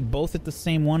 probably both at the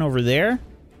same one over there,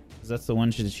 because that's the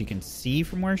one she can see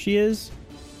from where she is.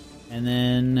 And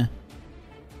then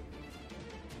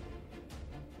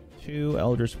 2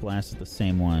 Eldritch Blasts at the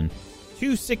same one.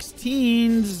 2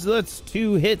 16s, that's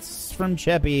 2 hits from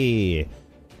Cheppy.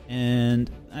 And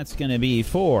that's going to be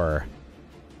 4.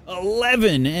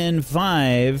 11 and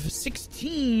 5.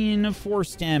 16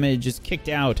 force damage is kicked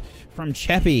out from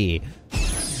Cheppy.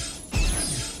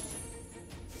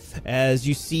 As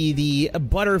you see the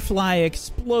butterfly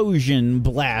explosion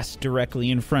blast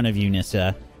directly in front of you,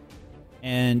 Nissa.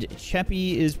 And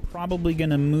Cheppy is probably going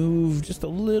to move just a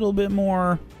little bit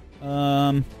more.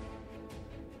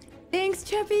 Thanks,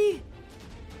 Cheppy.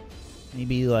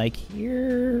 Maybe like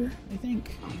here, I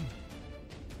think.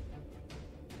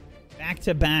 Back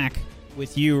to back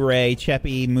with you, Ray.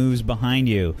 Cheppy moves behind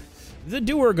you. The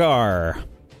Duergar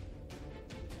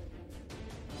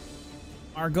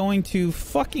are going to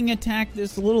fucking attack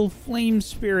this little flame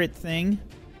spirit thing.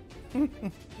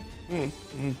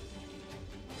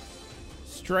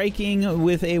 Striking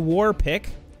with a war pick.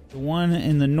 The one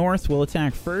in the north will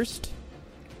attack first.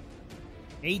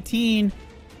 18.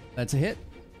 That's a hit.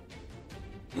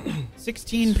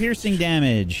 16 piercing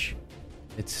damage.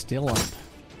 It's still up.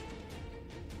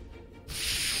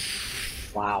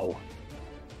 Wow.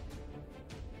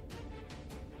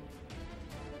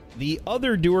 The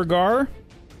other Duergar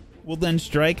will then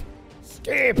strike.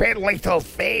 Stupid little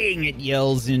thing, it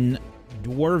yells in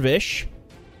Dwarvish.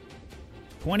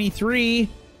 23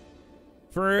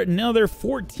 for another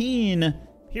 14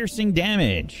 piercing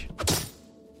damage.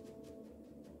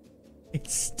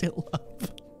 It's still up.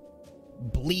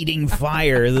 Bleeding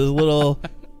fire. The little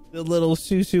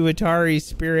Susuatari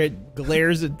spirit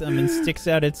glares at them and sticks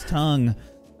out its tongue.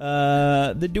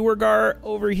 The Duergar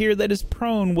over here that is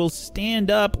prone will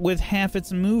stand up with half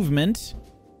its movement.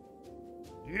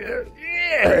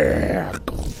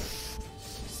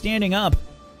 Standing up.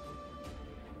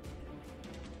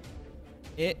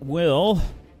 It will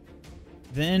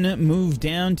then move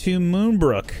down to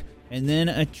Moonbrook and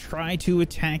then try to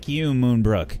attack you,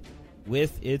 Moonbrook,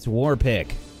 with its war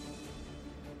pick.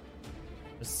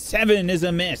 7 is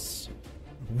a miss.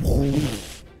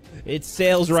 It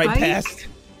sails right past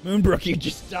Moonbrook. You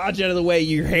just dodge out of the way.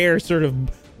 Your hair sort of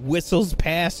whistles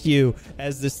past you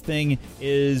as this thing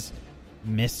is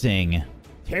missing.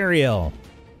 Teriel.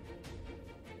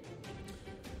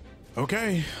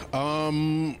 Okay.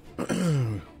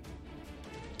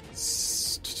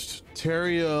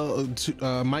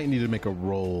 Teriel might need to make a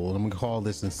roll. I'm gonna call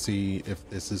this and see if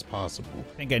this is possible.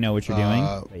 I think I know what you're doing.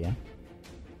 But yeah.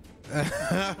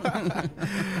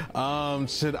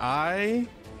 Should I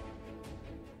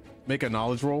make a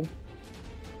knowledge roll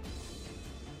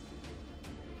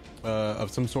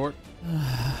of some sort?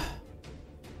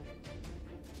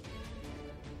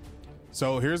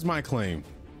 So here's my claim.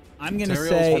 I'm gonna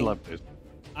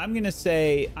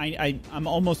say I'm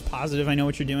almost positive I know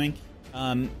what you're doing.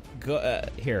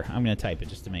 Here, I'm gonna type it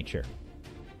just to make sure.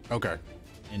 Okay.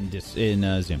 In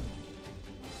Zoom.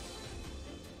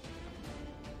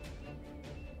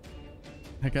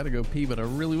 I gotta go pee, but I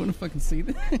really want to fucking see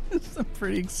this. I'm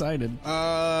pretty excited.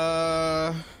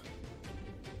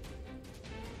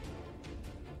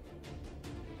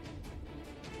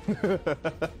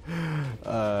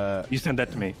 You sent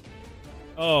that to me.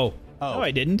 Oh, I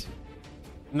didn't.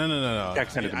 No. Jack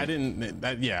sent it to me. I didn't.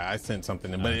 I sent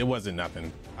something, but it wasn't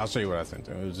nothing. I'll show you what I sent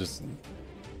to him. It was just.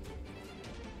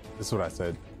 This is what I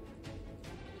said.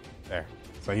 There.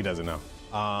 So he doesn't know.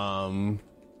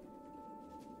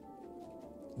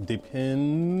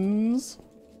 Depends.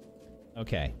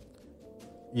 Okay.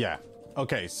 Yeah.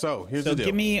 Okay. So here's the deal.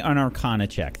 Give me an Arcana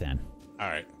check then. All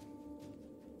right.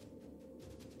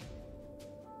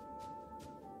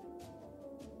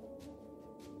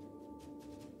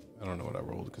 I don't know what I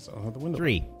rolled because I don't have the window.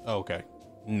 3. Oh, okay.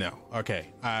 No. Okay.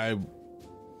 Then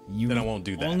I won't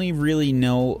do that. Only really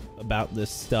know about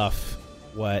this stuff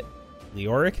what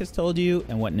Leoric has told you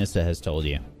and what Nissa has told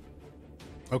you.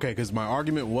 Okay, because my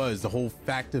argument was the whole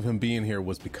fact of him being here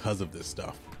was because of this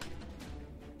stuff.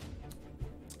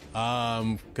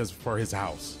 Because for his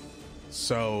house.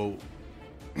 So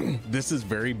this is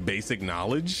very basic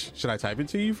knowledge. Should I type it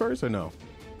to you first or no?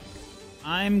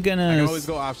 I can always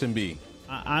go option B.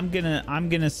 I'm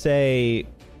gonna say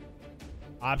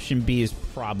option B is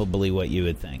probably what you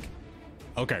would think.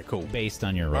 Okay, cool. Based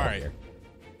on your roll here.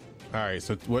 All right.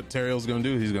 So what Teriel's gonna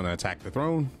do? He's gonna attack the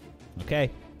throne. Okay.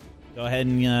 Go ahead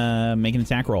and make an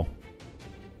attack roll.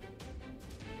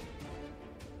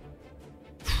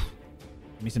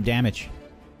 Give me some damage.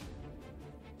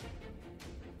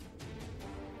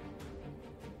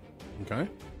 Okay.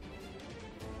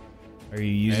 Are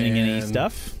you using any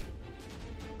stuff?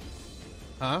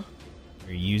 Huh?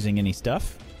 Are you using any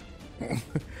stuff?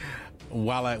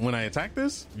 When I attack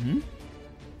this? Mm-hmm.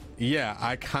 Yeah,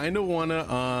 I kind of want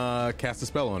to cast a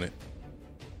spell on it.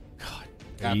 God.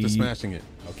 After smashing it.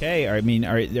 Okay. Are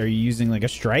you using like a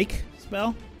strike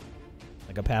spell?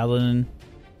 Like a paladin?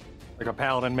 Like a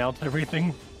paladin melts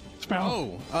everything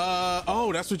spell?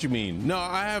 Oh, that's what you mean. No,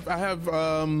 I have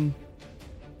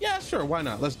yeah, sure, why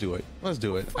not? Let's do it.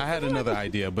 I had another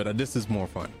idea, but this is more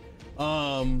fun.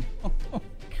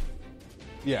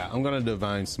 Yeah, I'm gonna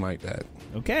divine smite that.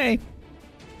 Okay.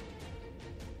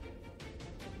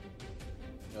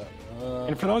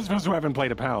 And for those of us who haven't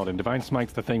played a paladin, Divine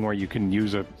Smite's the thing where you can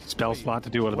use a spell slot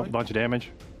to do a bunch of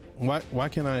damage. Why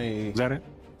can I? Is that it?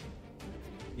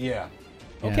 Yeah.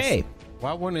 Okay.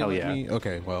 Why wouldn't it let me?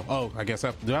 Okay, well, I guess do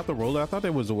I have to roll it? I thought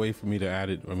there was a way for me to add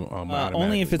it.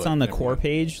 Only if it's on the core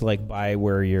page, like by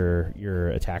where your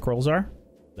attack rolls are.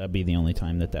 That'd be the only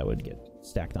time that would get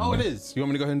stacked on. Oh, there. it is. You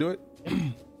want me to go ahead and do it?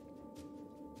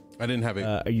 I didn't have it.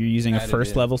 Are you using a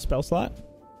first level spell slot?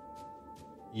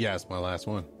 Yes, my last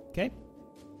one. Okay.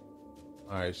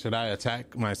 All right. Should I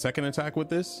attack my second attack with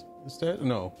this instead?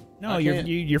 No. No,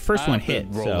 your first one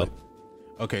hit. So.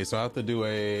 Okay, so I have to do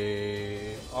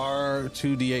a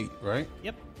R2D8, right?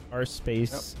 Yep. R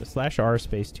space / R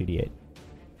space 2D8.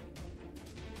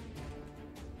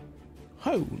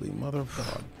 Holy mother of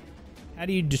God. How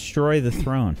do you destroy the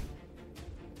throne?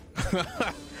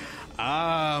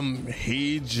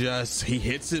 He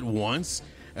hits it once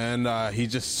and he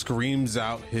just screams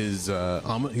out his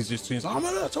he just screams,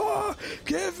 Amanator,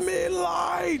 give me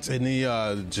light, and he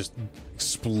just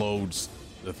explodes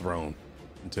the throne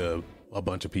into a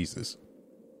bunch of pieces.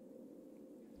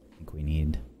 I think we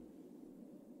need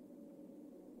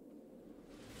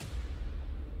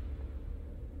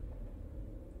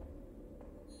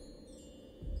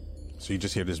so you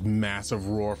just hear this massive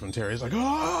roar from Terry. He's like,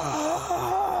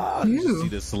 ah! You see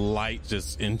this light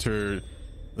just enter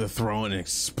the throne and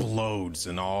explodes,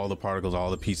 and all the particles,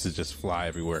 all the pieces just fly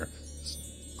everywhere.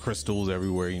 Crystals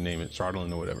everywhere, you name it,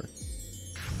 Chardolin or whatever.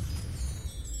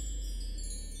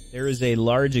 There is a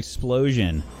large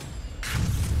explosion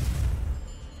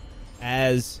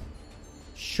as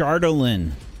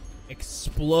Chardolin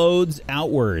explodes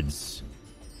outwards,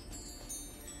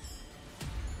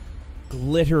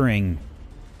 glittering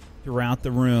throughout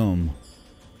the room.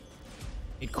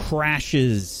 It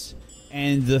crashes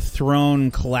and the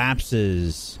throne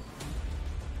collapses.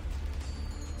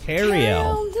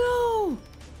 Teriel. No.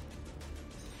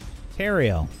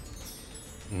 Teriel.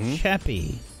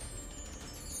 Cheppy.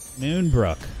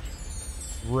 Moonbrook.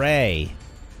 Ray.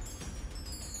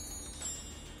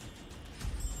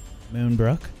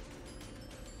 Moonbrook.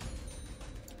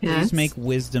 Yes? Please make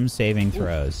wisdom saving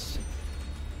throws.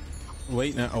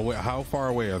 Wait, now, how far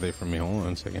away are they from me? Hold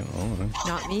on a second. Hold on.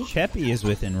 Not me. Cheppy is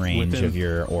within range of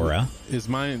your aura.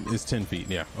 Mine is 10 feet.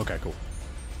 Yeah. Okay, cool.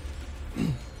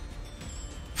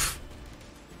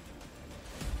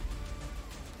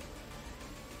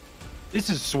 This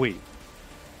is sweet.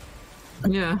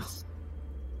 Yeah.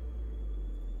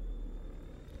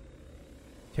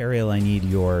 Teriel, I need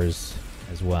yours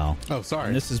as well. Oh, sorry.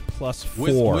 And this is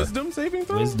 +4. Wisdom saving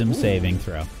throw? Wisdom saving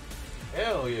throw.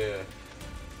 Hell yeah.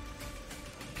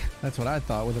 That's what I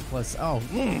thought with a plus. Oh,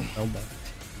 well done.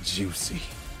 Juicy.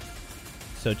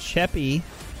 So Cheppy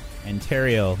and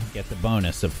Teriel get the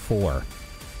bonus of 4.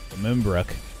 So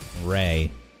Moonbrook, Ray.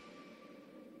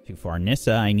 Too far.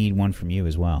 Nissa, I need one from you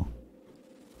as well.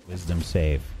 Wisdom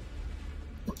save.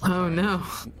 Oh no.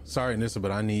 Sorry, Nissa,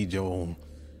 but I need your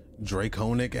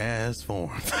draconic ass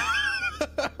form.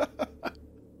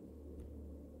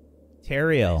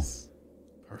 Teriel. Nice.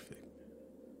 Perfect.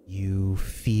 You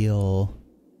feel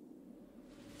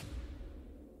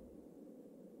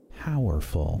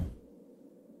powerful.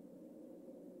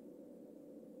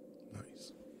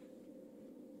 Nice.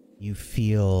 You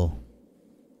feel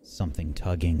something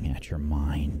tugging at your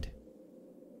mind.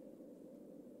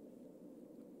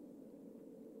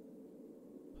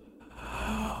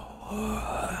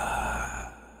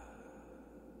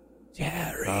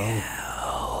 Teriel.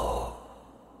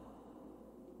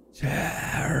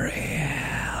 Teriel.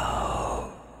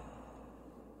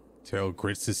 Terrell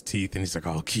grits his teeth and he's like,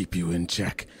 I'll keep you in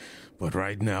check. But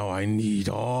right now I need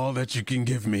all that you can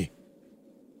give me.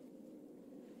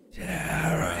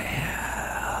 Teriel.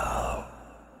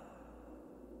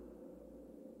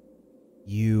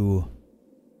 You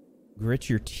grit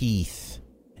your teeth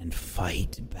and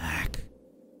fight back.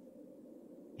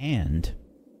 And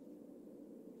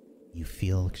you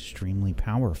feel extremely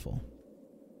powerful.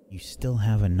 You still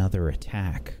have another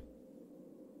attack.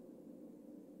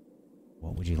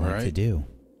 What would you like to do?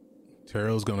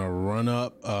 Terrell's gonna run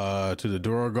up to the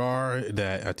Duergar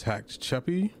that attacked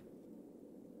Cheppy,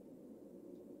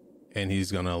 and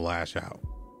he's gonna lash out.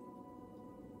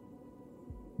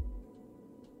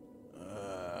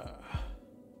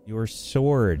 Your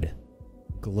sword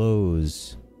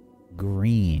glows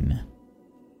green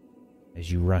as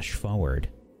you rush forward,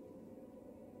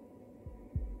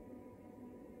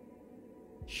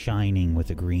 shining with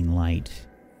a green light.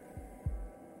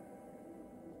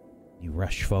 You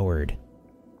rush forward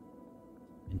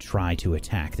and try to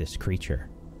attack this creature.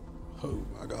 Oh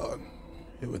my god.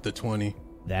 Hit with the 20.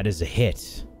 That is a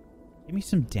hit. Give me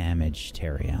some damage,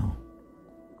 Teriel.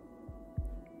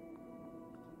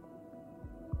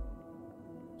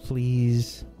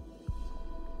 Please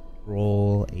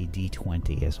roll a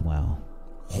d20 as well.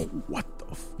 Oh, what the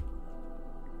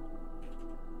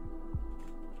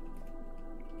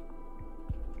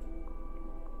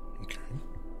Okay.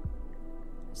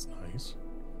 That's nice.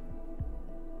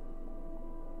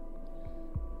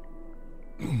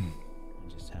 I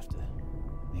just have to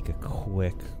make a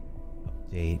quick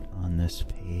update on this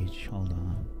page. Hold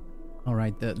on. All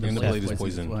right, the And the blade is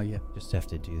poison. Well, yeah. Just have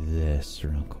to do this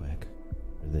real quick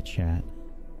for the chat.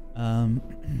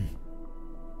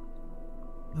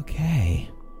 Okay.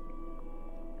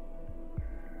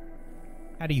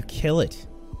 How do you kill it,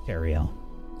 Teriel?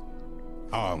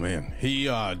 Oh man, he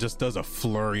just does a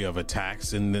flurry of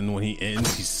attacks, and then when he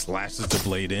ends, he slashes the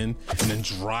blade in, and then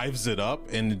drives it up,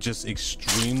 and just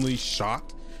extremely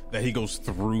shocked that he goes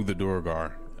through the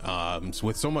Duergar. So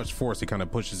with so much force, it kind of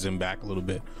pushes him back a little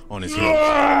bit on his heels.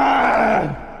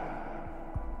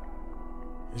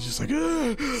 He's just like,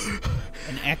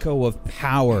 An echo of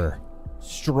power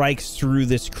strikes through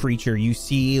this creature. You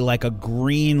see like a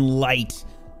green light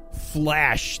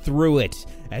flash through it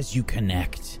as you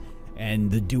connect, and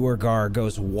the Duergar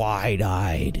goes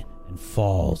wide-eyed and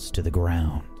falls to the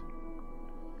ground.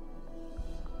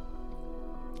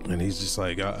 and he's just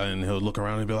like, and he'll look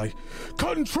around and be like,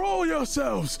 control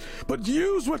yourselves, but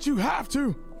use what you have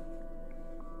to.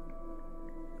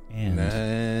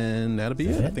 And that'll be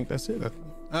it. I think that's it.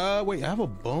 Wait, I have a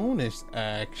bonus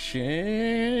action.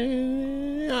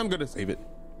 I'm gonna save it.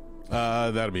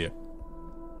 That'll be it.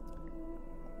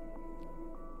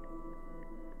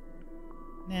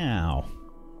 Now,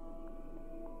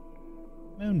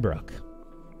 Moonbrook.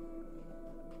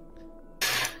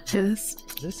 Yes.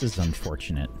 This is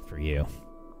unfortunate for you.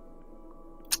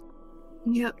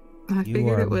 Yep. I You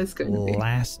figured are it was going to be.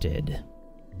 blasted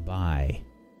by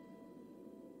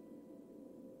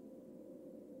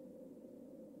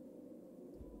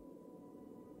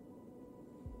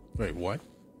Wait, what?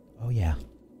 Oh yeah.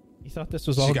 You thought this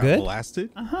was She all got good? blasted?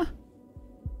 Uh-huh.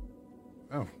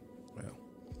 Oh, well.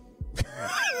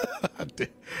 I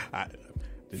did not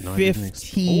even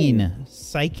 15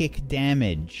 psychic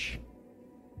damage.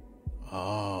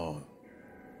 Oh.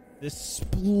 The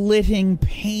splitting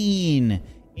pain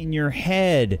in your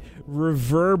head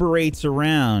reverberates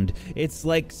around. It's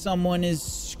like someone is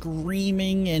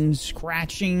screaming and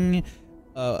scratching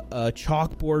a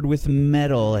chalkboard with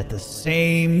metal at the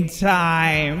same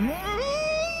time.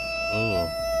 Oh.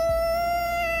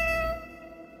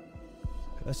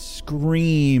 A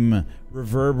scream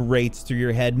reverberates through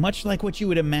your head, much like what you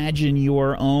would imagine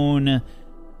your own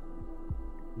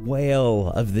wail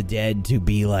of the dead to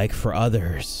be like for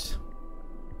others.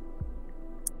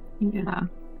 Yeah.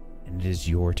 And it is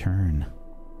your turn.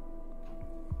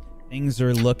 Things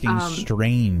are looking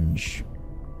strange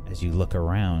as you look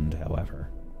around, however.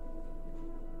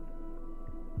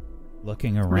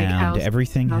 Looking around,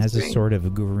 everything has a sort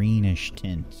of greenish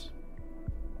tint.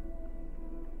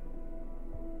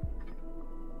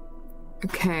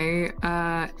 Okay,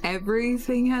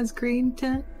 everything has green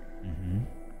tint? Mm-hmm.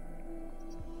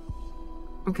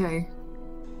 Okay.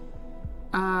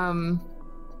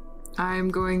 I'm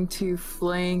going to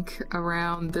flank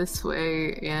around this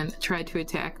way and try to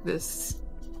attack this,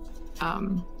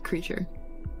 creature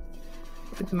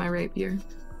with my rapier.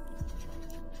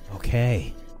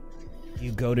 Okay.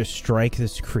 You go to strike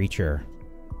this creature.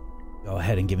 Go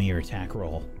ahead and give me your attack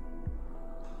roll.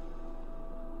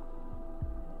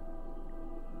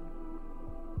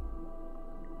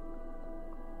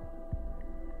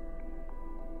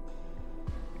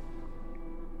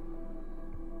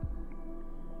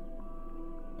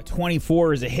 A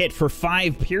 24 is a hit for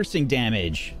 5 piercing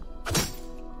damage.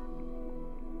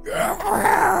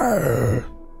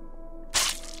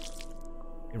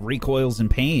 It recoils in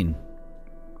pain.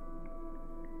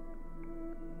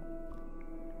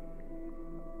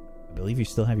 I believe you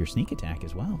still have your sneak attack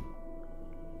as well.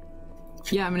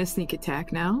 Yeah, I'm gonna sneak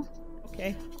attack now.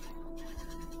 Okay.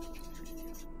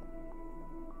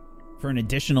 For an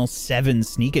additional 7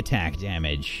 sneak attack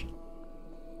damage.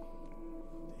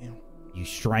 Damn. You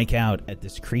strike out at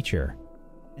this creature.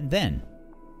 And then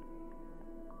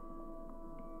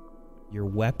your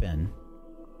weapon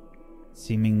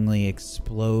seemingly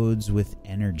explodes with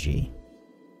energy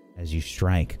as you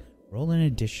strike. Roll an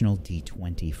additional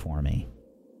d20 for me.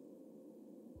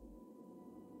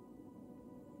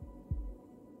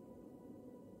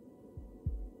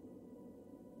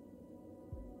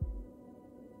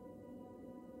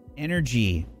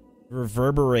 Energy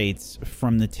reverberates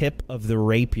from the tip of the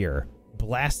rapier,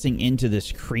 blasting into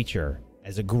this creature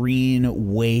as a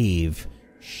green wave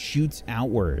shoots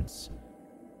outwards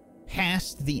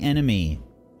past the enemy,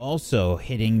 also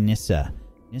hitting Nissa.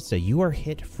 Nissa, you are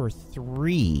hit for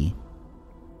 3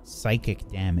 psychic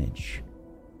damage.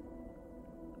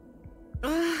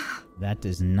 That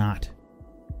does not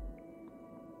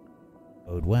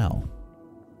bode well,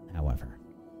 however.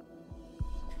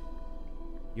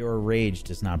 Your rage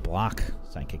does not block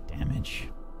psychic damage.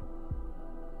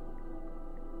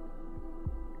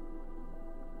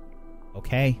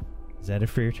 Okay. Is that it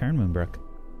for your turn, Moonbrook?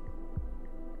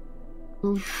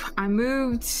 Oof, I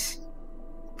moved.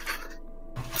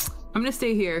 I'm gonna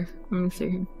stay here.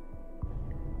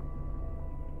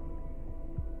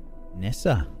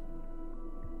 Nissa,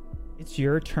 it's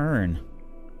your turn.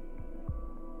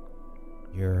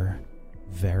 You're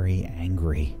very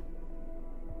angry.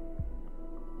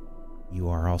 You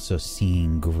are also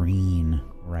seeing green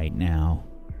right now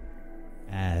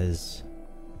as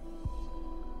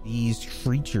these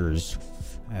creatures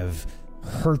have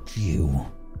hurt you.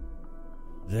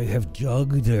 They have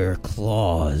dug their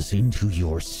claws into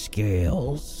your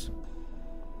scales.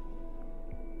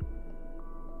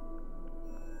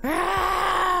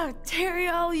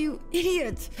 Teriel, you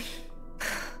idiot!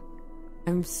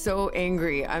 I'm so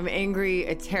angry. I'm angry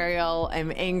at Teriel.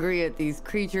 I'm angry at these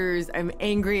creatures. I'm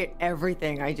angry at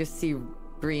everything. I just see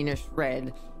greenish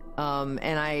red.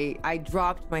 And I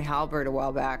dropped my halberd a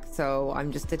while back, so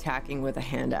I'm just attacking with a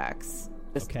hand axe.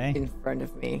 Just in front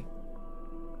of me.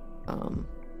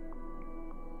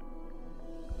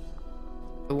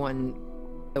 The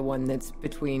one that's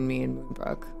between me and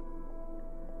Moonbrook.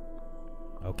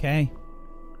 Okay.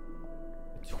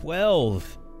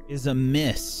 12 is a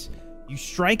miss. You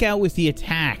strike out with the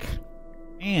attack,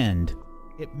 and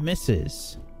it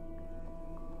misses.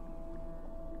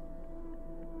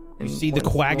 You see the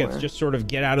Quaggoth just sort of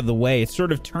get out of the way. It's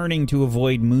sort of turning to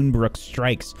avoid Moonbrook's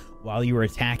strikes while you were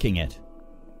attacking it.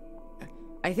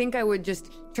 I think I would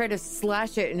just try to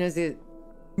slash it, and as it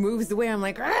moves away, I'm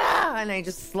like, ah! And I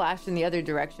just slash in the other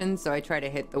direction, so I try to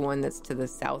hit the one that's to the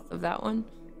south of that one.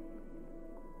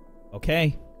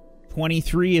 Okay.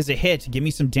 23 is a hit. Give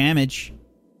me some damage.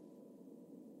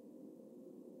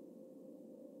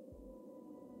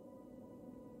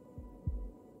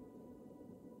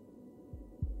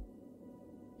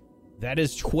 That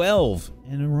is 12.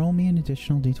 And roll me an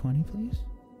additional d20, please.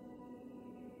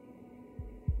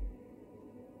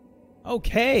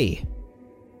 Okay.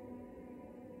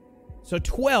 So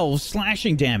 12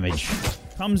 slashing damage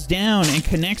comes down and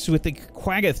connects with the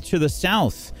Quaggoth to the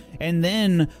south. And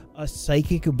then a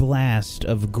psychic blast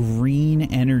of green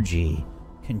energy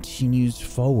continues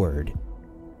forward,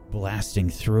 blasting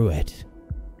through it.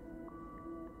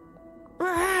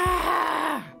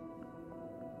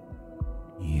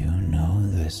 You know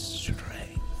the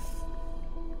strength,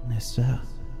 Nissa.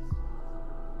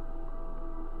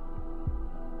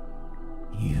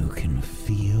 You can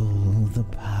feel the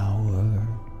power.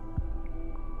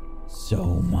 So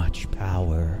much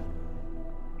power.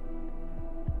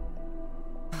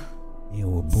 You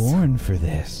were born for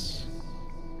this.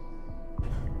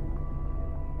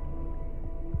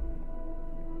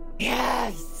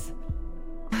 Yes!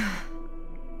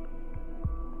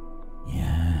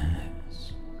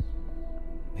 Yes.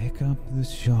 Pick up the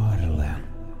Shardolin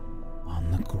on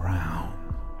the ground.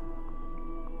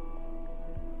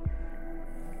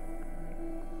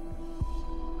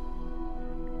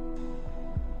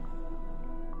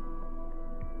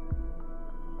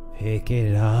 Pick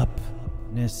it up,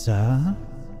 Nissa.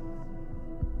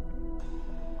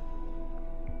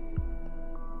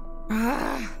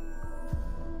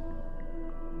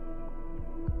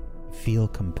 Feel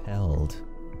compelled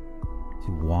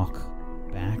to walk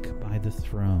back by the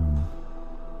throne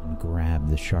and grab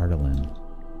the Shardolin.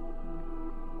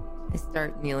 I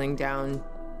start kneeling down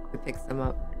to pick them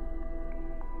up.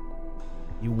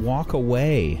 You walk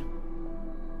away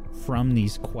from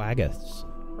these Quaggoths,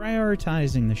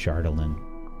 prioritizing the Shardolin.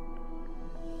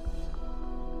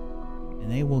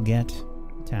 And they will get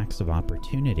attacks of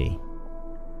opportunity.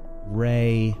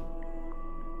 Ray,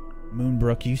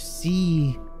 Moonbrook, you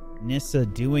see Nissa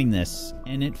doing this,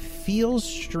 and it feels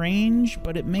strange,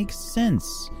 but it makes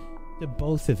sense to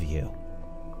both of you.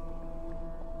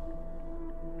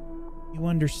 You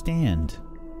understand.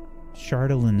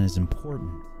 Shardolin is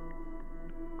important.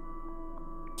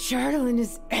 Shardolin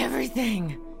is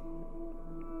everything.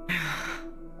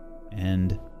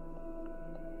 And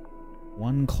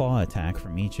one claw attack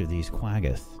from each of these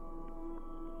Quaggoth.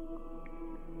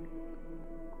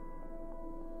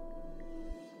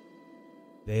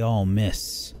 They all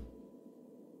miss.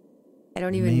 I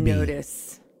don't even Maybe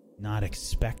notice. not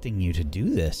expecting you to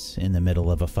do this in the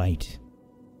middle of a fight.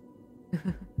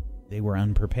 They were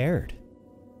unprepared.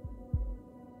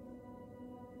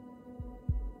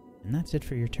 And that's it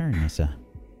for your turn, Nissa.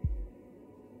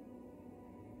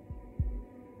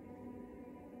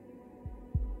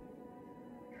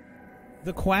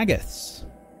 The Quaggoths,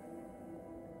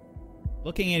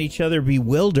 looking at each other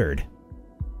bewildered.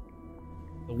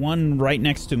 The one right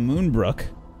next to Moonbrook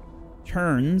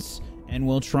turns and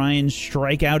will try and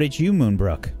strike out at you,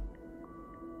 Moonbrook.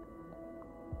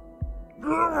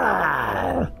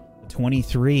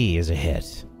 23 is a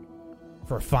hit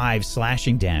for 5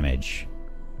 slashing damage.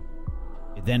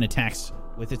 It then attacks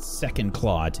with its second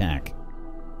claw attack.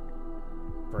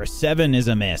 For a 7 is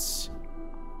a miss.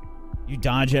 You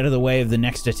dodge out of the way of the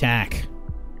next attack.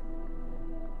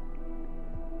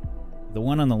 The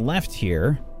one on the left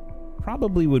here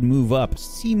probably would move up,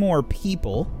 see more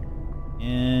people,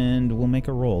 and we'll make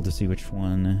a roll to see which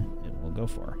one it will go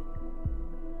for.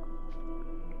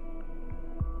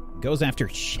 Goes after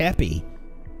Cheppy.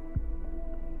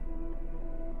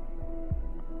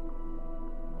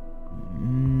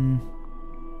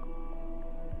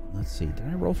 Let's see. Did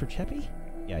I roll for Cheppy?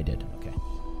 Yeah, I did. Okay.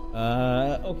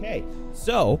 Okay.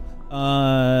 So,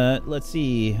 let's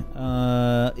see.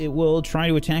 It will try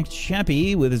to attack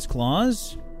Cheppy with its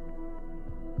claws.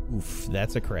 Oof,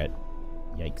 that's a crit.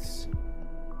 Yikes.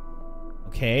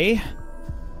 Okay.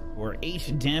 For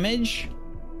 8 damage.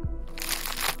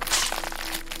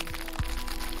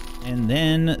 And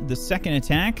then the second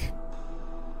attack.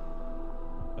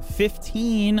 A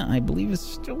 15, I believe, is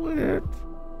still it.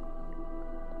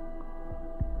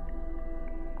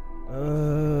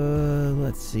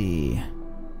 Let's see.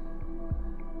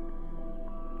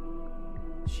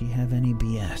 Does she have any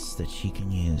BS that she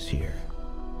can use here?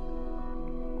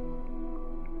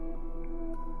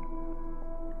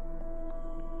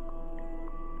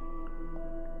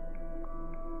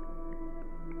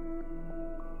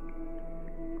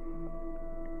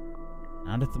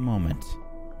 Not at the moment.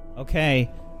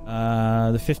 Okay.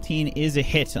 The 15 is a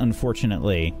hit,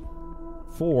 unfortunately.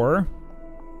 For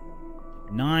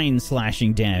 9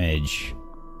 slashing damage.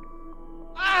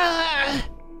 Ah!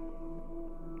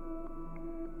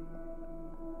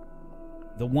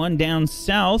 The one down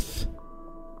south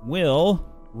will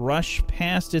rush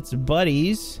past its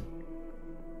buddies,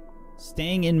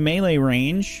 staying in melee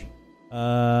range.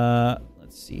 Let's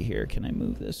see here. Can I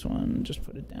move this one? Just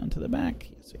put it down to the back.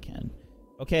 Yes, I can.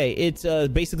 Okay, it's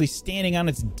basically standing on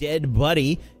its dead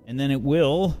buddy, and then it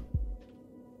will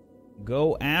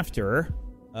go after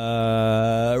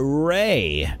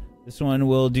Ray. This one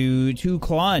will do 2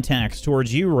 claw attacks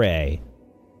towards you, Ray.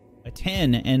 A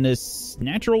 10 and a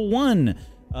natural 1.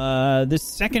 This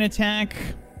second attack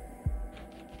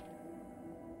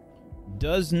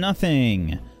does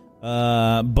nothing.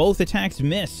 Both attacks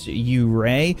miss you,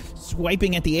 Ray.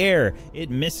 Swiping at the air, it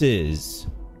misses.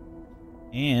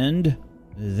 And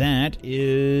that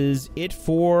is it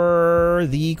for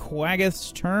the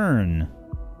Quaggoth's turn.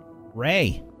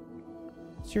 Ray,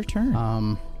 it's your turn.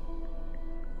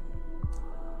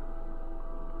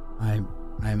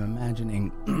 I'm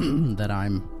imagining that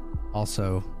I'm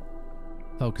also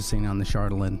focusing on the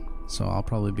Chardalyn, so I'll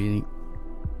probably be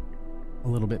a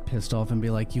little bit pissed off and be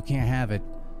like, you can't have it.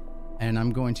 And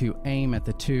I'm going to aim at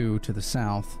the 2 to the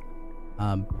south,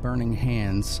 Burning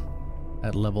Hands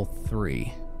at level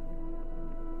 3.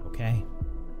 Okay.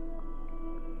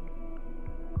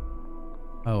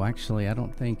 Oh, actually, I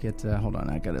don't think it... hold on,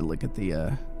 I gotta look at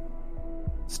the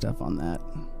stuff on that.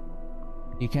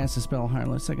 You cast a spell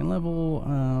higher second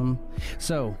level.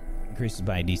 So... Increases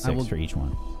by a d6 for each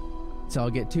one. So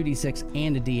I'll get 2d6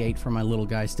 and a d8 for my little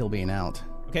guy still being out.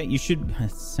 Okay, you should...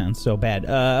 That sounds so bad.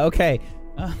 Okay.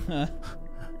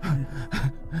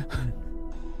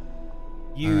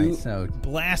 You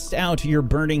blast out your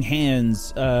burning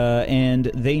hands,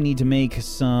 and they need to make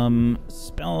some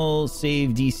spell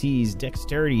save DCs,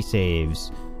 dexterity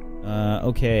saves.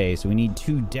 Okay, so we need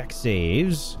 2 dex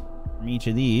saves from each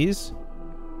of these.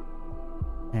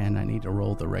 And I need to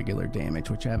roll the regular damage,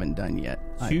 which I haven't done yet.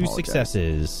 2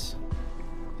 successes.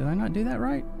 Did I not do that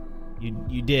right?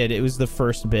 You did. It was the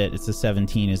first bit. It's the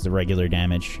 17 is the regular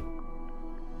damage.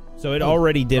 So it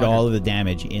already did all of the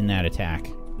damage in that attack.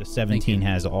 The 17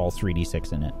 has all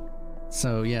 3d6 in it.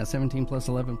 So, yeah, 17 plus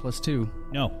 11 plus 2.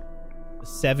 No. The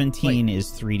 17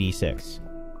 is 3d6.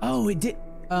 Oh, it did.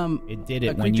 It did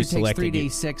it when you selected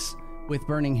takes 3d6 with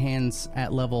Burning Hands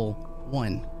at level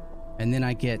 1. And then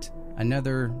I get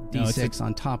another d6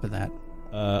 on top of that.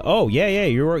 Oh, yeah,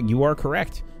 you are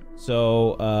correct.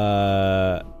 So,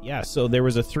 Yeah, so there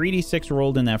was a 3d6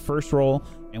 rolled in that first roll,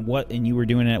 and you were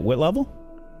doing it at what level?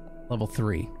 Level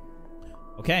 3.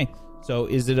 Okay, so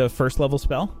is it a first level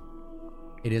spell?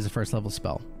 It is a first level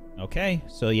spell. Okay,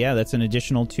 so yeah, that's an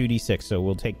additional 2d6, so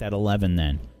we'll take that 11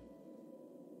 then.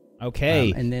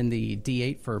 Okay. And then the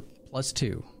d8 for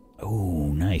 +2. Oh,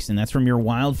 nice. And that's from your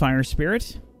wildfire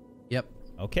spirit? Yep.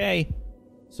 Okay.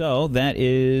 So that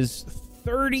is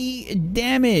 30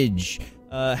 damage.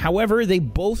 However, they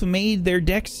both made their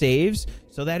dex saves,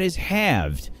 so that is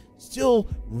halved. Still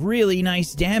really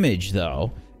nice damage,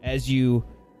 though, as you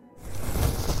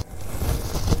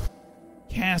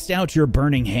cast out your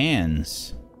burning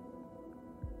hands.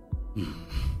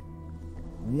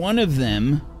 One of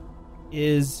them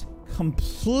is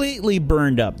completely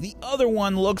burned up. The other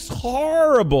one looks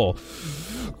horrible.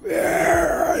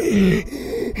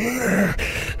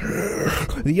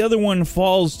 The other one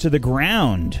falls to the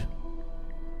ground.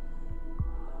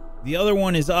 The other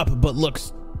one is up, but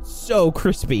looks so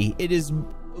crispy. It is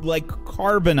like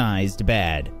carbonized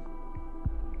bad.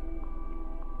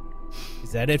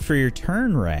 Is that it for your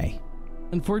turn, Ray?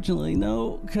 Unfortunately,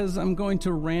 no, because I'm going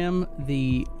to ram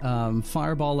the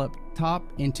fireball up top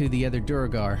into the other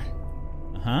Duragar.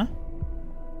 Uh-huh.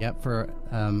 Yep, for...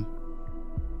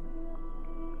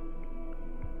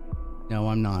 No,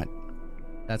 I'm not.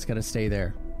 That's got to stay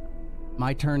there.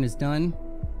 My turn is done,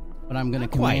 but I'm going to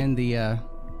command the...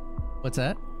 What's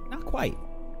that? Not quite.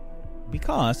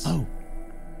 Because... Oh.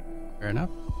 Fair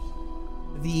enough.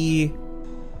 The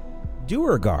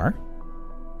Duragar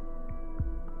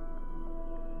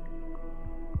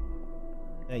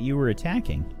that you were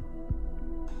attacking...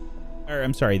 Or,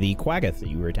 I'm sorry, the Quaggoth that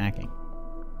you were attacking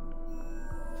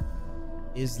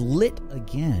is lit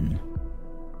again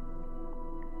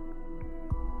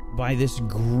by this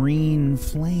green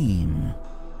flame.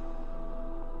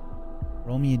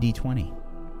 Roll me a d20.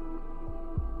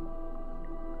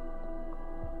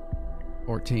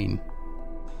 14.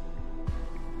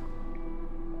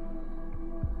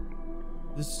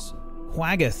 This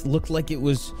Quaggoth looked like it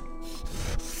was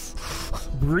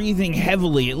breathing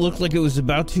heavily. It looked like it was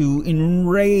about to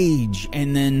enrage,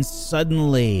 and then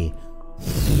suddenly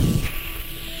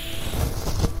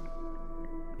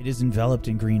it is enveloped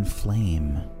in green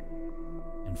flame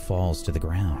and falls to the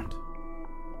ground.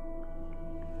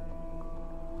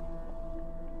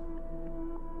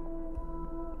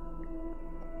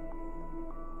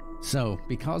 So,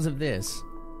 because of this,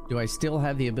 do I still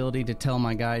have the ability to tell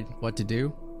my guide what to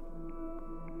do?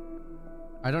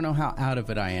 I don't know how out of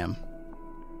it I am.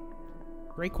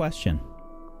 Great question.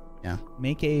 Yeah.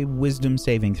 Make a wisdom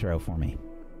saving throw for me.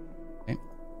 Okay.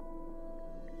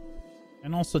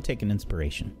 And also take an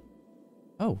inspiration.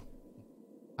 Oh.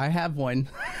 I have one.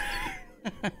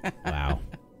 Wow.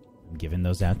 I'm giving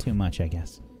those out too much, I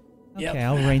guess. Okay, Yep.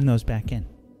 I'll rein those back in.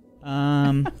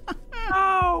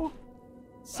 No!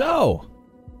 So,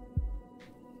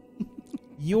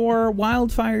 your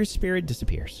wildfire spirit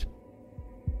disappears.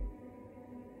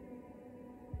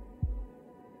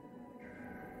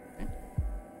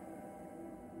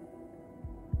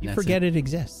 You That's forget it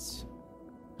exists.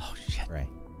 Oh, shit. Right.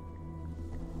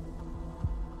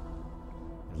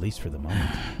 At least for the moment.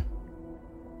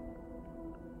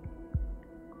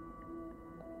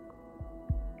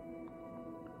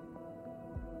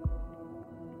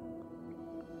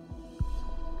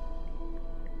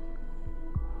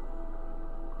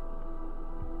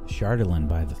 Chardalyn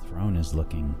by the throne is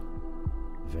looking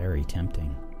very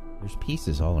tempting. There's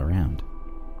pieces all around.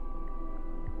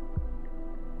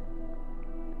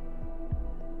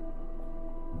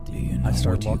 Do you know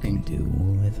what you can do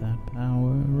with that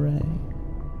power, Ray?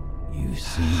 You've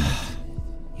seen it.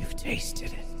 You've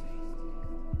tasted it.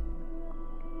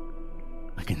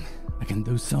 I can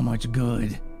do so much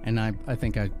good. And I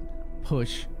think I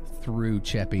push through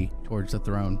Cheppy towards the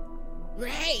throne.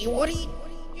 Ray, what are you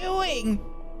doing?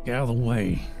 Get out of the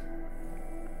way.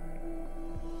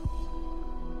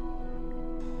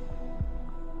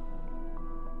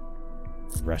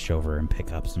 Rush over and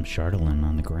pick up some Chardalyn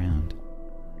on the ground.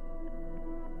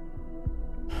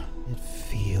 It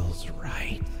feels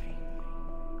right.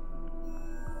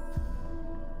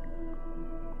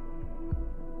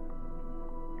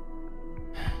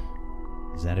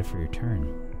 Is that it for your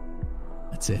turn?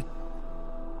 That's it.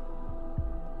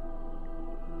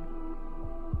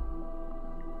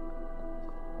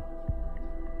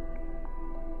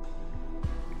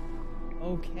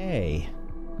 Okay.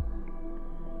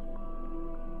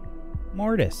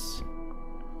 Mortis,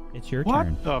 it's your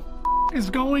turn. What the is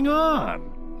going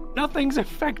on? Nothing's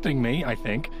affecting me, I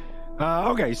think.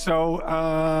 Okay, so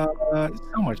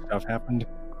much stuff happened.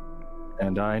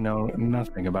 And I know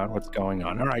nothing about what's going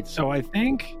on. All right, so I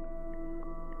think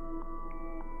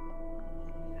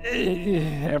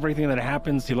everything that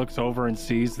happens, he looks over and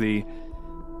sees the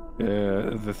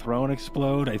throne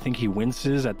explode. I think he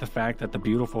winces at the fact that the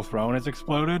beautiful throne has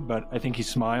exploded, but I think he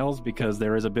smiles because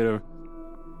there is a bit of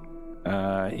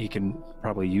he can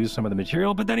probably use some of the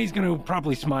material, but then he's going to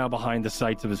probably smile behind the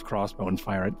sights of his crossbow and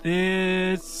fire at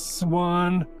this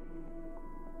one.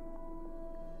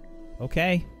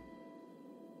 Okay.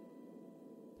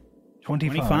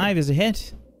 25 is a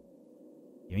hit.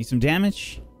 Give me some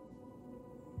damage.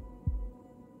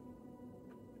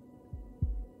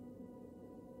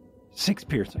 Six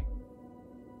piercing.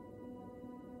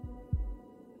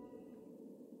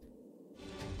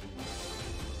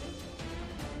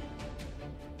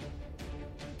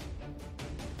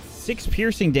 Six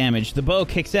piercing damage. The bow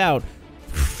kicks out,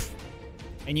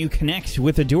 and you connect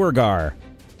with a Duergar.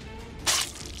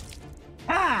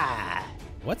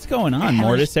 What's going on,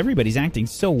 Mortis? Everybody's acting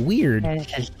so weird.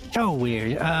 This is so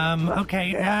weird.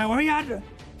 Okay, where are you at?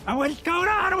 What's going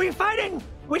on? Are we fighting?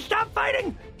 We stopped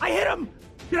fighting! I hit him!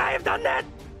 Did I have done that?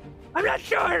 I'm not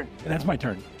sure! That's my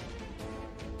turn.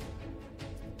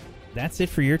 That's it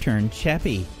for your turn.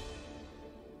 Cheppy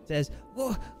says,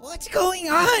 What's going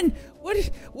on?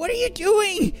 What are you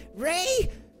doing? Ray?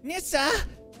 Nissa?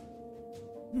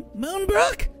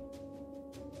 Moonbrook?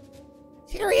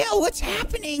 Tyrael, what's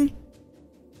happening?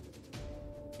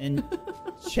 and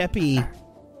Cheppy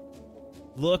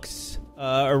looks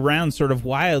around sort of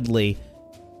wildly,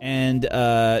 and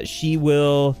she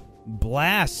will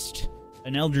blast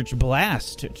an Eldritch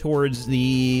Blast towards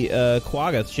the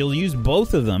Quaggoth. She'll use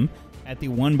both of them at the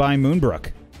one by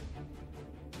Moonbrook.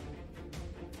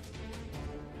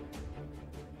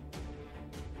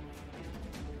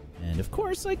 And of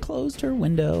course, I closed her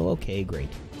window. Okay, great.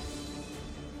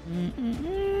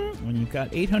 When you've got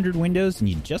 800 windows and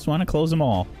you just want to close them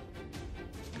all.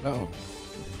 Oh.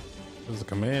 There's a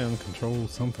command, control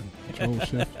something. Control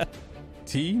shift.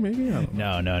 T, maybe? I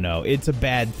don't know. No. It's a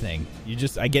bad thing.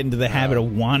 I get into the habit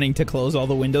of wanting to close all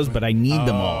the windows, but I need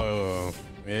them all. Oh,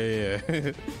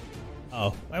 yeah.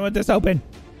 Oh, I want this open.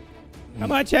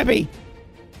 Come on, Cheppy.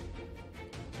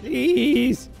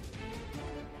 Please.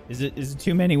 Is it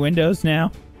too many windows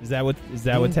now? Is that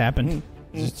what's happened?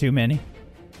 Is it too many?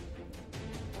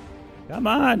 Come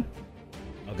on.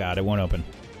 Oh God, it won't open.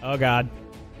 Oh God.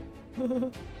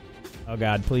 Oh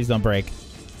God, please don't break.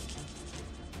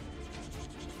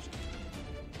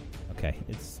 Okay,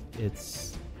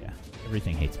 it's yeah.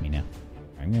 Everything hates me now.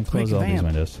 I'm gonna close all these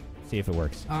windows. See if it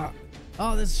works.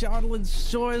 This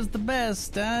Shardwood sure is the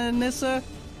best, Nissa.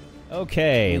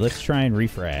 Okay, let's try and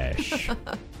refresh.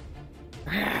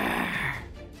 That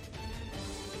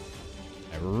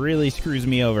really screws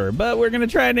me over, but we're gonna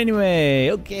try it anyway.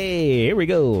 Okay, here we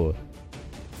go.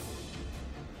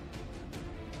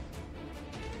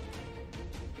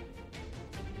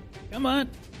 Come on.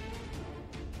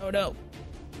 Oh no.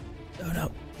 Oh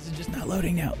no. This is just not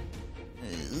loading now.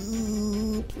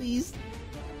 Please.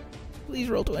 Please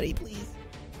roll 20, please.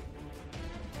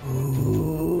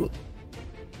 Ooh.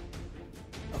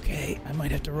 Okay, I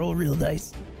might have to roll real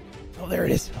dice. Oh, there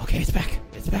it is. Okay, it's back.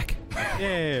 It's back.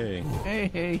 Yay.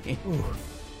 Hey. Ooh.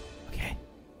 Okay.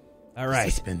 All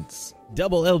right. Suspense.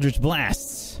 Double Eldritch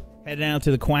Blasts. Heading out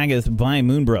to the Quaggoth by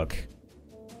Moonbrook.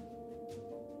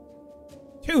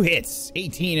 2 hits.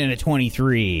 18 and a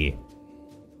 23.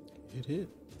 It hit.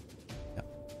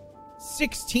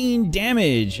 16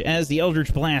 damage as the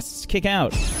Eldritch Blasts kick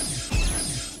out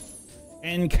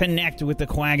and connect with the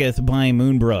Quaggoth by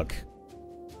Moonbrook.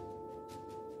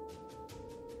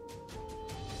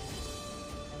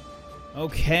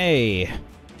 Okay.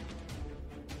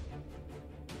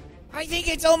 I think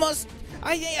it's almost...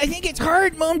 I think it's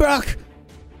hard, Moonbrook.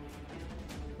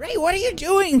 Ray, what are you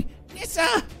doing?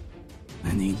 Nissa!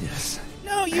 I need this.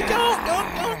 No, you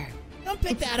don't. Don't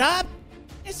pick that up.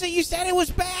 Nissa, you said it was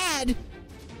bad.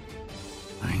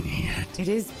 I need it. It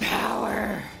is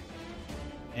power.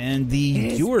 And the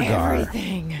It is Duergar.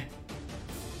 everything.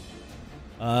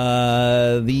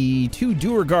 The 2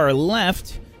 Duergar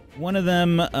left. One of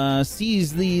them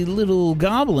sees the little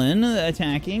goblin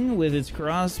attacking with its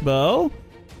crossbow.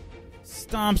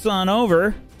 Stomps on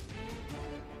over.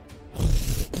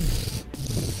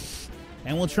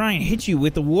 And we'll try and hit you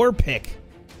with the war pick.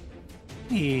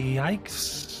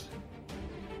 Yikes.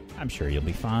 I'm sure you'll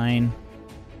be fine.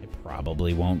 It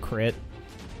probably won't crit.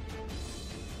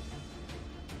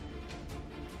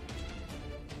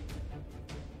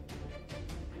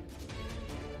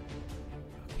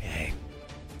 Okay.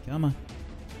 Come on.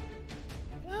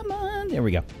 Come on. There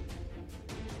we go.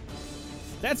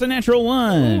 That's a natural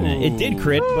 1. It did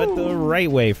crit, but the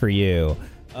right way for you.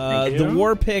 The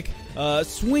war pick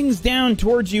swings down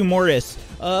towards you, Mortis.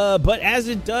 But as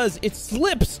it does, it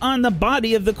slips on the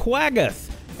body of the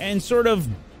Quaggoth and sort of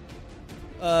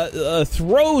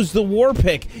throws the war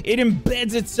pick. It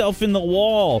embeds itself in the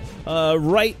wall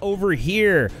right over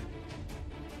here.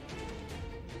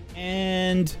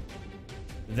 And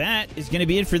that is going to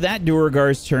be it for that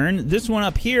Duergar's turn. This one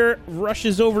up here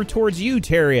rushes over towards you,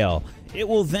 Teriel. It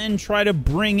will then try to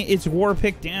bring its war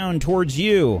pick down towards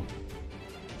you.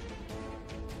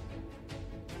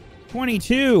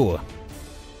 22.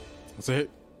 That's a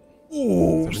hit.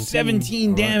 Ooh,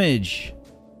 17 damage.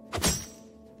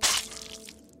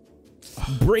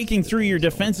 Breaking through your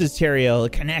defenses, Teriel,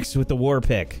 it connects with the war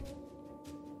pick.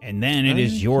 And then it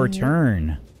is your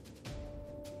turn.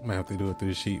 I might have to do it through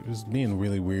the sheet. It's being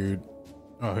really weird.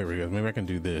 Oh, here we go. Maybe I can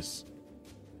do this.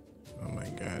 Oh my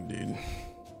god, dude.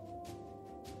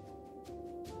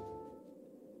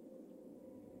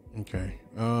 Okay.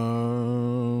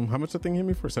 How much that thing hit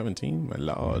me for? 17? My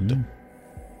lord. Mm-hmm.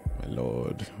 My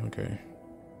lord. Okay.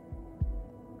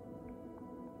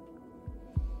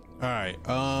 Alright.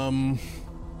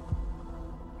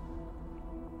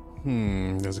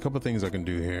 There's a couple things I can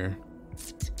do here.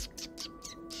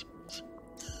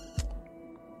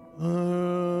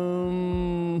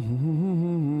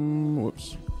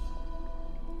 Whoops.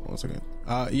 1 second.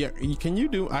 Yeah, can you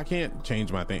do? I can't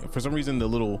change my thing for some reason. The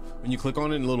little when you click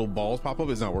on it, and little balls pop up.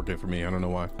 It's not working for me. I don't know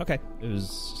why. Okay, it was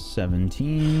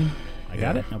 17. I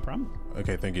got it. No problem.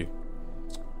 Okay, thank you.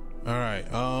 All right.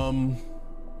 All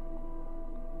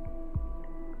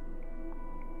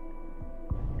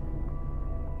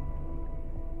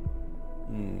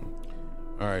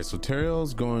right, so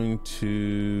Teriel's going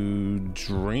to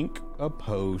drink a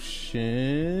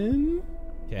potion.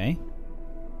 Okay.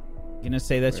 Gonna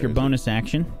say that's your bonus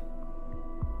action.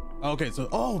 Okay, so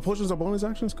potions are bonus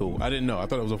actions. Cool. I didn't know. I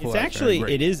thought it was a full. It's actually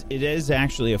it is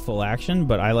actually a full action,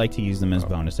 but I like to use them as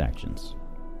bonus actions.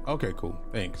 Okay, cool.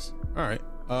 Thanks. All right.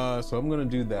 So I'm gonna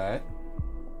do that,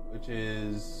 which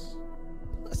is.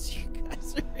 Plus, you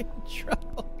guys are in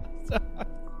trouble.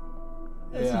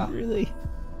 Yeah. Really.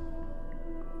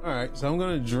 All right, so I'm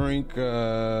gonna drink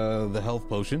the health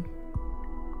potion.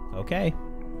 Okay.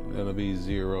 That'll be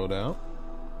zeroed out.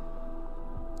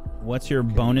 What's your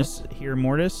bonus here,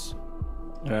 Mortis?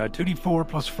 2d4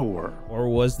 plus 4. Or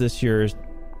was this your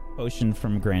potion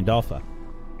from Grandalfa?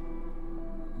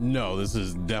 No, this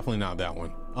is definitely not that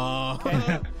one.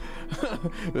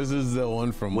 This is the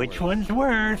one from. Which one's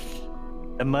worse?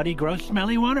 The muddy, gross,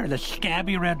 smelly one, or the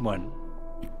scabby red one?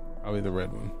 Probably the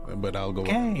red one, but I'll go.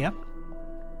 Okay, yep.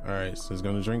 All right, so he's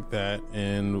gonna drink that,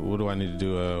 and what do I need to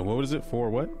do? What was it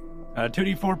for? What?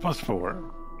 2d4 plus 4.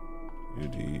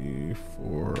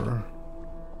 2d4.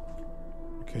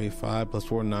 Okay, 5 plus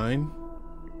 4, 9.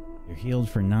 You're healed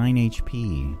for 9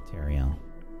 HP, Teriel.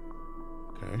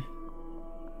 Okay.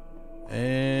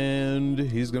 And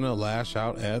he's gonna lash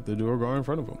out at the Duergar in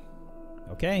front of him.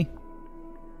 Okay.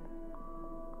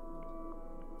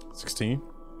 16.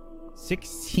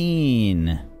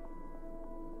 16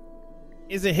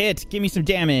 is a hit. Give me some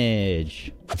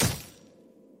damage.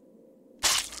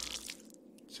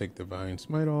 Take Divine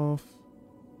Smite off.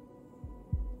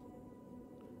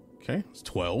 Okay, it's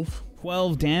 12.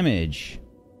 12 damage.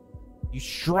 You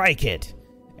strike it,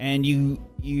 and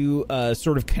you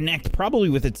sort of connect probably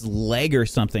with its leg or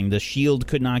something. The shield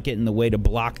could not get in the way to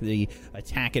block the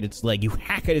attack at its leg. You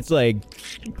hack at its leg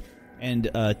and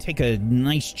take a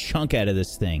nice chunk out of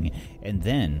this thing. And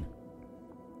then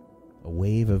a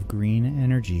wave of green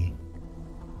energy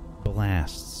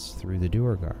blasts through the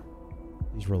Duergar.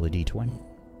 Please roll a d20.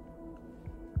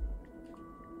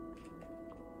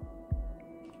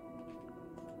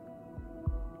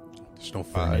 Additional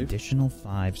For 5. an additional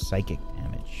 5 psychic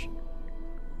damage.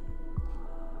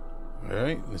 All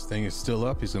right, this thing is still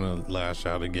up. He's gonna lash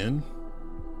out again.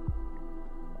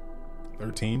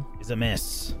 13 is a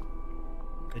miss.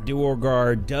 The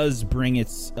Duergar does bring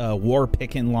its war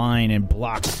pick in line and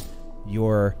blocks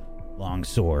your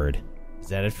longsword. Is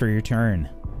that it for your turn?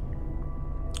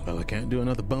 Well, I can't do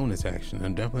another bonus action.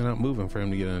 I'm definitely not moving for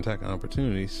him to get an attack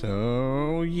opportunity.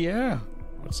 So yeah,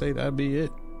 I'd say that'd be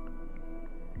it.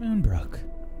 Moonbrook.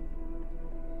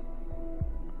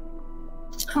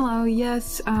 Hello,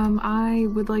 yes, I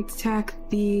would like to attack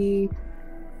the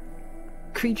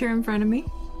creature in front of me.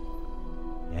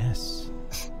 Yes.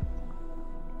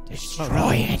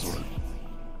 Destroy it.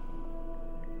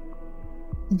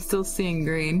 I'm still seeing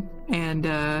green, and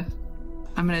I'm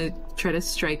gonna try to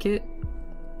strike it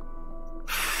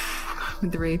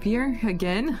with the rapier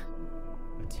again.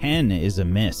 10 is a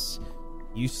miss.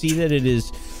 You see that it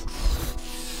is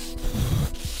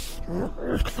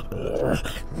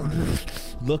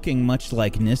looking much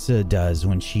like Nissa does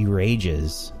when she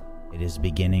rages. It is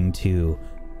beginning to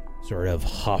sort of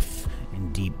huff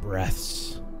in deep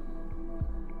breaths.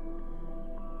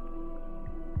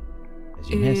 As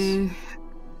you miss.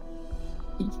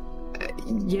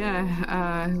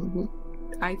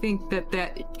 I think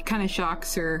that kind of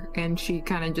shocks her, and she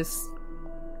kind of just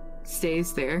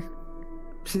stays there.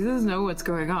 She doesn't know what's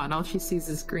going on. All she sees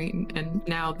is green, and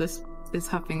now this is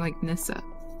huffing like Nissa.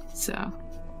 So.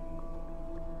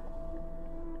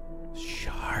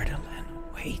 Shardolin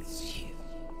awaits you,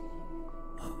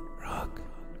 Moonbrook.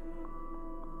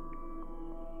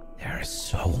 There is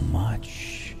so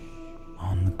much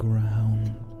on the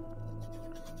ground.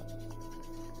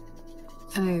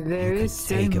 There is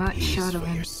so much,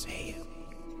 Shardolin.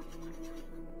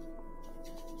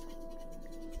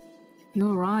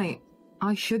 You're right.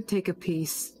 I should take a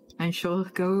piece, and she'll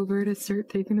go over to start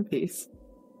taking a piece.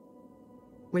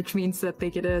 Which means that they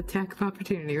get an attack of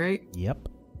opportunity, right? Yep.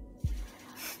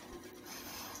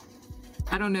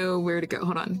 I don't know where to go.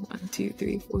 Hold on. 1, 2,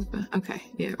 3, 4, 5. Okay,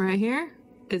 yeah, right here.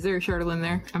 Is there a Shardolin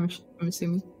there? I'm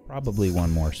assuming. Probably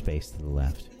one more space to the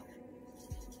left.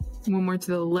 One more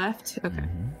to the left? Okay.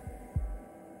 Mm-hmm.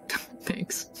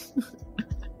 Thanks.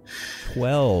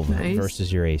 12 Nice.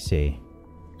 versus your AC.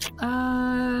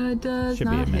 Does Should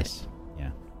not be a miss.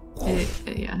 hit.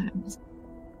 Yeah. Yeah.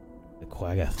 The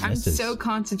Quaggoth I'm misses. so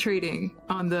concentrating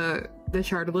on the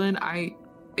Shardolin.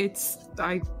 It's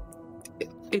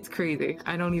crazy.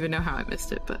 I don't even know how I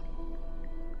missed it, but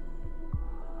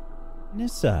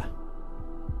Nissa.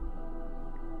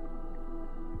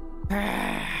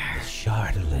 The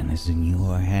Shardolin is in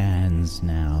your hands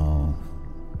now.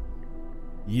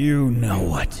 You know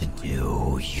what to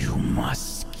do. You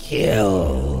must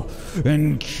kill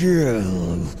and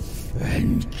kill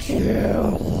and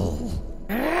kill.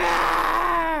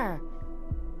 I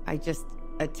just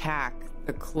attack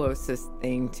the closest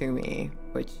thing to me,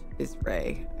 which is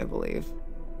Ray, I believe.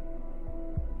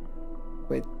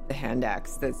 With the hand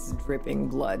axe that's dripping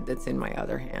blood that's in my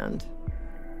other hand.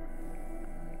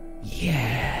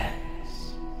 Yes.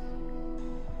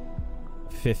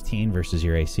 15 versus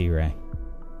your AC, Ray.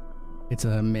 It's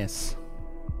a miss.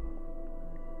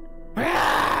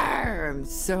 I'm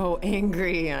so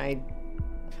angry. I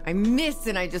miss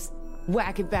and I just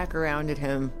whack it back around at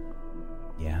him.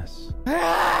 Yes.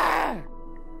 That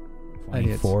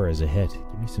hits. 24 is a hit.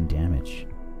 Give me some damage.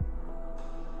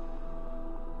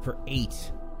 For 8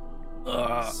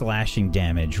 slashing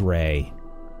damage, Ray.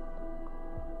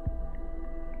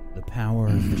 The power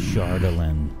of the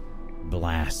Shardolin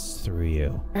blasts through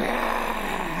you.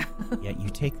 Yet you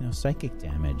take no psychic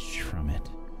damage from it.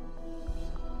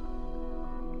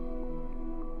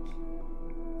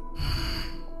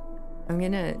 I'm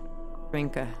gonna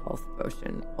drink a health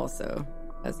potion also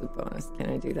as a bonus. Can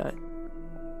I do that?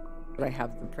 Would I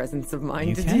have the presence of mind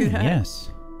You to can, do that?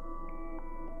 yes.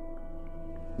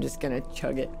 I'm just gonna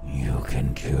chug it. You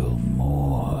can kill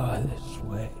more this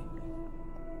way.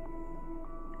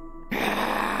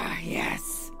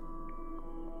 Yes.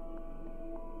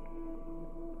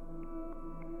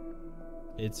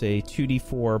 It's a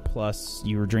 2d4 plus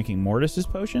you were drinking Mortis's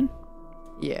potion?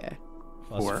 Yeah.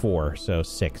 Plus 4, so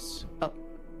 6. Oh.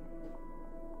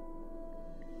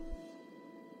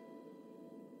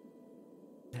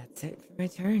 That's it for my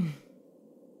turn.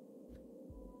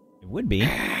 It would be.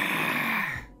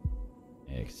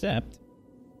 Except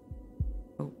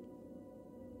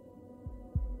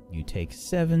you take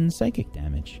 7 psychic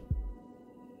damage.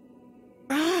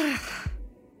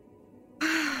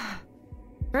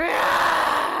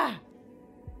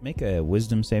 Make a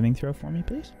wisdom saving throw for me,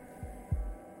 please.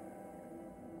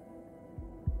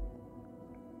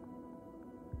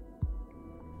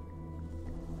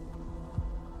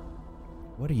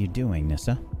 What are you doing,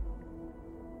 Nissa?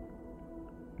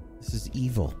 This is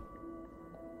evil.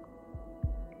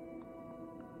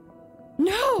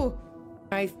 No!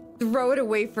 I throw it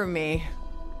away from me.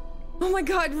 Oh my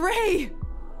god, Ray!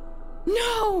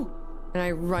 No! And I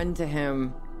run to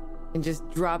him and just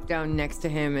drop down next to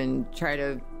him and try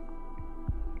to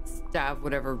stop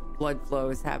whatever blood flow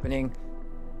is happening.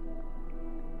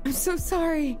 I'm so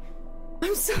sorry.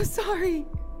 I'm so sorry.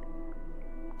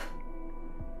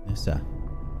 Nissa,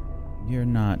 you're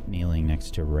not kneeling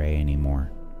next to Ray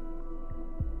anymore.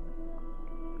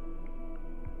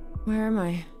 Where am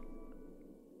I?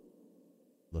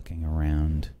 Looking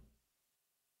around,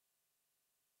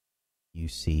 you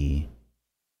see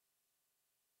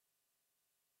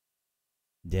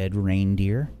dead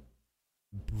reindeer,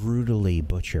 brutally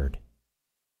butchered.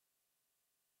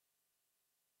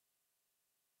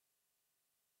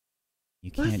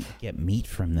 You can't get meat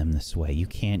from them this way. You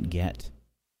can't get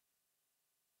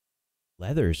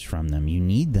leathers from them. You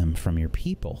need them from your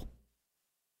people.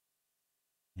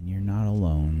 And you're not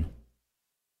alone.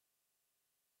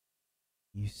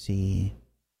 You see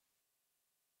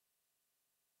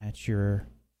at your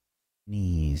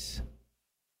knees,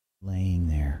 laying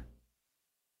there,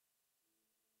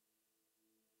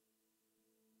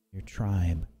 your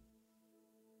tribe.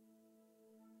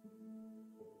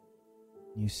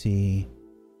 You see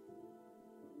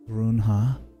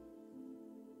Brunha,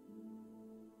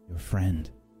 your friend.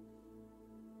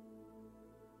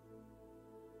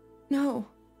 No.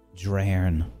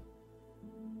 Draern,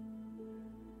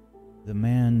 the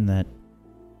man that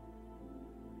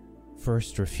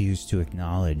first refused to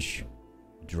acknowledge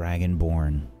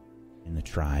Dragonborn in the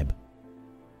tribe.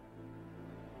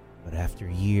 But after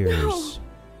years,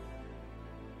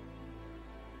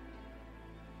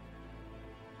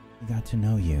 he got to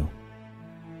know you.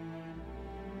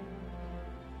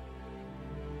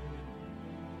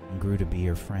 And grew to be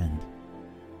your friend.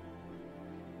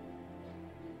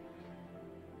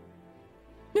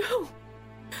 No!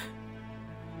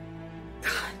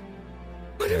 God,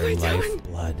 what have I done? Their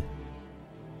lifeblood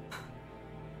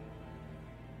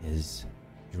is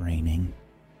draining.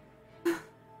 No!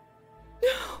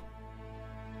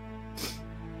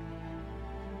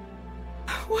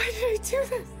 Why did I do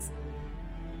this?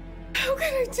 How could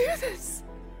I do this?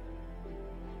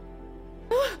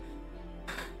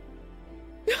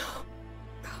 No!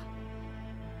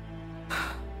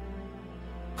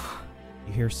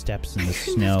 You hear steps in the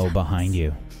snow behind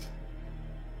you.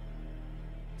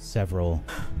 Several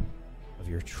of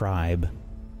your tribe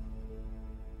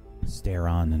stare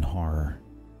on in horror.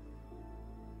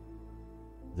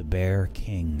 The Bear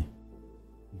King,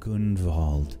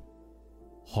 Gunvald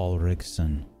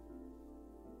Hallriksson,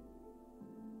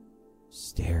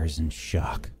 stares in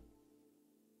shock.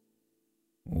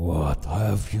 What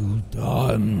have you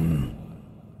done,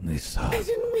 Nissa? I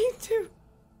didn't mean to.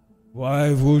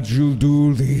 Why would you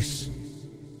do this?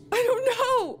 I don't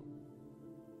know.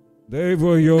 They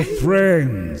were your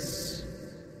friends.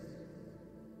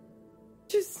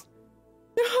 Just...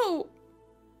 No.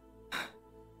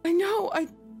 I know. I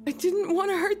didn't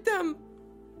want to hurt them.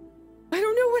 I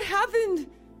don't know what happened.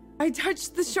 I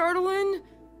touched the Chardalyn,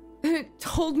 and it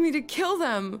told me to kill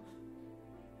them.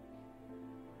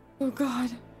 Oh God.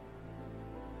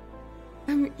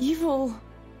 I'm evil.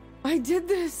 I did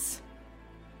this.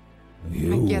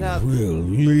 You get up. will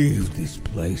leave this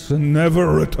place and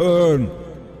never return.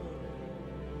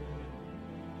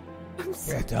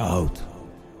 Get out.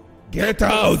 Get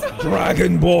out,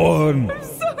 Dragonborn. I'm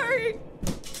sorry.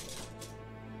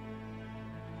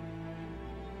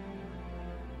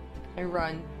 I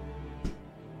run.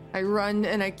 I run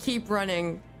and I keep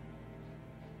running.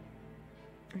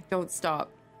 I don't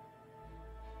stop.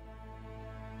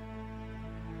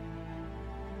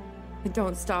 I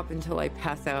don't stop until I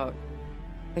pass out.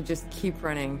 I just keep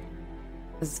running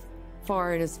as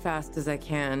far and as fast as I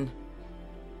can.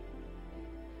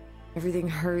 Everything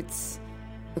hurts.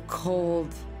 The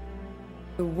cold,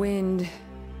 the wind,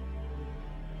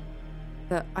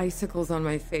 the icicles on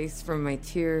my face from my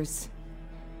tears.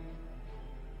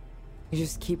 I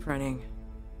just keep running.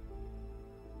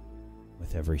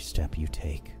 With every step you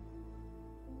take,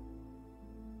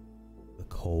 the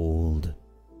cold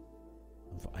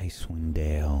of Icewind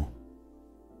Dale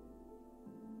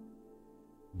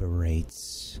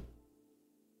berates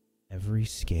every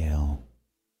scale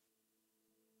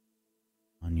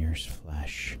on your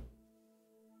flesh,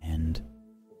 and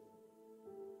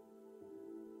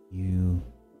you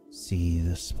see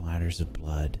the splatters of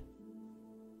blood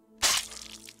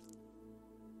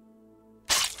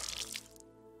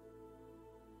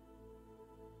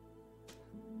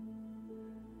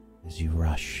as you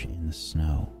rush in the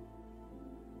snow.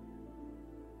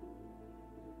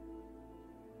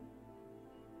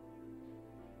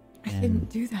 I didn't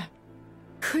do that.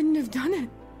 Couldn't have done it.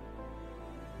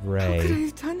 Ray How could I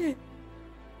have done it?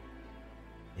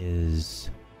 is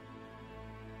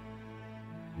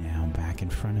now back in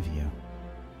front of you.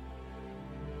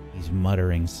 He's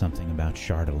muttering something about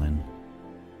Chardalyn.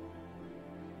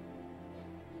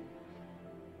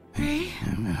 Ray?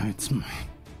 It's mine.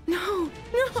 No!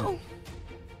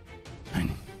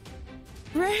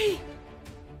 Ray!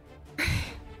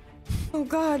 Oh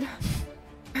God.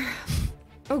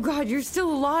 Oh God, you're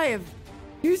still alive.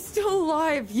 You're still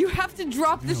alive. You have to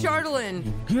drop the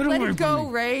Chardalyn. Let it go,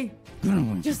 Ray.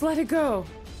 Just let it go.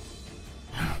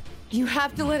 You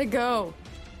have to let it go.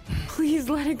 Please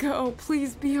let it go.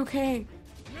 Please be okay.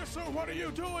 Nissa, what are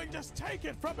you doing? Just take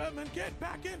it from him and get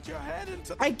back into your head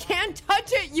into the... I can't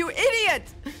touch it, you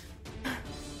idiot!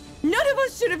 None of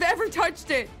us should have ever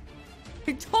touched it.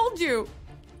 I told you.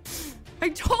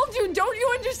 Don't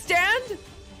you understand?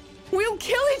 We'll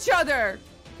kill each other.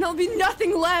 There'll be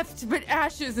nothing left but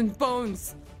ashes and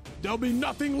bones. There'll be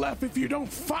nothing left if you don't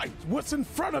fight. What's in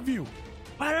front of you?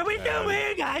 What are we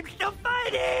doing? I'm still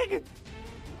fighting.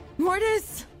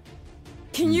 Mortis,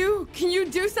 can you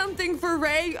do something for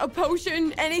Ray? A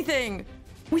potion? Anything?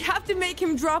 We have to make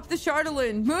him drop the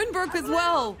Chardalyn. Moonbrook as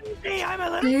well. I'm a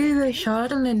little... Do the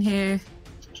Chardalyn here.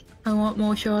 I want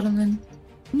more Chardalyn.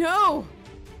 No!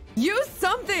 Use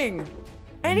something!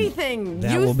 Anything!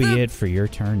 That Use will be it for your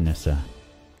turn, Nissa.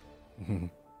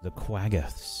 The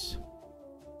Quaggoths.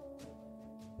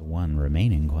 The one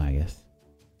remaining Quaggoth.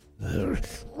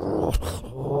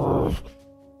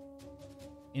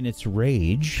 In its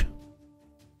rage,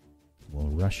 will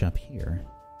rush up here.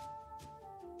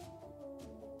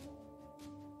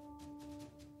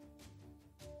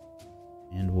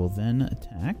 And will then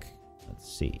attack.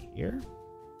 Let's see here.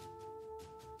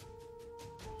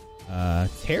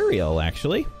 Teriel,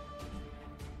 actually.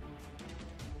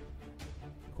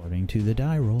 According to the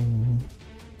die roll.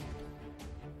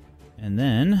 And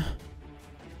then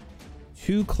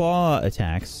 2 claw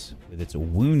attacks with its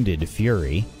wounded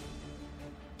fury.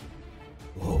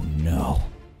 Oh no.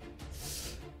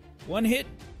 1 hit.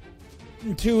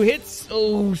 2 hits.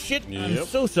 Oh shit. Yep. I'm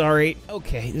so sorry.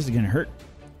 Okay, this is gonna hurt.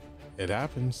 It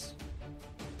happens.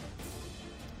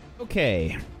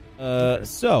 Okay.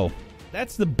 So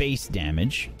that's the base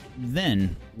damage.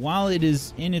 Then, while it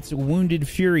is in its wounded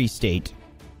fury state,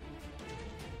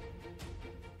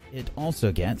 it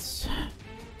also gets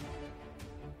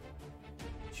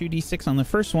 2d6 on the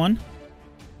first one.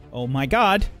 Oh my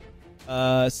god.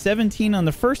 17 on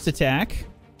the first attack.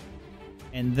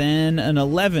 And then an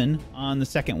 11 on the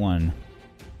second one.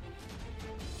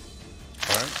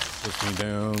 Alright, puts me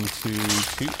down to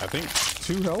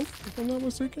 2 health, if I'm not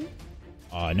mistaken.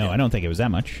 No, I don't think it was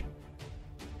that much.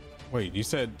 Wait, you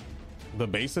said the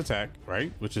base attack,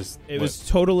 right? Which is... It was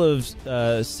total of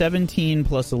 17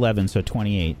 plus 11, so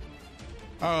 28.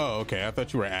 Oh, okay. I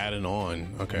thought you were adding on.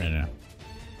 Okay. No.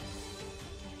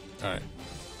 Alright.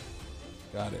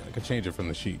 Got it. I could change it from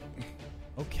the sheet.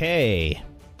 Okay.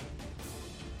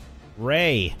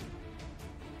 Ray.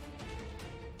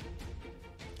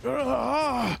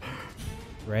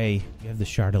 Ray, you have the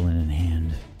Chardalyn in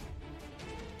hand.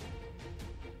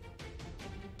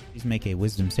 Please make a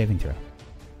wisdom saving throw.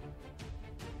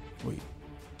 Wait.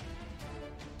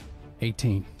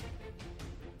 18.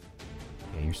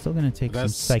 Okay, you're still going to take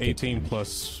That's some psychic 18 damage.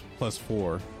 plus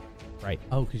 4. Right.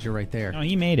 Oh, because you're right there. No,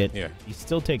 he made it. Yeah. You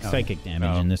still take Oh. psychic damage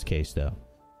Oh. in this case, though.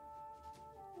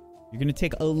 You're going to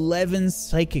take 11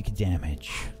 psychic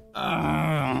damage.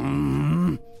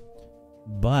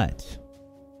 But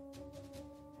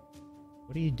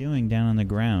what are you doing down on the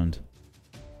ground?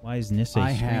 Why is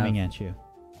Nissa screaming at you?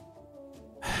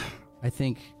 I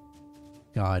think,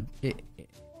 God,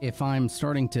 if I'm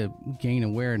starting to gain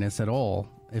awareness at all,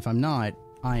 if I'm not,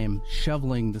 I am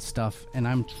shoveling the stuff and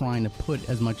I'm trying to put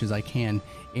as much as I can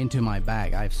into my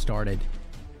bag. I've started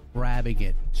grabbing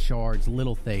it, shards,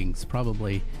 little things,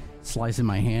 probably slicing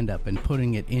my hand up and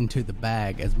putting it into the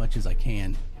bag as much as I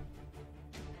can.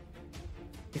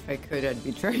 If I could, I'd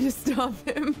be trying to stop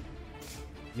him.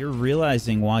 You're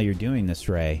realizing while you're doing this,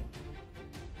 Ray,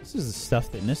 this is the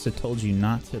stuff that Nissa told you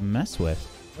not to mess with.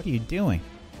 What are you doing?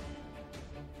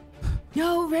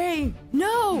 No, Ray!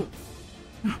 No!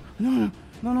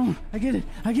 No, I get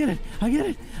it.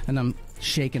 And I'm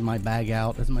shaking my bag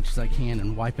out as much as I can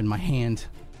and wiping my hand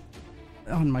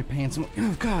on my pants.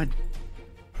 Oh, God.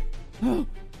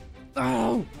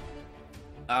 Oh.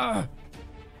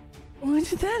 What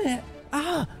did that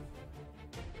at?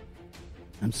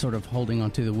 I'm sort of holding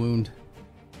onto the wound,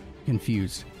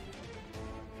 confused.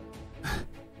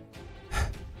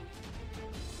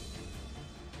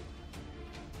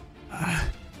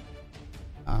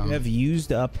 You have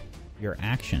used up your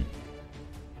action.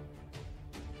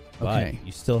 Okay. But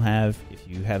you still have, if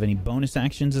you have any bonus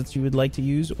actions that you would like to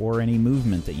use or any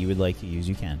movement that you would like to use,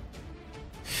 you can.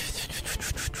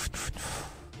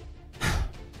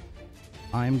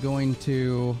 I'm going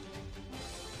to...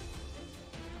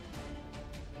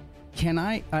 Can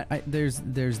I there's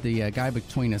the guy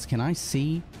between us. Can I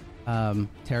see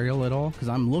Teriel at all? Because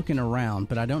I'm looking around,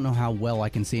 but I don't know how well I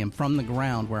can see him from the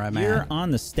ground where I'm You're at. on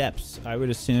the steps. I would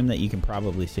assume that you can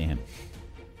probably see him.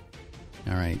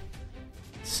 All right.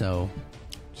 So...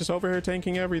 Just over here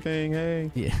tanking everything, hey.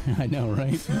 Yeah, I know,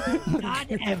 right?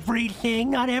 Not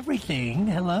everything.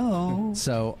 Hello.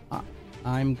 So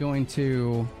I'm going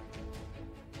to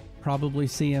probably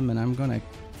see him, and I'm going to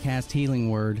cast Healing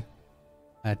Word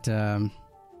at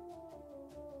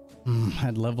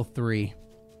level 3.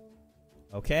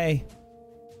 Okay.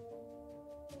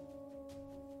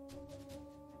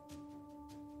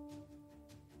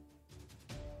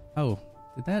 Oh,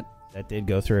 did that? That did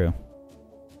go through.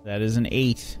 That is an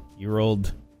 8. You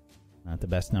rolled not the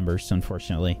best numbers,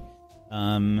 unfortunately.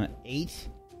 8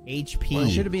 HP. Well,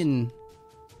 it should have been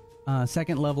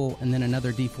second level and then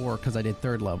another D4 because I did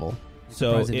third level.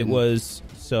 So it was.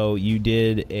 So you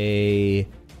did a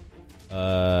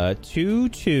 2,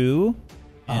 2,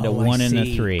 and a 1 and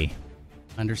a 3.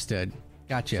 Understood.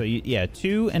 Gotcha. So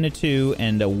 2 and a 2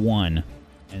 and a 1,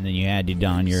 and then you added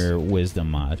on your wisdom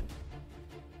mod.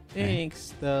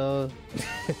 Thanks, though.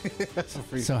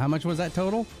 So how much was that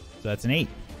total? So that's an 8.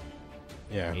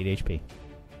 Yeah. 8 HP.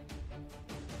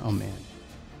 Oh, man.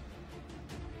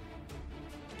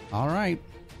 All right.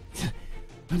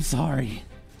 I'm sorry.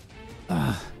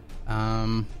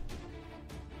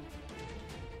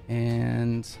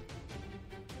 And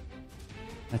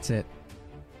that's it.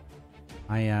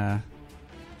 Yeah,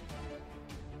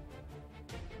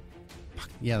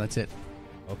 that's it.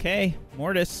 Okay,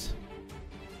 Mortis.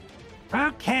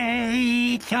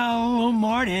 Okay, so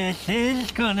Mortis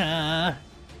is gonna.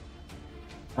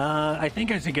 I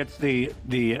think as he gets the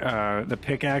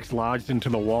pickaxe lodged into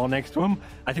the wall next to him,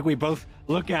 I think we both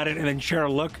look at it and then share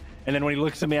a look. And then when he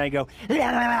looks at me, I go, la,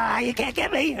 la, la, "You can't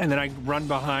get me!" And then I run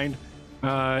behind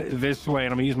this way,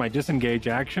 and I'm gonna use my disengage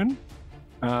action,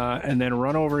 and then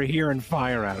run over here and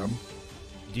fire at him.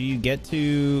 Do you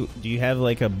have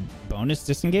like a bonus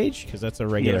disengage? Because that's a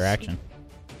regular action.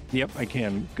 Yep, I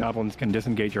can. Goblins can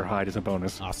disengage your hide as a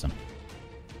bonus. Awesome.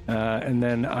 And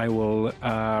then I will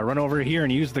run over here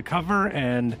and use the cover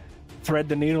and thread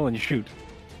the needle and shoot.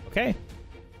 Okay.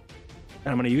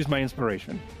 And I'm going to use my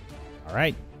inspiration. All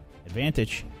right.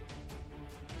 Advantage.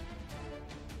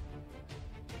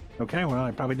 Okay, well,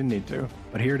 I probably didn't need to,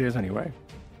 but here it is anyway.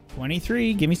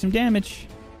 23. Give me some damage.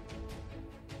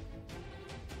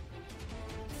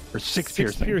 For 6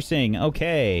 piercing. Piercing.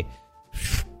 Okay.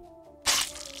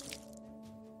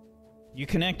 You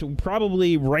connect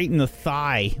probably right in the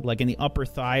thigh, like in the upper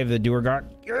thigh of the Duergar.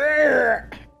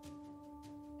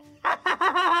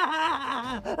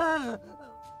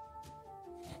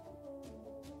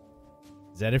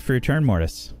 Is that it for your turn,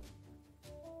 Mortis?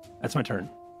 That's my turn.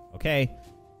 Okay.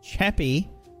 Cheppy.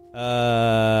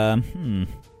 Let's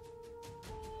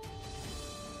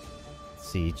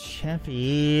see.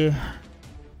 Cheppy.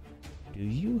 Do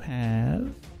you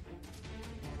have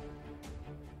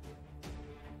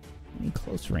any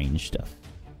close range stuff?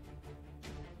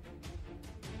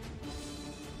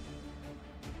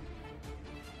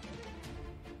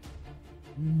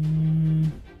 I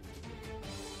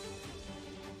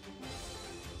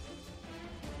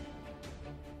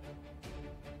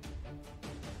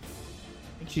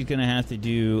think she's gonna have to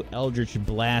do Eldritch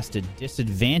Blast at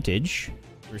disadvantage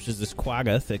versus this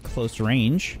Quaggoth at close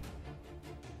range.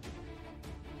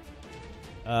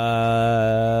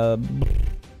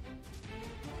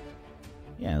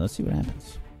 Yeah, let's see what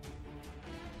happens.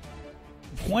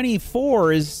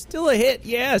 24 is still a hit.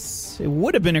 Yes, it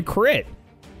would have been a crit.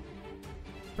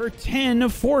 For 10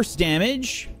 force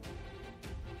damage.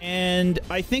 And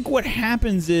I think what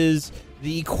happens is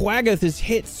the Quaggoth is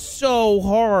hit so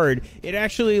hard, it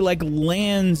actually like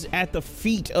lands at the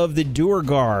feet of the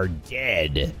Duergar,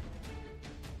 dead.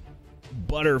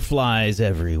 Butterflies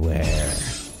everywhere.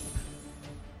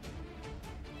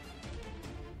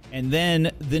 And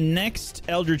then the next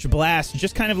Eldritch Blast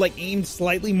just kind of like aimed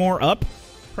slightly more up,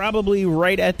 probably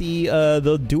right at the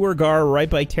Duergar, right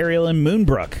by Teriel and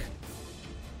Moonbrook.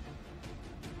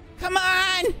 Come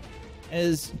on!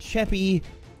 As Cheppy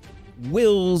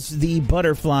wills the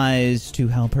butterflies to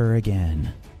help her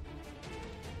again.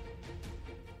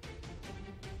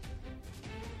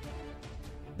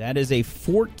 That is a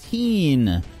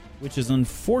 14, which is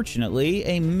unfortunately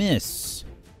a miss.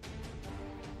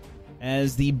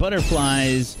 As the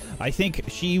butterflies, I think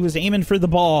she was aiming for the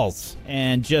balls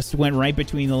and just went right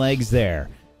between the legs there,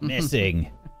 missing.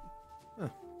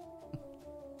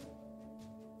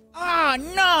 Oh,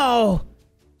 no!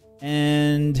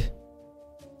 And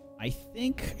I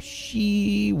think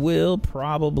she will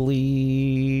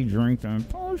probably drink the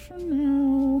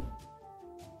potion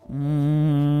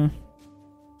now.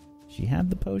 She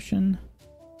had the potion.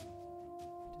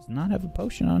 Does not have a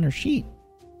potion on her sheet.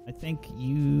 I think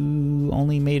you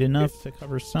only made enough to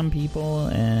cover some people,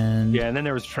 and Yeah, and then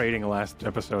there was trading last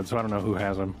episode, so I don't know who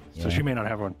has them. So Yeah. she may not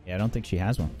have one. yeah, I don't think she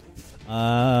has one.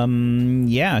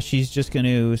 Yeah, she's just going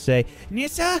to say,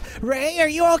 Nissa, Ray, are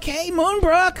you okay?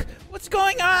 Moonbrook, what's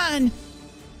going on?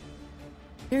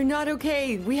 You're not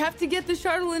okay. We have to get the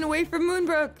Charlatan away from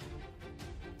Moonbrook.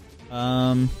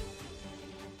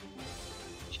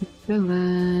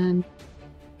 Villain.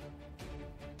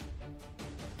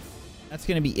 That's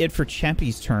going to be it for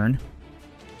Chappie's turn.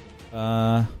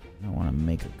 I don't want to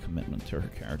make a commitment to her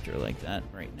character like that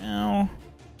right now.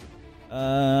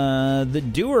 The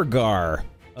Duergar.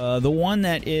 The one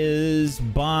that is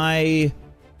by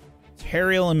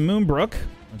Teriel and Moonbrook.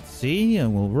 Let's see. I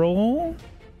will roll.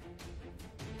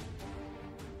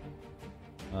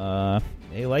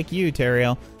 They like you,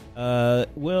 Teriel.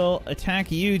 Will attack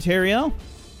you, Teriel.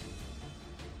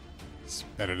 It's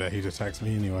better that he attacks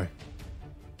me anyway.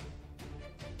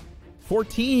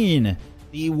 14.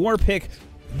 The war pick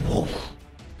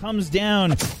comes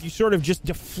down. You sort of just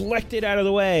deflect it out of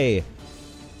the way.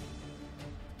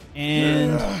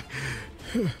 And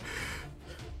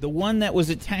the one that was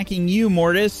attacking you,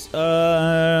 Mortis,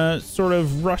 sort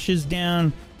of rushes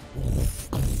down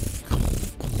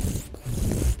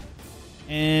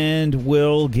and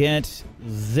will get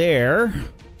there.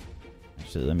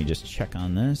 Actually, let me just check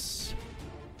on this.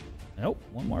 Nope,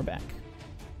 one more back.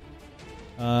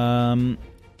 I'm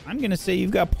going to say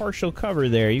you've got partial cover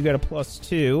there. You've got a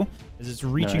 +2 as it's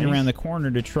reaching around the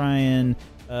corner to try and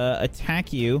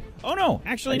attack you. Oh, no.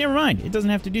 Actually, never mind. It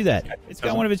doesn't have to do that. It's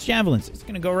got one of its javelins. It's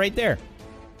going to go right there.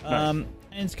 And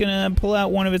it's going to pull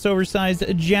out one of its oversized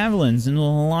javelins and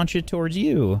launch it towards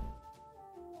you.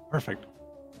 Perfect.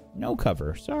 No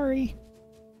cover. Sorry.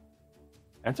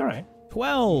 That's all right.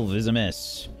 12 is a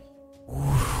miss.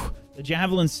 Whew. The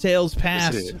javelin sails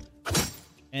past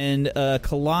and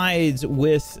collides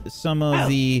with some of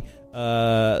the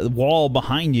wall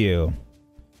behind you.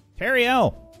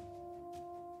 Teriel.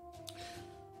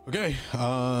 Okay.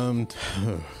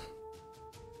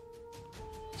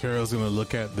 Teriel's gonna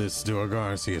look at this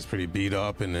Duergar and see it's pretty beat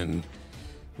up, and then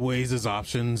weighs his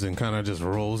options and kind of just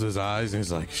rolls his eyes, and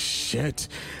he's like, "Shit!"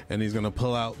 And he's gonna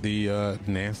pull out the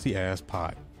nasty ass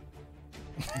pot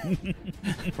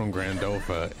from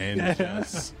Grandofa and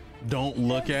just don't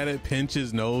look at it, pinch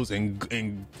his nose,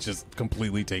 and just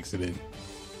completely takes it in,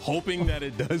 hoping that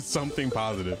it does something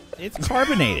positive. It's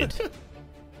carbonated.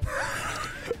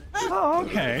 Oh,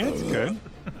 okay. That's good.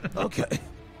 Okay.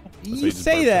 You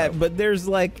say that, but there's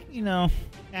like,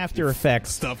 after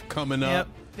effects. Stuff coming up.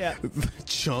 Yep.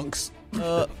 Chunks.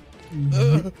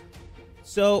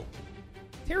 So,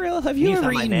 Teriel, have you He's ever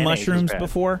on my eaten mayonnaise, mushrooms it's bad.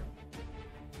 before?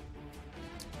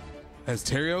 Has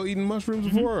Teriel eaten mushrooms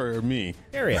before, or me?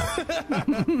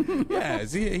 Teriel. Yeah,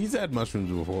 he's had mushrooms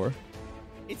before.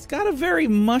 It's got a very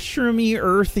mushroomy,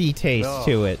 earthy taste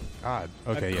to it. God.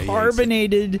 Okay. A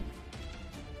carbonated,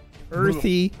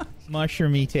 earthy,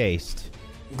 mushroomy taste.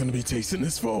 I'm gonna be tasting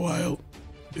this for a while,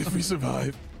 if we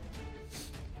survive.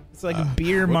 It's like a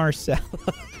beer Marcella.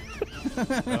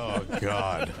 Oh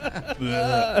God.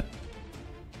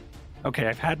 Okay,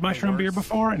 I've had mushroom beer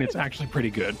before, and it's actually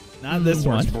pretty good. Not this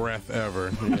one. Worst breath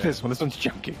ever. Yeah. This one's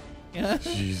chunky.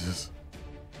 Jesus.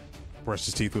 Brush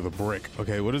his teeth with a brick.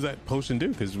 Okay, what does that potion do?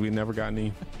 Because we never got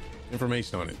any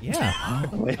information on it. Yeah.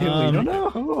 We don't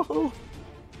know.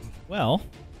 Well,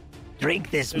 Drink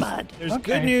this mud. there's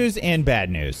good news and bad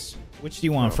news. Which do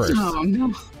you want first? Oh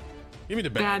no. Give me the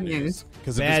bad Bad news. news.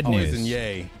 Because Bad if it's poison, news.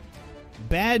 yay.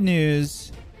 Bad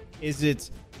news is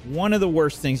it's one of the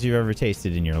worst things you've ever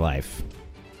tasted in your life.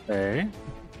 Hey.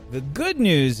 The good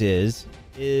news is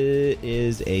it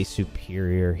is a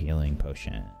superior healing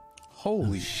potion.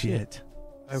 Holy shit.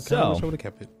 I So- kinda wish I would have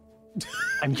kept it.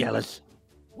 I'm jealous.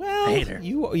 Well, I hate her.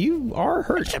 you are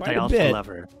hurt Except quite I a also bit. love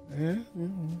her.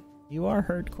 You are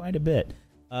hurt quite a bit.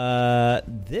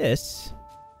 This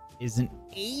is an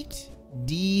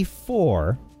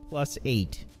 8d4 plus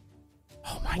 8.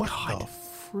 Oh my God. The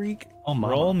freak? Oh,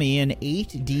 mama. Roll me an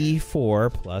 8d4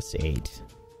 plus 8.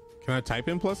 Can I type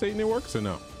in +8 and it works or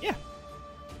no? Yeah.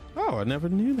 Oh, I never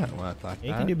knew that. Like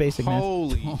You can do basic math.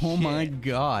 Holy Oh shit. my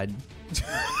god.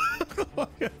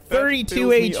 32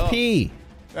 fills me HP.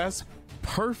 That's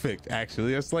perfect,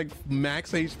 actually. That's like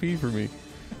max HP for me.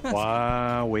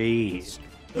 Wowee.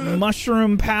 The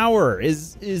mushroom power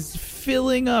is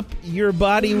filling up your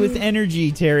body with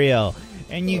energy, Teriel,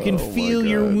 and you can feel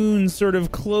your wounds sort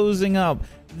of closing up.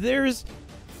 There's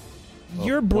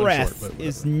Your one breath short, but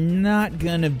is not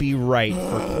gonna be right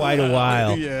for quite a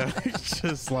while. Yeah, it's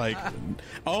just like,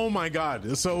 oh my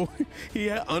god. So he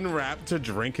had unwrapped to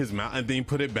drink his mouth, and then he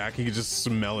put it back. He could just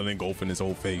smell it engulfing his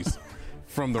whole face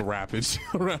from the wrappage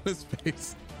around his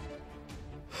face.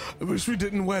 I wish we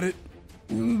didn't wet it.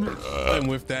 And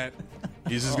with that,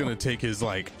 he's just gonna take his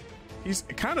he's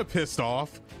kind of pissed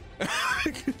off.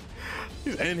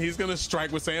 And he's gonna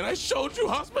strike with saying, "I showed you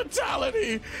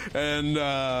hospitality," and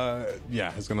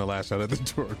he's gonna lash out at the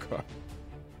Duergar.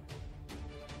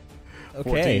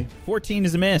 Okay, 14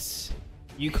 is a miss.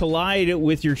 You collide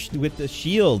with the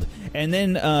shield, and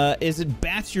then as it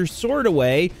bats your sword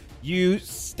away, you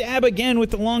stab again with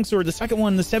the longsword. The second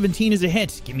one, the 17, is a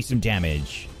hit. Give me some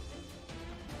damage.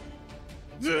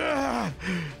 How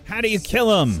do you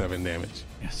kill him? 7 damage.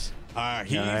 Yes.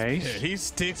 He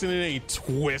sticks it in and he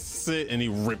twists it and he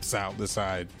rips out the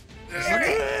side.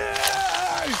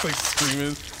 He's like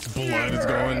screaming, blood is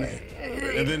going.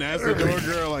 And then as the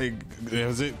Duergar,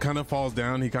 as it kind of falls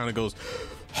down, he kind of goes,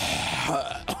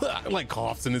 like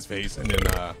coughs in his face, and then,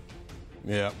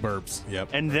 burps. Yep.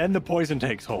 And then the poison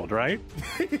takes hold, right?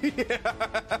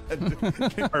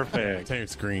 Perfect.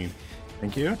 Terrence Green.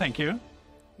 Thank you.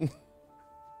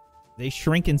 They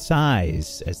shrink in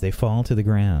size as they fall to the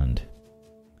ground.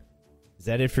 Is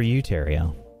that it for you,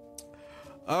 Teriel?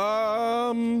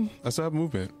 I still have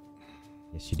movement.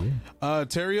 Yes, you do.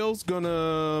 Teriel's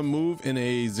gonna move in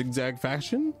a zigzag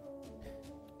fashion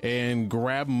and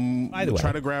grab. By the way,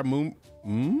 try to grab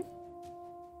Moon.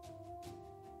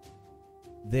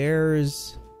 There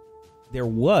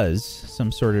was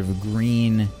some sort of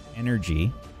green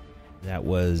energy that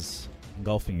was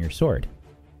engulfing your sword.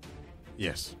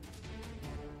 Yes.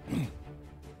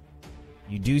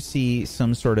 You do see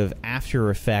some sort of after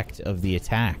effect of the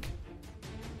attack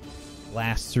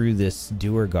blast through this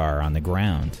Duergar on the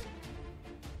ground.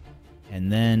 And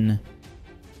then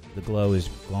the glow is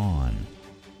gone.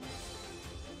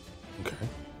 Okay.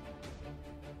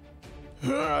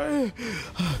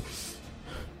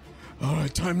 All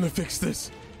right, time to fix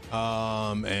this.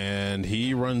 And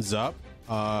he runs up.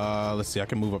 Let's see, I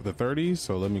can move up to 30,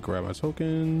 so let me grab my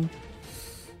token.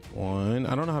 1.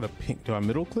 I don't know how to ping. Do I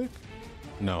middle click?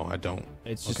 No, I don't.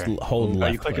 It's just hold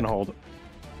left. You click and hold.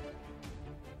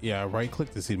 Yeah, right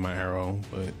click to see my arrow,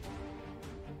 but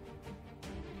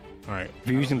all right. If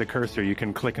you're using the cursor, you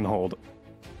can click and hold.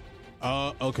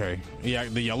 Okay. Yeah,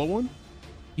 the yellow one?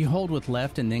 You hold with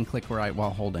left and then click right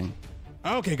while holding.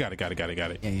 Okay, got it.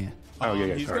 Yeah. Oh,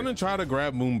 yeah. He's going to try to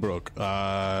grab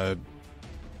Moonbrook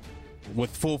with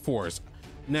full force.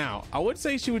 Now, I would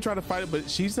say she would try to fight it, but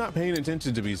she's not paying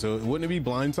attention to me, so wouldn't it be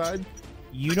blindside?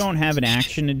 You don't have an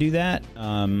action to do that,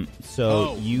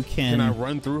 so you can... Can I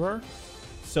run through her?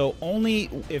 So only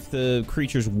if the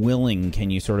creature's willing can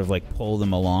you sort of pull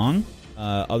them along.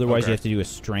 Otherwise, you have to do a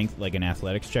strength, like an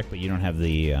athletics check, but you don't have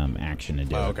the action to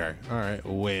do it. Okay. All right.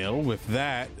 Well, with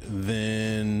that,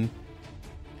 then...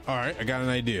 All right, I got an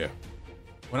idea.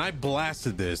 When I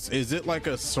blasted this, is it like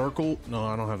a circle? No,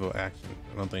 I don't have an action.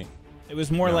 I don't think. It was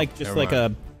more like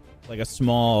a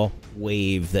small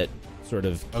wave that sort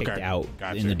of kicked out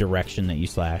in the direction that you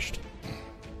slashed.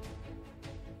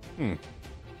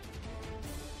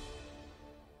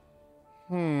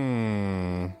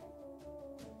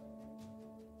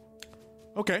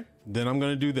 Okay, then I'm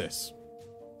going to do this.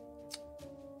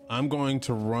 I'm going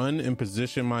to run and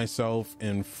position myself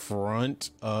in front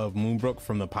of Moonbrook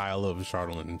from the pile of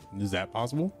Charlatan. Is that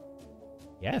possible?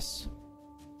 Yes.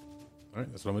 All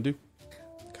right, that's what I'm going to do.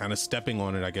 Kind of stepping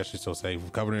on it, I guess you still say,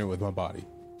 covering it with my body.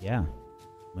 Yeah.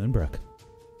 Moonbrook.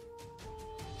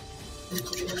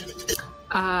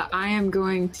 I am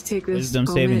going to take this Wisdom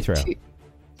saving throw.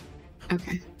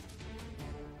 Okay.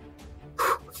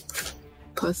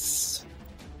 Plus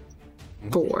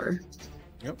 4.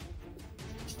 Yep.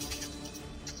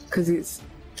 Because he's...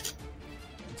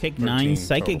 Take 9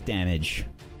 psychic damage.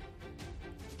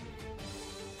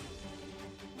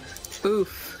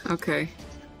 Oof. Okay.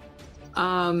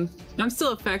 I'm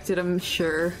still affected, I'm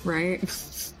sure, right?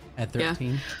 At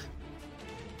 13?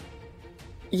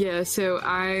 Yeah, so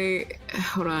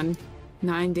hold on.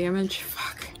 9 damage?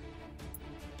 Fuck.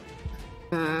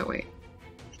 Wait.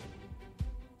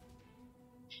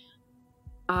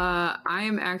 I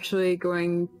am actually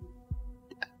going...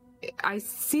 I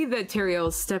see that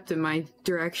Teriel stepped in my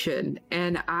direction,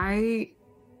 and I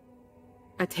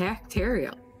attack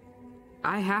Teriel.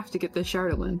 I have to get the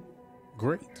Charlatan.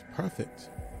 Great. Perfect.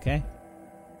 Okay.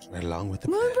 Right along with the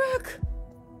Moonbrook!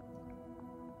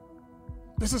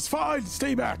 This is fine.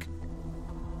 Stay back.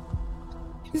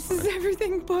 This is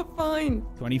everything but fine.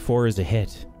 24 is a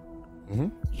hit.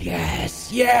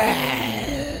 Yes,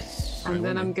 yes. And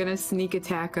then I'm gonna sneak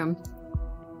attack him.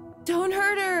 Don't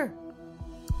hurt her.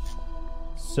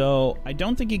 So I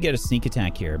don't think you get a sneak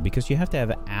attack here because you have to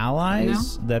have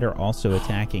allies that are also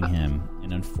attacking him,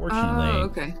 and unfortunately,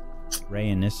 okay. Ray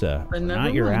and Nissa are Another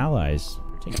not your one. allies,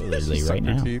 particularly right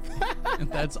now.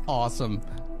 That's awesome.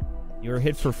 You're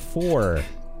hit for 4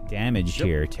 damage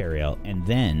here, Teriel, and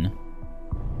then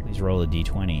please roll a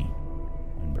d20,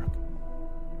 Moonbrook.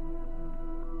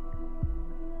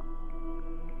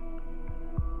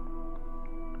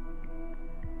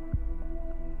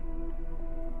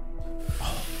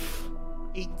 Oh,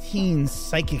 18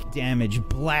 psychic damage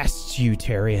blasts you,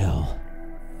 Teriel.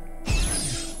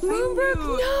 Moonbrook,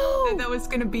 no! That was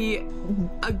gonna be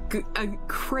a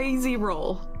crazy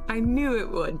roll. I knew it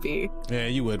would be. Yeah,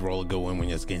 you would roll a good one when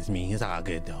you're against me. It's all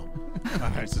good though. All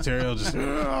right, so Teriel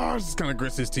just kind of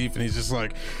grits his teeth and he's just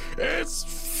like, "It's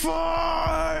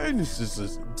fine." It's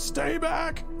just stay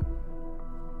back.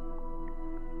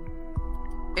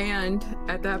 And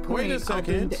at that point, Wait a I'll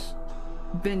second.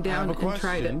 bend I have down a and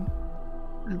try to. question.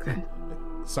 Okay.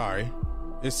 Sorry,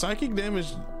 is psychic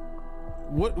damage?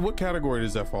 What category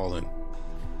does that fall in?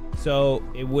 So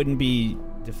it wouldn't be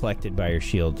deflected by your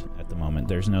shield at the moment.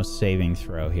 There's no saving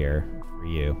throw here for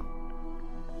you.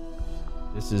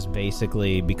 This is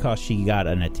basically because she got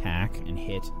an attack and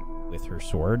hit with her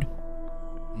sword.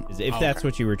 If that's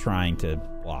what you were trying to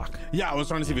block. Yeah, I was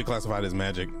trying to see if it classified as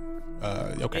magic.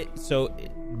 Okay.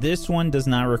 This one does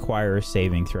not require a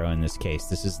saving throw in this case.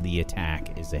 This is the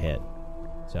attack is a hit.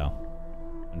 So,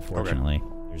 unfortunately,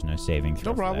 there's no saving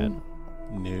throw. No problem.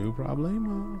 No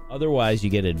problemo. Otherwise, you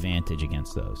get advantage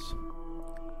against those.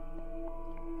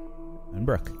 And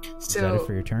Brooke, is that it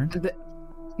for your turn?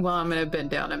 Well, I'm gonna bend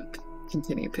down and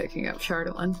continue picking up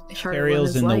Chardalyn.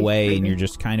 Ariel's in the way, and you're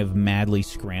just kind of madly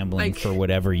scrambling for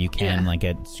whatever you can, like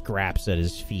at scraps at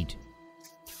his feet.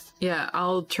 Yeah,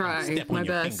 I'll try Step my on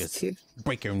your best fingers. to.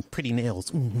 Break your pretty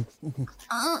nails.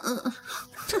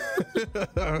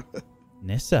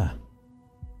 Nissa,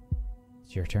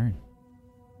 it's your turn.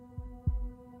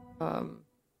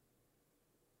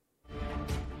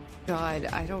 God,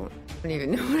 I don't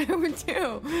even know what I would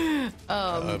do.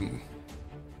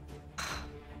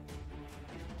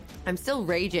 I'm still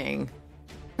raging.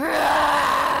 Wait,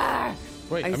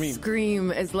 I scream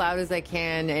as loud as I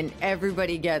can, and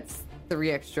everybody gets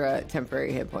 3 extra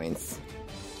temporary hit points.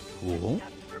 Cool.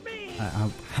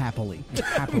 I'll happily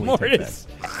take Mortis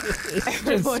that. is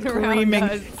Everyone around screaming.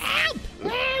 us.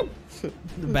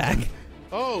 The back.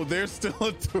 Oh, there's still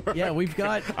a tour. Yeah, we've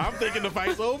got. I'm thinking the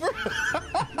fight's over.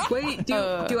 Wait,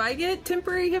 do I get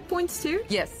temporary hit points too?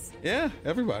 Yes. Yeah,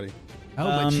 everybody. Oh,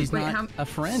 but she's Wait, not a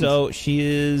friend. So she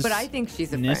is. But I think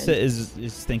she's a Nissa friend.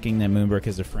 is thinking that Moonbrook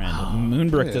is a friend.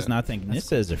 Moonbrook Yeah. does not think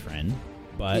Nissa is a friend,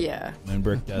 but Yeah.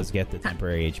 Moonbrook does get the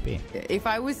temporary HP. If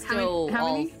I was still how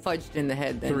all many? fudged in the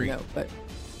head, then 3. no. But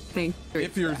Thank.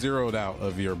 If you're zeroed out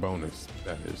of your bonus,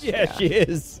 that is. Yeah, she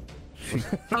is.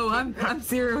 Oh, I'm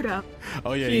zeroed out.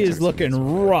 Oh yeah. She you is took some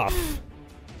looking rough.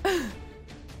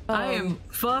 I am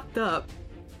fucked up.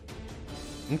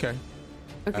 Okay.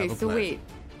 okay, have a so plan. wait.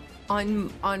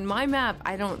 On my map,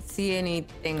 I don't see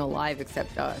anything alive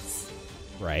except us.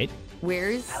 Right?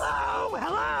 Where's?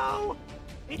 Hello.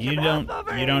 You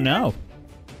don't know.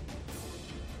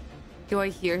 Do I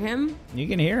hear him? You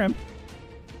can hear him.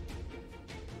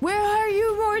 Where are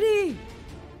you, Morty?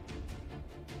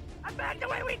 I'm back the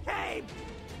way we came.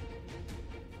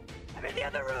 I'm in the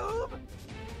other room.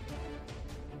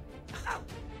 Ow.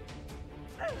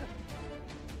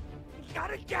 He's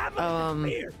got a javelin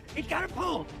spear. He's got a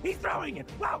pole. He's throwing it.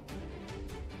 Wow.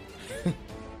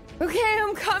 Okay,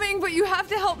 I'm coming, but you have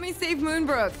to help me save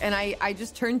Moonbrook. And I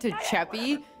just turned to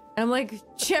Cheppy, and I'm like,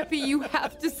 Cheppy, you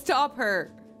have to stop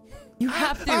her. You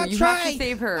have to. You have to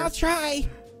save her. I'll try.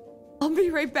 I'll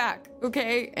be right back,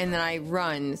 okay? And then I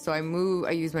run, so I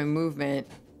use my movement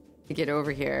to get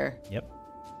over here. Yep.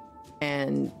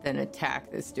 And then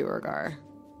attack this Duergar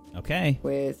Okay.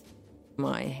 with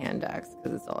my hand axe,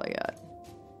 because it's all I got.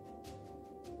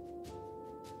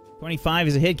 25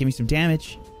 is a hit. Give me some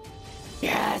damage.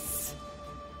 Yes!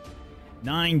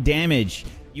 9 damage.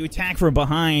 You attack from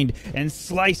behind and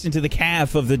slice into the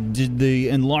calf of the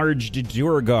enlarged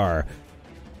Duergar.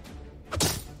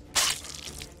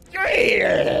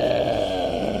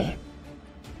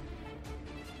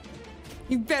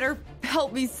 You better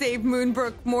help me save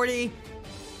Moonbrook, Morty.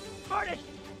 Mortis.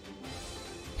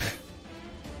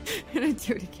 And I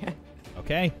do it again.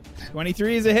 Okay.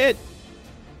 23 is a hit.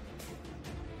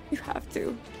 You have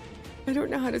to. I don't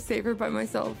know how to save her by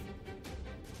myself.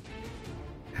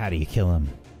 How do you kill him?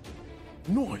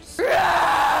 Nice.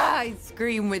 I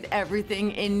scream with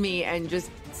everything in me and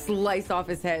just slice off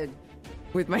his head.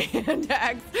 with my hand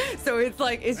axe. So it's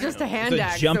like, it's just a hand It's a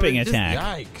axe. jumping so it's just-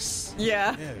 attack. Yikes.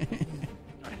 Yeah.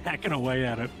 Hacking away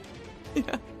at it.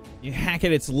 You hack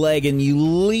at its leg and you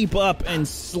leap up and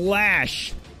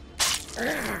slash.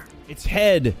 Its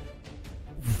head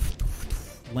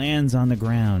lands on the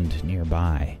ground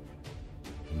nearby.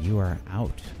 And you are out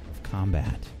of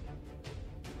combat.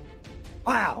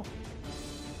 Wow.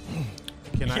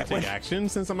 Can I take action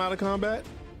since I'm out of combat?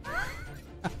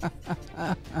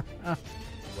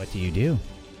 What do you do?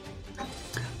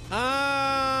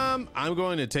 I'm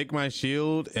going to take my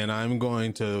shield and I'm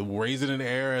going to raise it in the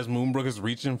air as Moonbrook is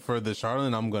reaching for the Charlotte,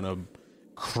 and I'm going to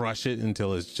crush it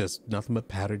until it's just nothing but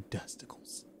powdered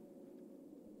dusticles.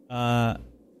 And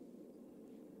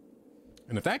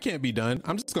if that can't be done,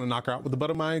 I'm just going to knock her out with the butt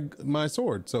of my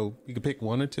sword. So you can pick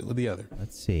one or two or the other.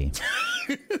 Let's see.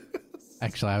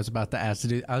 Actually, I was about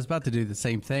to do the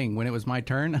same thing when it was my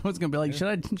turn. I was gonna be like, should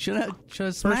I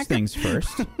smack First things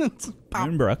first.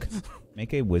 Moonbrook,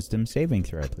 make a wisdom saving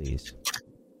throw, please.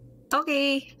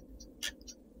 Okay.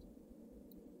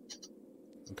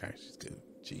 Okay, she's good.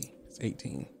 Gee, it's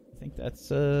 18. I think that's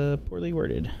poorly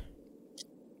worded.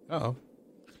 Uh-oh.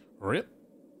 Rip.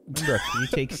 Moonbrook, you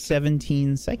take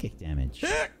 17 psychic damage.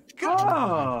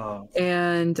 Oh.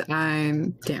 And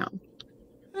I'm down.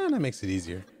 That makes it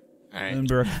easier. All right.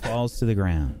 Moonbrook falls to the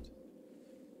ground.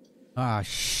 Ah,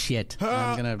 shit.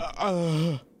 I'm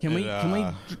gonna. Can we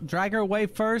drag her away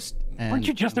first? And... Weren't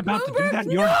you just about to do that?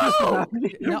 You're just about,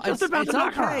 No, just about it's to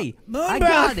knock her okay. out. I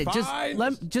got it.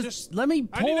 Fine. Just let me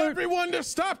I pull need her. everyone to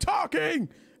stop talking.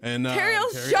 And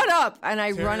Teriel, shut up! And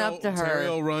I run up to her.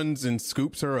 Teriel runs and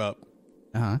scoops her up.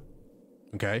 Uh-huh.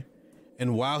 Okay.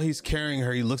 And while he's carrying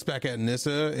her, he looks back at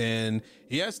Nissa and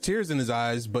he has tears in his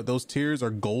eyes, but those tears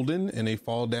are golden and they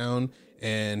fall down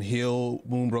and heal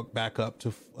Moonbrook back up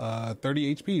to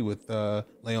 30 HP with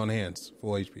lay on hands,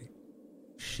 full HP.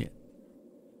 Shit.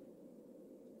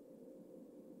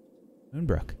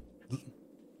 Moonbrook.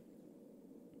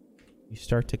 You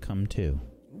start to come to.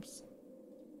 Oops.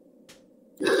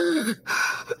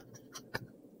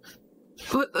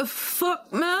 What the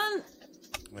fuck, man?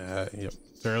 Yep.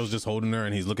 Teriel's just holding her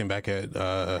and he's looking back at What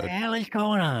the hell is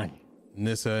going on?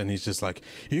 Nissa and he's just like,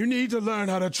 you need to learn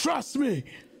how to trust me.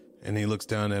 And he looks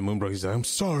down at Moonbrook. He's like, I'm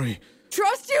sorry.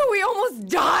 Trust you? We almost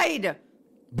died!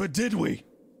 But did we?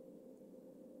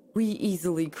 We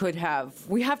easily could have.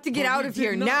 We have to get But out we of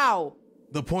here did not. now!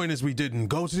 The point is we didn't.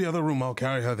 Go to the other room. I'll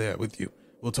carry her there with you.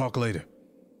 We'll talk later.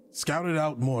 Scout it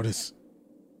out, Mortis.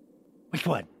 Which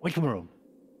one? Which room?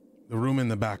 The room in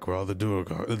the back where all the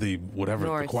Duergar, the whatever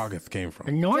North. the Quaggoth came The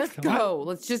from. north? Just go.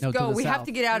 Let's just No, to go. the We have south.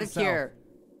 to get out To of the here.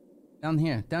 Down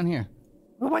here.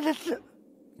 What is it?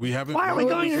 We haven't. Why are we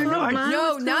going to the north?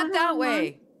 No, What's not going that on,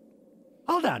 way.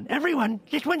 Hold on, everyone.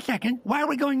 Just 1 second. Why are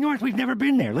we going north? We've never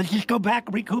been there. Let's just go back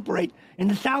and recuperate in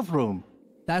the south room.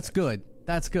 That's good.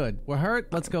 We're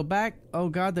hurt. Let's go back. Oh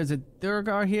God, there's a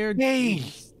Duergar here.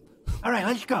 Jeez. All right,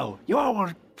 let's go. You all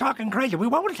were talking crazy.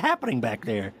 What was happening back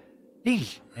there?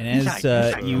 Jeez. And as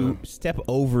Inside. you step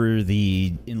over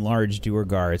the enlarged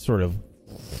Duergar, it sort of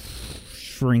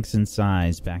shrinks in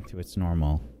size back to its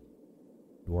normal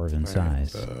dwarven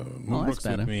size. Moonbrook's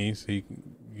better. with me, so you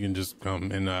can just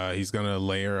come. And he's gonna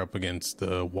lay her up against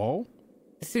the wall.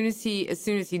 As soon as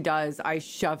he does, I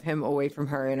shove him away from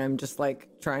her, and I'm just like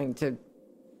trying to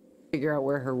figure out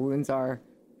where her wounds are.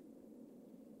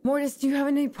 Mortis, do you have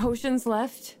any potions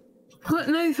left? What?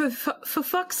 No, for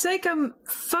fuck's sake, I'm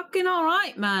fucking all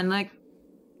right, man. Like,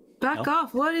 back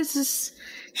off. What is this?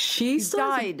 You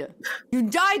died. You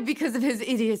died because of his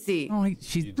idiocy. Oh,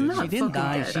 she didn't fucking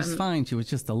die. dead. She's fine. She was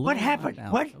just a little. What happened? knocked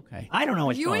out. What? Okay. I don't know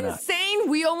what's You going on. insane?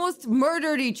 We almost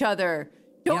murdered each other.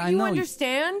 Don't Yeah, I you know.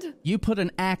 understand? You put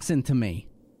an axe into me.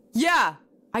 Yeah,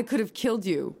 I could have killed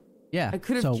you. Yeah. I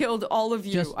could have so- killed all of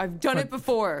you. just- I've done it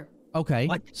before. Okay.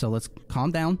 What? So let's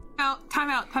calm down. Time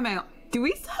out. Do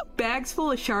we still have bags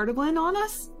full of Chardonnay on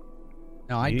us?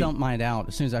 No, I dumped mine out.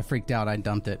 As soon as I freaked out, I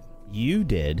dumped it. You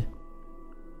did.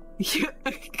 Yeah,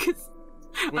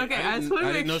 okay, I just want to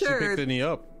I make didn't know sure. she picked any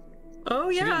up. Oh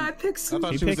yeah, I picked I some.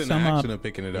 thought She she was picked in some action up. of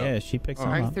picking it up. Yeah, she picked some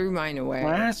I up. threw mine away.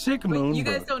 Classic But moon. you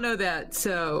guys don't know that,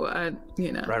 so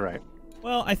you know. Right.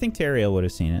 Well, I think Teriel would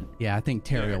have seen it. Yeah, I think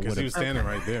Yeah, Teriel because would he have. was standing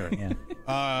right there.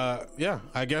 Yeah. Yeah.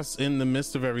 I guess in the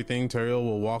midst of everything, Teriel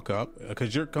will walk up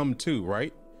because you're come too,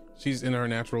 right? She's in her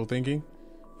natural thinking.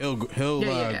 He'll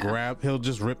Yeah. he'll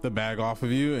just rip the bag off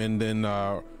of you and then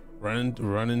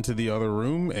run into the other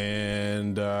room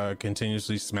and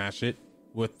continuously smash it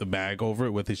with the bag over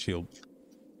it with his shield.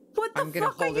 What the I'm gonna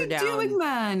fuck are hold her you down. doing,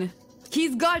 man?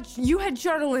 You had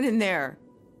Charlene in there.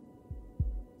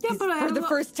 Yeah, but I For the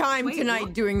first time Wait, tonight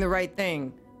what? doing the right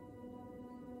thing.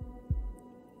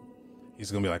 He's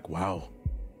gonna be like, wow.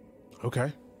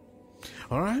 Okay.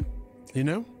 All right. You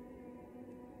know,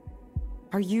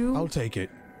 Are you I'll take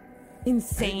it.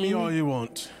 insane? Hate me all you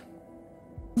want.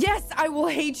 Yes, I will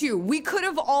hate you. We could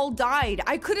have all died.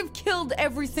 I could have killed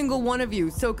every single one of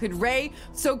you. So could Ray.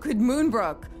 So could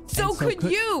Moonbrook. So could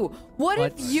you. What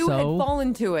if you had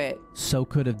fallen to it? So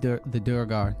could have the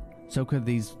Durgar. So could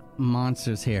these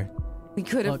monsters here. We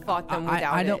could have fought them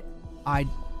without it.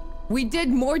 We did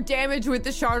more damage with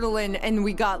the Chardolin, and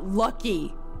we got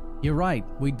lucky. You're right.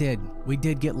 We did. We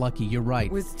did get lucky. You're right.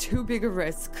 It was too big a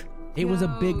risk. It was a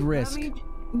big risk.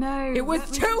 No. It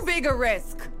was too big a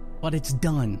risk. But it's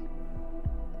done.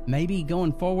 Maybe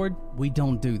going forward, we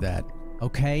don't do that.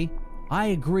 Okay? I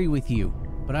agree with you,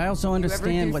 but I also understand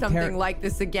if you what ever do something like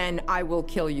this again, I will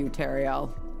kill you,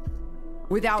 Teriel.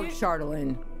 Without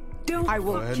Chardolin, I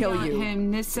will kill you.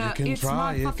 You can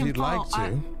try if you'd like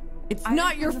to. It's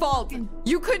not your fault.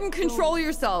 You couldn't control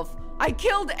yourself. I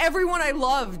killed everyone I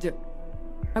loved.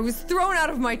 I was thrown out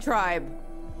of my tribe.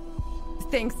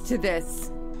 Thanks to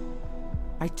this.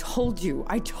 I told you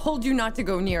not to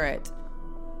go near it.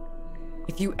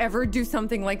 If you ever do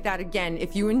something like that again,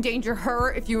 if you endanger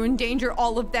her, if you endanger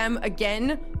all of them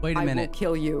again, Wait a minute. I will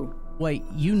kill you. Wait,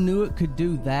 you knew it could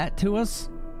do that to us?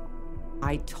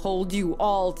 I told you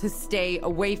all to stay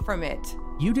away from it.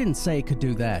 You didn't say it could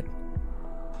do that.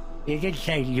 You did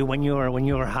say when you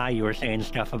were high, you were saying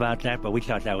stuff about that, but we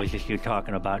thought that was just you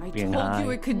talking about being high. I told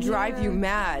you it could drive you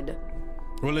mad.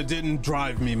 Well, it didn't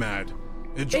drive me mad.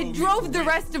 It drove the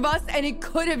rest of us, and it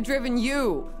could have driven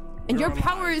you. And your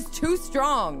power is too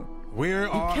strong. You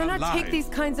cannot alive. take these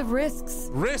kinds of risks.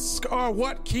 Risks are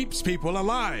what keeps people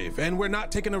alive, and we're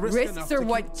not taking a risk Risks enough are to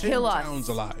what keep kill 10 us. towns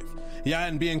alive. Yeah,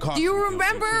 and being caught. Do you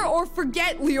remember or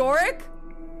forget Leoric?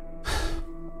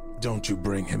 Don't you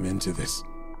bring him into this.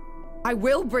 I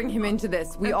will bring him into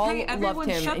this. We all loved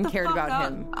him and cared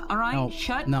about him. All right, No,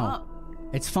 shut no. up.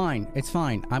 It's fine. It's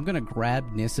fine. I'm gonna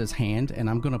grab Nissa's hand and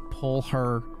I'm gonna pull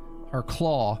her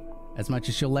claw, as much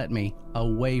as she'll let me,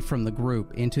 away from the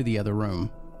group into the other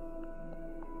room.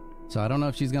 So I don't know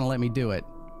if she's gonna let me do it.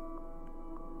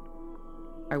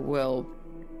 I will,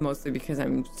 mostly because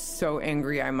I'm so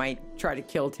angry I might try to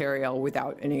kill Teriel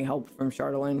without any help from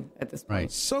Chardolin at this point.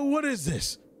 Right. So what is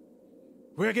this?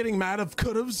 We're getting mad of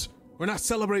could'ves? We're not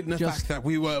celebrating the fact that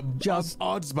we were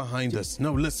odds behind us.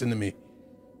 No, listen to me.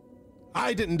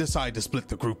 I didn't decide to split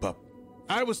the group up.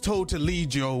 I was told to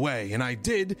lead you away, and I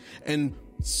did, and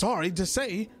sorry to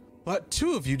say, but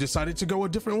two of you decided to go a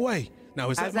different way. Now,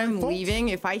 is As that my I'm fault? leaving,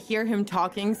 if I hear him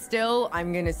talking still,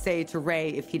 I'm gonna say to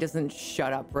Ray, if he doesn't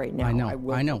shut up right now, I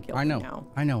will kill him now.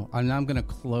 I know. And I'm gonna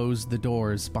close the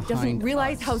doors He behind doesn't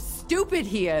realize us. how stupid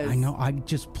he is. I know. I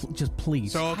just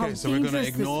please. So, okay, so we're going to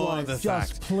ignore the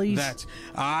fact that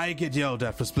I get yelled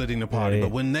at for splitting the party, Right.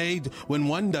 but when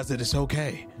one does it, it's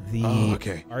okay. The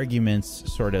okay. arguments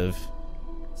sort of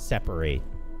separate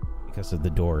because of the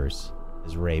doors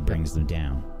as Ray brings them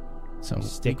down. So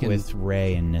stick with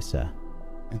Ray and Nissa.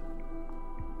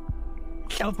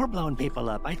 So if we're blowing people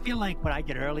up, I feel like what I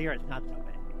did earlier is not so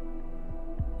bad.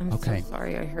 I'm Okay. so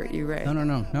sorry I hurt you, Ray.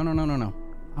 No.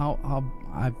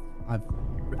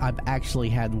 I've actually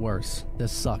had worse.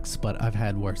 This sucks, but I've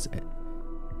had worse.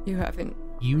 You haven't.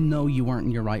 You know you weren't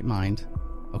in your right mind,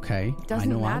 okay? Doesn't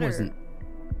I know matter. I wasn't.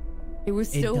 It was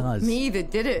still does. me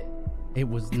that did it. It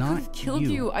was I not could have killed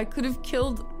you. I could have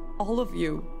killed all of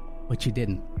you. But you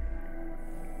didn't.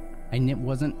 And it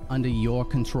wasn't under your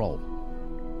control.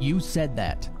 You said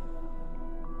that.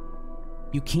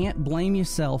 You can't blame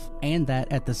yourself and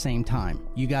that at the same time.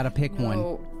 You gotta pick one.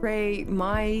 No, Ray,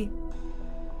 my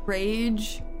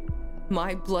rage,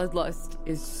 my bloodlust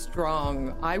is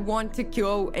strong. I want to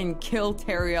go and kill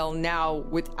Teriel now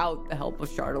without the help of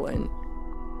Chardolin.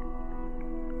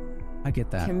 I get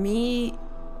that. To me,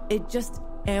 it just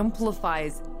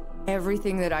amplifies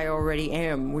everything that I already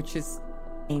am, which is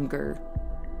anger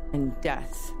and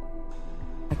death.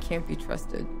 I can't be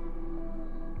trusted.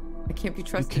 I can't be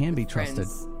trusted. You can be with trusted.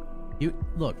 friends. You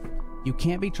look, you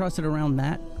can't be trusted around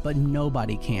that, but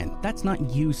nobody can. That's not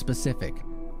you specific.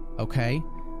 Okay?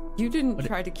 You didn't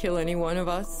try to kill any one of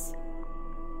us.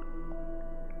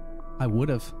 I would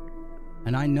have.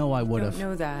 And I know I would I have. don't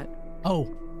know that.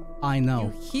 Oh, I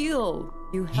know. You heal.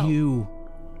 You help. You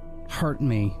hurt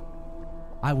me.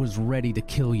 I was ready to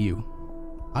kill you.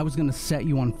 I was gonna set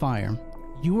you on fire.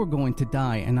 You were going to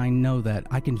die, and I know that.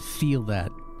 I can feel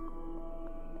that.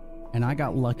 And I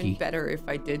got lucky. It'd been better if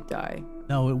I did die.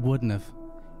 No, it wouldn't have.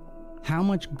 How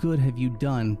much good have you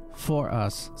done for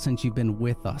us since you've been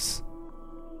with us?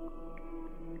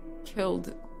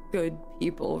 Killed good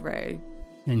people, Ray.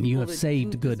 And you People have that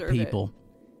saved didn't good deserve it. people.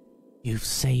 You've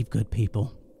saved good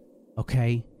people,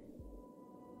 okay?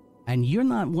 And you're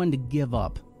not one to give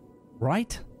up,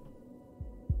 right?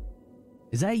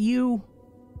 Is that you?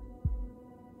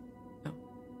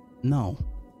 No.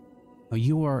 No,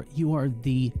 you are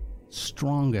the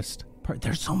strongest.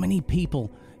 There's so many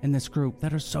people in this group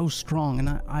that are so strong, and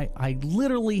I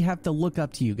literally have to look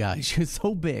up to you guys. You're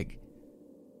so big.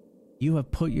 You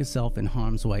have put yourself in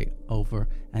harm's way over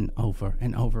and over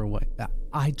and over again.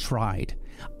 I tried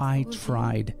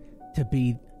to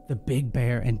be the big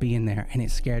bear and be in there, and it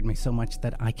scared me so much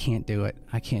that I can't do it.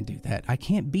 I can't do that. I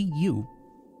can't be you.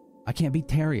 I can't be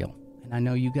Teriel. And I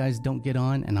know you guys don't get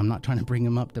on, and I'm not trying to bring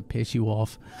him up to piss you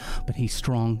off, but he's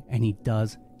strong and he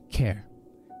does care.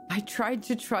 I tried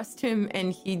to trust him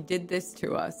and he did this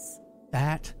to us.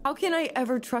 How can I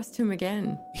ever trust him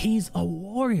again? He's a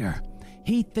warrior.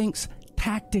 He thinks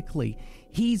tactically.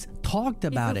 He's talked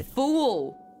about it.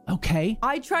 Fool. Okay.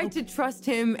 I tried to trust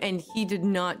him and he did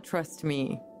not trust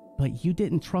me. But you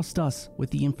didn't trust us with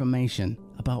the information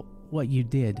about what you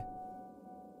did.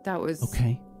 That was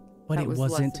okay. But that it was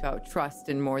wasn't less about trust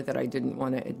and more that I didn't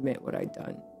want to admit what I'd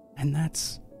done. And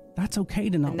that's okay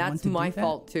to not and want that's to do my that.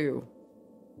 fault too.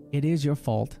 It is your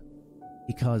fault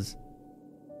because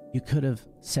you could have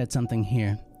said something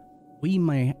here. We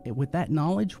may, with that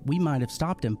knowledge, we might have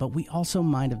stopped him, but we also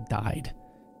might have died.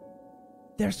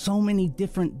 There's so many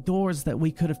different doors that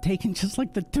we could have taken, just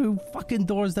like the 2 fucking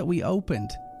doors that we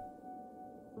opened.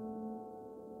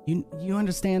 You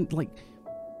understand? Like,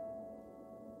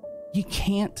 you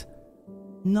can't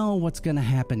know what's going to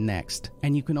happen next,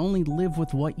 and you can only live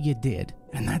with what you did,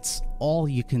 and that's all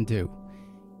you can do.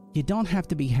 You don't have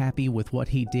to be happy with what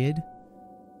he did,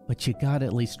 but you gotta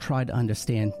at least try to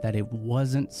understand that it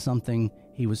wasn't something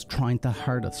he was trying to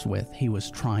hurt us with. He was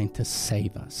trying to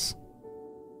save us.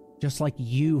 Just like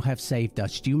you have saved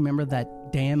us. Do you remember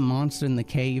that damn monster in the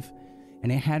cave?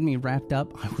 And it had me wrapped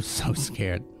up. I was so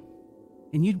scared.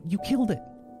 And you killed it.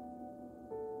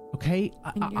 Okay?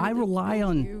 I rely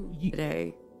on you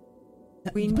today.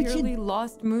 We nearly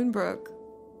lost Moonbrook.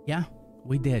 Yeah,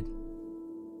 we did.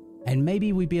 And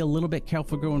maybe we'd be a little bit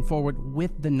careful going forward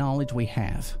with the knowledge we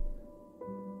have.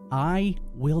 I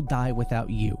will die without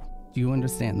you. Do you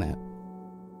understand that?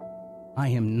 I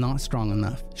am not strong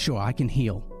enough. Sure, I can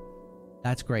heal.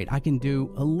 That's great. I can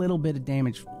do a little bit of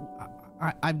damage.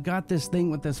 I've got this thing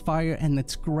with this fire, and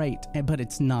it's great, but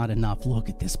it's not enough. Look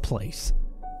at this place.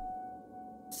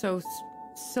 So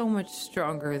much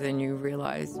stronger than you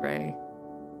realize, Ray.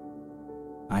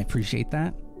 I appreciate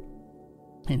that.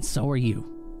 And so are you.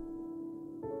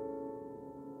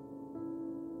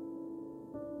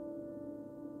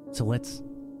 So let's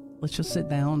just sit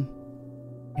down,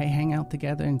 hey, hang out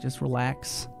together and just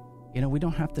relax. You know, we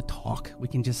don't have to talk. We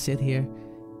can just sit here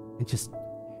and just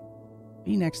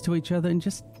be next to each other and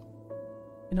just,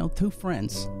 2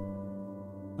 friends.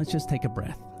 Let's just take a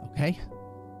breath, okay?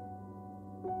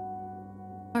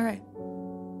 All right.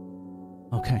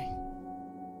 Okay.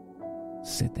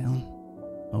 Sit down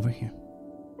over here.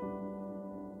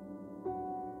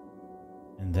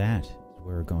 And that is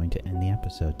where we're going to end the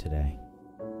episode today.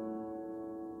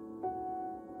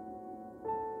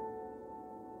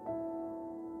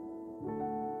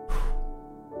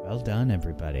 Well done,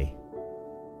 everybody.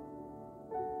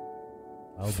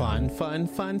 Well Fun.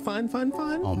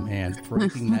 Oh man,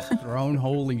 breaking that throne!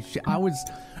 Holy shit!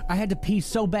 I had to pee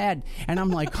so bad, and I'm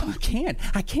like, oh, I can't.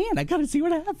 I gotta see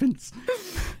what happens.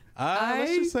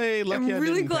 Let's just say, lucky I'm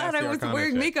really glad I was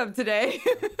wearing makeup today.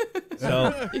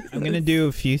 So I'm gonna do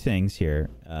a few things here,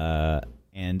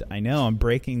 and I know I'm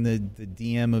breaking the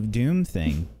DM of Doom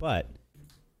thing, but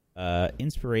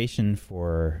inspiration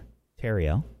for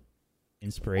Teriel.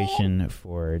 Inspiration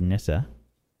for Nissa.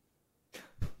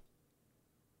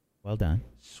 Well done.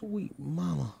 Sweet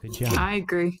mama. Good job. I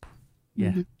agree.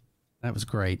 Yeah, that was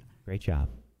great. Great job.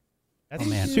 That's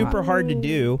man. super hard to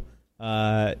do.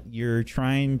 You're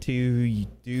trying to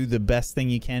do the best thing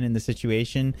you can in the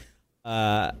situation.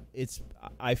 I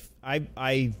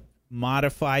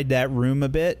modified that room a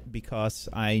bit because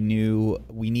I knew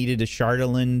we needed a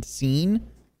Chardeland scene,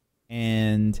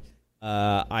 and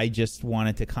I just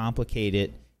wanted to complicate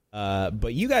it.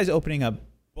 But you guys opening up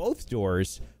both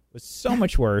doors was so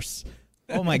much worse.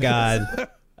 Oh my god.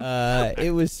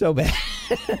 It was so bad.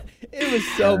 It was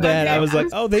so bad. I was like,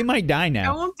 oh, they might die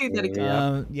now. I won't do that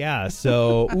again. Yeah,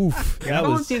 so, oof. I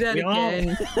won't do that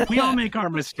again. We all make our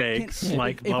mistakes,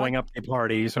 like blowing up a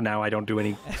party, so now I don't do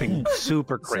anything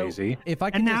super crazy. So if I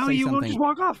could and just now say you will something, just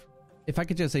walk off. If I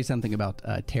could just say something about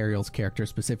Teriel's character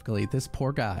specifically, this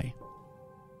poor guy,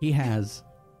 he has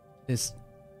this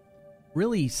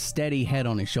really steady head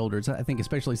on his shoulders. I think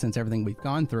especially since everything we've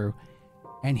gone through,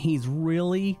 and he's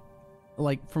really,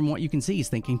 like, from what you can see, he's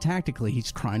thinking tactically.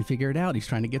 He's trying to figure it out. He's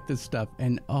trying to get this stuff.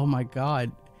 And, oh, my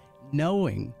God,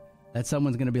 knowing that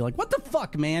someone's going to be like, what the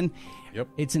fuck, man? Yep.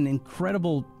 It's an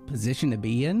incredible position to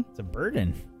be in. It's a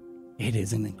burden. It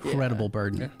is an incredible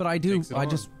burden. Yeah. But I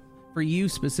just, for you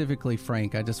specifically,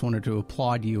 Frank, I just wanted to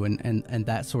applaud you and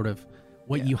that sort of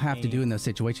what you have to do in those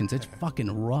situations. It's fucking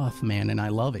rough, man, and I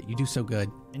love it. You do so good.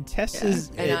 And Tess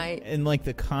is, and like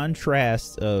the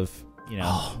contrast of, you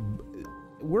know,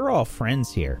 we're all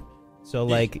friends here. So,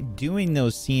 like, doing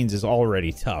those scenes is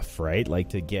already tough, right? Like,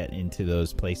 to get into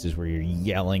those places where you're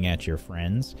yelling at your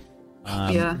friends.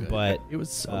 But it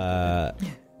was so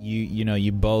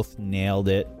you both nailed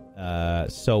it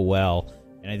so well.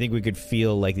 And I think we could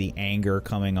feel, like, the anger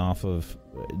coming off of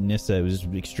Nissa. It was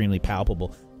extremely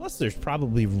palpable. Plus, there's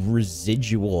probably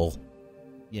residual,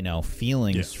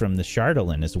 feelings from the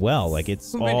Chardalyn as well. Like,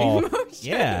 it's all,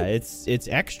 it's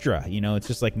extra. It's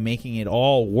just like making it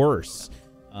all worse.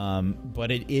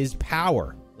 But it is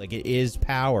power. Like, it is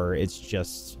power. It's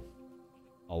just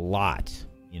a lot,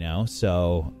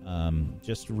 So,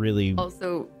 just really,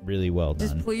 also really well done.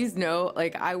 Just please know,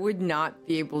 like, I would not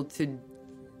be able to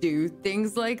do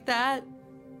things like that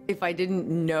if I didn't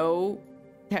know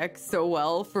Tech so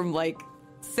well from like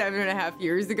 7.5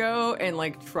 years ago and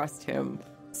like trust him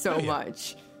so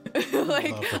much.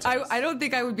 Like, I don't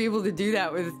think I would be able to do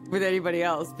that with anybody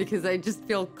else because I just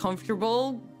feel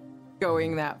comfortable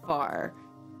going that far.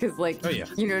 Because, like,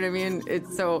 you know what I mean?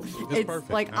 It's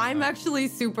like, I'm actually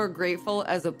super grateful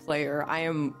as a player. I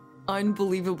am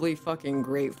unbelievably fucking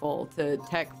grateful to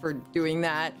Tech for doing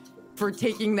that, for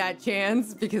taking that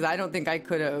chance, because I don't think I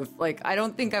could have. Like, I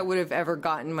don't think I would have ever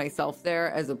gotten myself there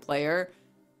as a player,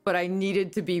 but I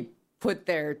needed to be put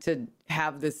there to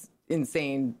have this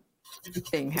insane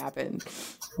thing happen.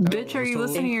 Bitch, are you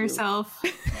listening to yourself?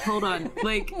 Hold on.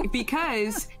 Like,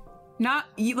 because... Not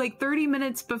like 30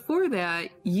 minutes before that,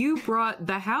 you brought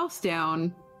the house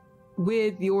down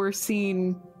with your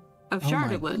scene of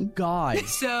Chardalyn. Oh my God.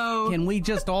 So can we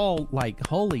just all like,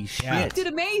 holy shit? You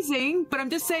did amazing, but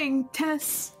I'm just saying,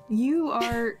 Tess, you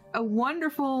are a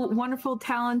wonderful, wonderful,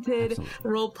 talented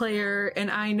role player,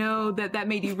 and I know that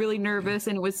made you really nervous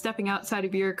and it was stepping outside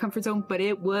of your comfort zone, but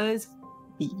it was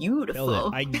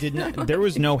beautiful. I did not. There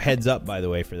was no heads up, by the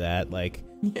way, for that. Like.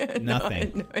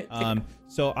 Nothing.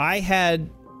 So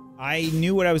I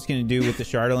knew what I was going to do with the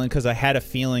Chardalyn because I had a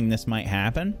feeling this might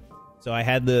happen. So I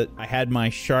had my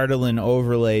Chardalyn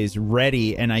overlays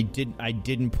ready, and I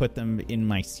didn't put them in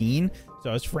my scene.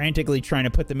 So I was frantically trying to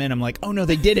put them in. I'm like, oh no,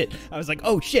 they did it. I was like,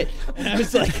 oh shit. And I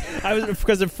was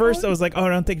because at first I was like, oh, I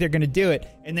don't think they're going to do it.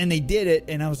 And then they did it,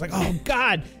 and I was like, oh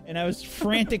God. And I was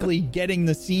frantically getting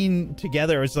the scene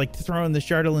together. I was like throwing the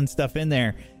Chardalyn stuff in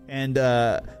there, and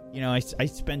I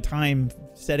spent time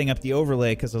setting up the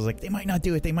overlay because I was like, they might not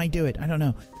do it. They might do it. I don't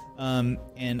know.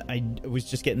 And I was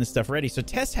just getting the stuff ready. So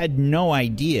Tess had no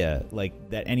idea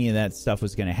like that any of that stuff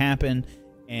was going to happen.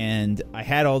 And I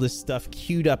had all this stuff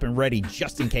queued up and ready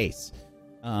just in case.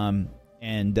 You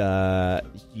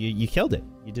killed it.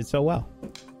 You did so well.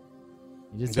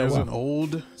 There's an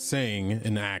old saying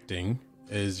in acting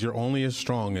is you're only as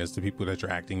strong as the people that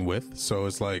you're acting with. So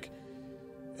it's like,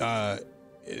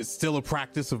 it's still a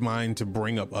practice of mine to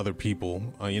bring up other people,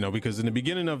 because in the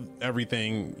beginning of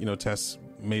everything, Tess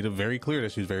made it very clear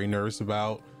that she was very nervous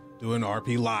about doing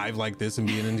RP live like this and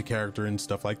being into character and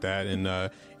stuff like that.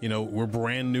 And, we're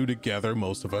brand new together,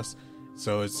 most of us.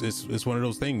 So it's one of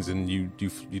those things, and you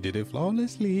did it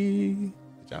flawlessly.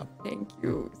 Good job. Thank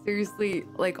you. Seriously,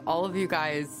 like, all of you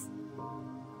guys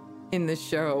in the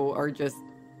show are just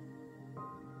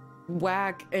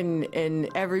whack, and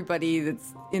everybody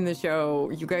that's in the show,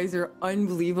 you guys are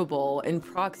unbelievable. And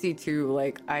Proxy too,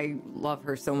 like, I love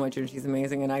her so much and she's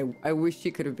amazing, and I wish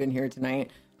she could have been here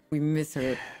tonight. We miss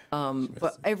her.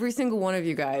 But every single one of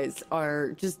you guys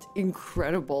are just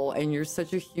incredible, and you're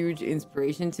such a huge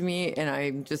inspiration to me, and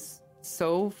I'm just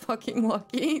so fucking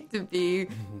lucky to be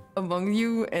among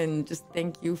you, and just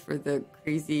thank you for the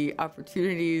crazy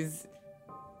opportunities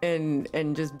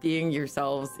and just being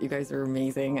yourselves. You guys are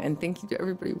amazing, and thank you to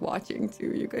everybody watching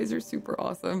too. You guys are super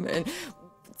awesome. And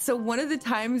so one of the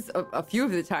times, a few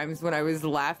of the times when I was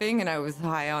laughing and I was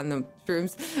high on the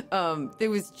shrooms,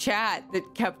 there was chat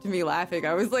that kept me laughing.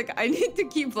 I was like, I need to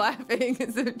keep laughing,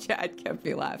 and so chat kept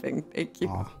me laughing. Thank you.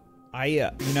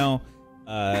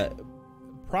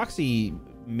 Proxy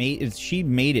made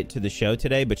it to the show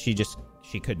today, but she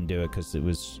couldn't do it because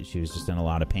she was just in a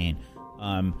lot of pain.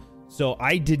 So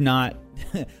I did not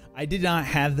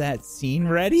have that scene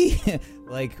ready,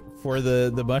 like for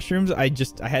the mushrooms. I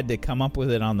had to come up with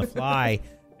it on the fly,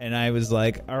 And I was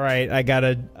like, all right, I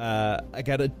gotta,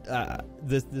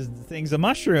 this thing's a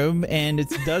mushroom, and it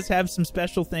does have some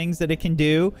special things that it can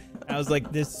do. I was like,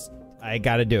 I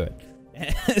gotta do it.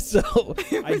 So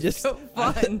I just, so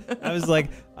fun. I was like,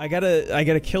 I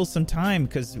gotta kill some time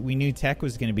because we knew Tech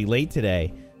was gonna be late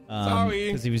today. Sorry.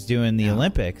 Because he was doing the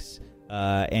Olympics.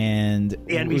 And The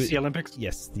NBC Olympics?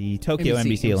 Yes, the Tokyo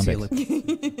NBC Olympics.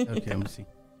 Tokyo NBC.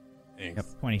 Yep,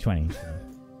 2020.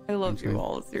 I love you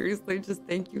all. Seriously, just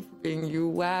thank you for being you.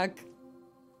 Whack,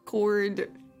 Cord,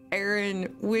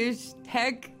 Aaron, Wish,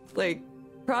 Tech, like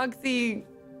Proxy.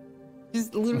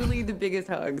 Just literally the biggest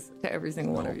hugs to every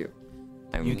single one of you.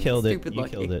 You killed it. stupid You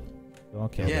lucky. killed it. You all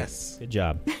killed Yes. it. Good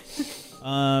job.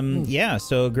 Yeah,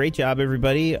 so great job,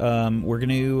 everybody. We're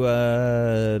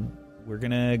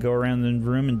gonna go around the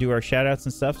room and do our shout outs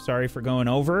and stuff. Sorry for going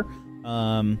over.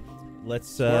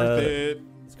 Let's Worth it.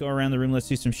 let's go around the room. Let's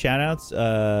do some shout outs.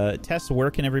 Tess,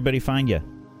 where can everybody find you?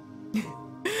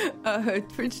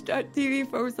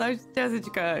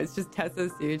 Twitch.tv/Tessica. It's just Tessa,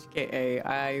 CHKA.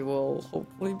 I will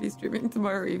hopefully be streaming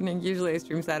tomorrow evening. Usually I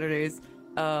stream Saturdays.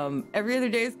 Every other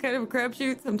day is kind of a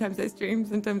crapshoot. Sometimes I stream,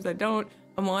 sometimes I don't.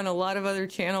 I'm on a lot of other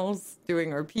channels doing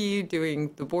RP,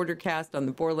 doing the Border Cast on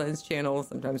the Borderlands channel,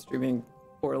 sometimes streaming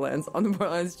Borderlands on the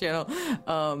Borderlands channel.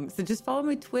 So just follow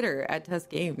my Twitter at Tess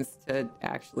Games to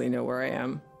actually know where I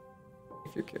am,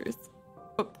 if you're curious.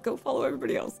 But go follow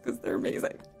everybody else because they're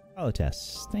amazing. Hello,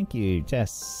 Tess. Thank you,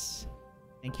 Tess.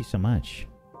 Thank you so much.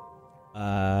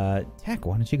 Tech,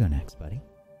 why don't you go next, buddy?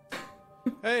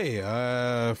 Hey,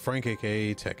 Frank,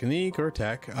 aka Technique or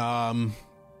Tech.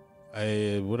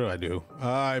 What do I do?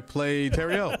 I play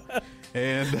Teriel,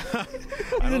 and I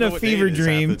don't in know a what fever day it is half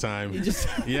dream. the time.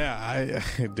 Yeah,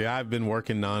 I've been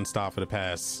working nonstop for the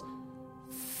past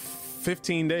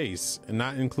 15 days, and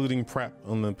not including prep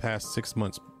on the past 6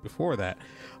 months before that.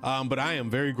 But I am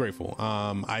very grateful.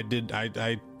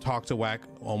 I talk to Whack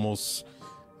almost,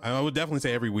 I would definitely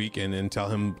say every week, and tell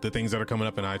him the things that are coming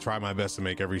up, and I try my best to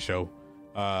make every show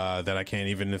that I can,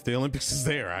 even if the Olympics is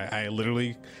there. I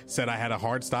literally said I had a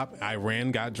hard stop. I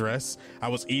ran, got dressed. I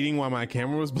was eating while my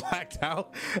camera was blacked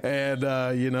out, and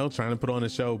trying to put on a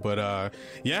show. But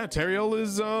yeah, Teriel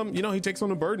is he takes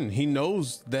on a burden. He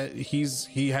knows that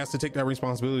he has to take that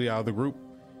responsibility out of the group.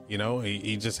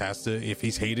 He just has to. If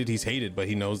he's hated, but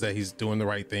he knows that he's doing the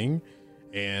right thing,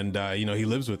 and he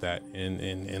lives with that,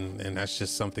 and that's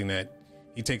just something that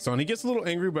he takes on. He gets a little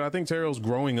angry, but I think Teriel's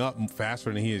growing up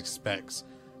faster than he expects,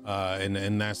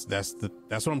 and that's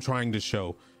what I'm trying to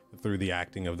show through the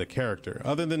acting of the character.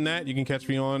 Other than that, you can catch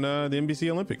me on the NBC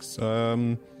Olympics.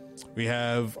 We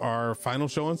have our final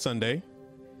show on Sunday,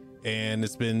 and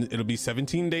it'll be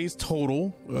 17 days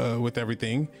total with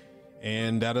everything.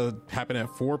 And that'll happen at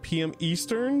 4 p.m.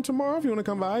 Eastern tomorrow if you want to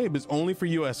come by. It's only for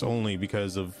US only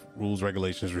because of rules,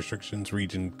 regulations, restrictions,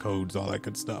 region codes, all that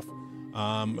good stuff.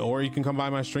 Or you can come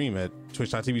by my stream at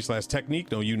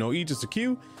twitch.tv/technique. No U, no E, just a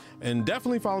Q. And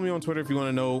definitely follow me on Twitter if you want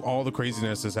to know all the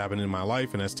craziness that's happening in my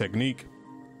life. And that's Technique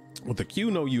with the Q,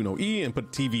 no U, no E, and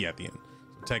put TV at the end.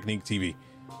 So Technique TV.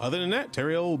 Other than that,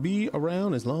 Teriel will be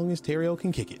around as long as Teriel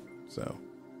can kick it. So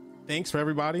thanks for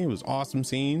everybody. It was awesome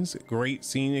scenes, great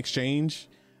scene exchange.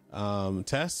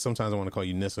 Tess, sometimes I want to call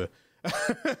you Nissa.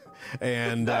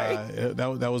 And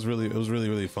that was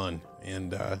really fun.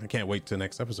 And I can't wait to the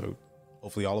next episode.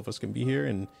 Hopefully all of us can be here.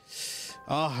 And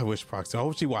I wish Proxy, I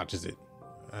hope she watches it.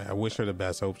 I wish her the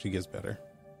best. I hope she gets better.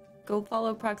 Go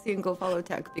follow Proxy and go follow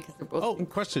Tech because they're both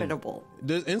incredible.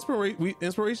 Does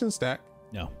inspiration stack?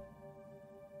 No.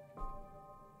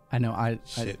 I know. I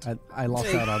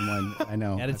lost out on one. I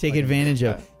know. Got to take advantage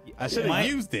of. I should have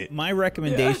used it. My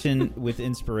recommendation with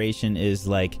inspiration is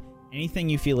like anything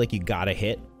you feel like you gotta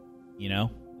hit,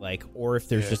 or if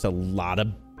there's just a lot of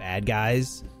bad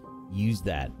guys, use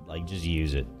that. Like, just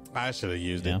use it. I should have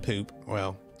used it. Poop.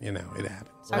 Well, it happens.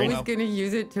 I was gonna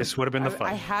use it to. This would have been the fun.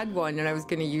 I had one, and I was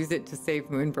gonna use it to save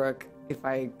Moonbrook if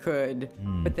I could,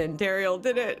 but then Teriel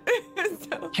did it.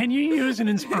 So. Can you use an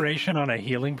inspiration on a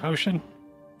healing potion?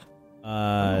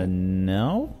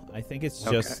 No. I think it's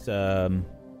just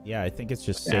I think it's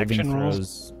just saving Action throws.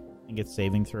 rolls? I think it's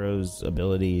saving throws,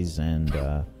 abilities, and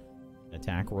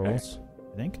attack rolls.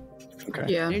 I think. Okay.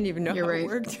 Yeah, I didn't even know you're how right. it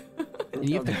worked. And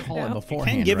you have to call it You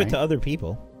beforehand. can give right? it to other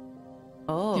people.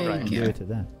 Oh, Yeah, right. you Do can. it to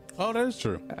them. Oh, that is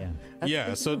true. Yeah.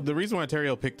 Yeah, so the reason why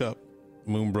Teriel picked up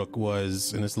Moonbrook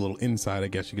was, and it's a little inside, I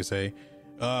guess you could say,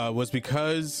 was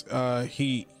because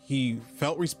he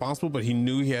felt responsible, but he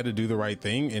knew he had to do the right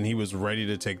thing, and he was ready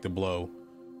to take the blow.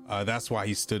 That's why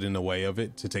he stood in the way of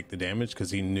it to take the damage,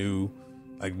 because he knew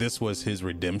like this was his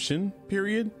redemption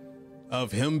period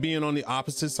of him being on the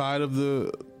opposite side of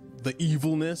the the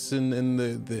evilness and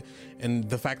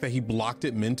the fact that he blocked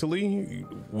it mentally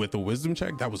with a wisdom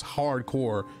check, that was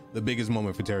hardcore the biggest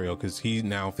moment for Teriel, because he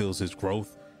now feels his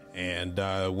growth. And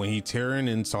when he turned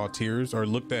and saw tears, or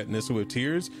looked at Nissa with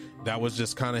tears, that was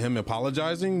just kind of him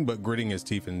apologizing but gritting his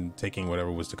teeth and taking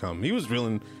whatever was to come. He was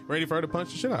feeling ready for her to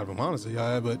punch the shit out of him, honestly.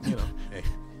 But you know, hey.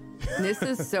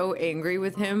 Nissa's so angry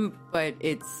with him, but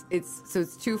it's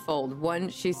twofold. One,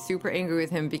 she's super angry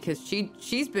with him because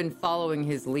she's been following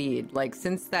his lead. Like,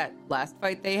 since that last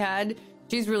fight they had,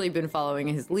 she's really been following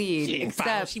his lead.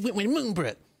 She went with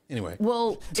Moonbrook. Anyway.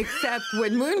 Well, except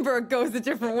when Moonbrook goes a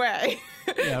different way.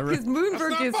 Because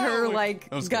Moonbrook is her, like,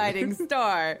 guiding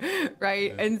star,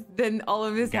 right? And then all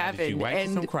of this happened.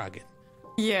 And some Krogan.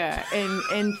 Yeah,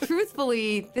 and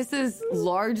truthfully, this is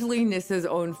largely Nissa's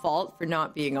own fault for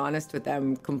not being honest with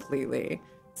them completely.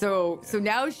 So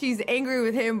now she's angry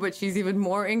with him, but she's even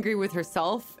more angry with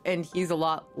herself, and he's a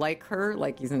lot like her,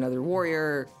 like he's another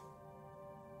warrior,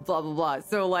 blah, blah, blah.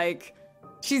 So, like,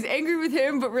 she's angry with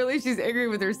him, but really she's angry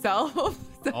with herself.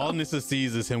 So. All Nissa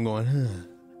sees is him going,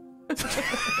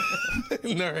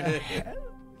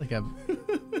 like a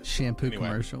shampoo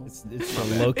commercial. It's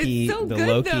the Loki,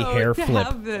 hair flip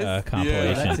compilation.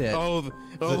 Yeah, that's it.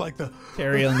 Like the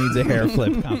Teriel needs a hair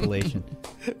flip compilation.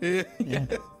 Yeah.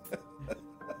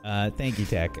 Thank you,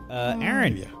 Tech.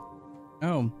 Aaron. Yeah.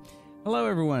 Oh, hello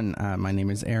everyone. My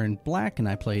name is Aaron Black, and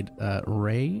I played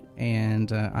Ray,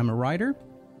 and I'm a writer.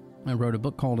 I wrote a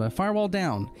book called Firewall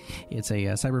Down. It's a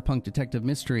cyberpunk detective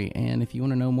mystery, and if you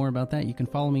want to know more about that, you can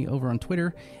follow me over on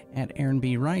Twitter at Aaron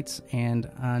B. Writes, and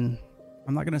I'm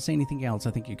not going to say anything else.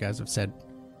 I think you guys have said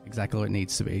exactly what it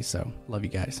needs to be, so love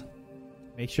you guys.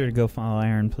 Make sure to go follow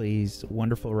Aaron, please.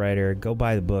 Wonderful writer. Go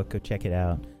buy the book. Go check it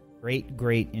out.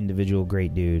 Great individual.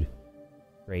 Great dude.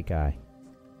 Great guy.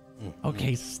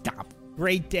 Okay, stop.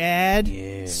 Great dad.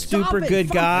 Yeah. Super good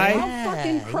guy. I'll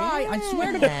fucking cry. I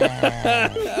swear to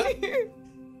God.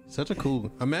 Such a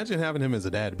cool. Imagine having him as a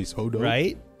dad. It'd be so dope.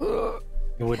 Right? That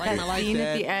scene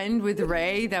at the end with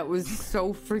Ray, that was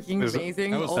so freaking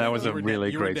amazing. That was a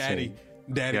really great scene.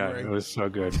 Daddy Ray. It was so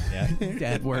good. Yeah.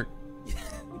 Dad work.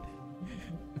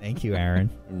 Thank you, Aaron.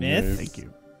 Myth. Thank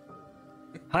you.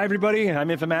 Hi everybody, I'm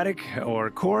Infamatic or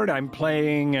Cord. I'm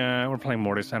playing. We're playing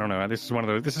Mortis. I don't know. This is one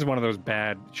of those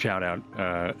bad shout out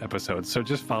episodes. So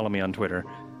just follow me on Twitter.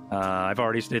 I've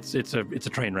already. It's a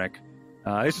train wreck.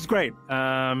 This is great.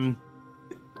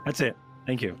 That's it.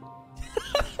 Thank you.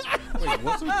 Wait,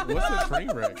 what's a train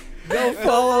wreck? Go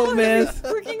follow Myth.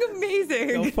 Freaking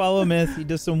amazing. Go follow Myth. He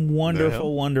does some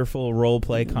wonderful role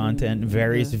play content in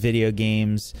various video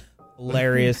games.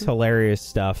 Hilarious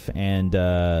stuff, and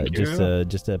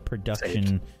just a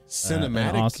production,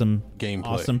 cinematic, awesome gameplay,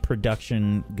 awesome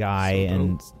production guy,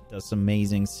 and does some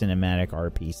amazing cinematic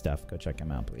RP stuff. Go check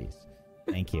him out, please.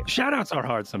 Thank you. Shoutouts are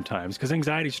hard sometimes because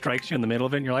anxiety strikes you in the middle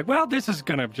of it, and you're like, "Well, this is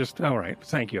gonna just all right."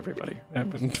 Thank you, everybody.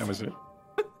 That was it.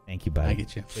 Thank you, buddy. I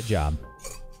get you. Good job.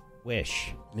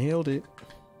 Wish. Nailed it.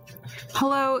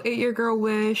 Hello, 8-Year-Girl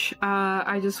Wish.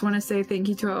 I just want to say thank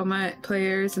you to all my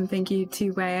players and thank you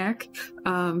to Wack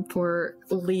for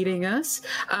leading us.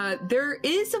 There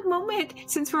is a moment,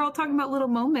 since we're all talking about little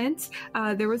moments,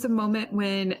 there was a moment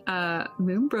when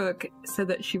Moonbrook said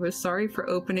that she was sorry for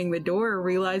opening the door,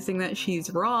 realizing that she's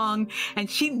wrong, and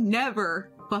she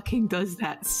never fucking does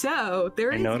that. So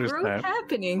there is growth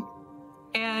happening,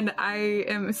 and I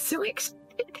am so excited.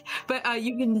 But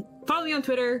you can follow me on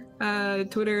Twitter,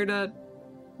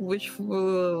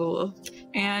 twitter.wishful,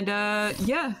 and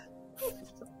yeah,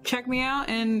 check me out,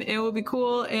 and it will be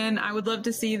cool, and I would love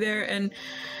to see you there, and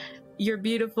you're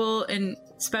beautiful and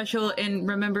special, and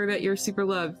remember that you're super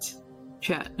loved,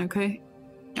 chat, okay?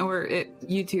 Or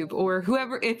YouTube, or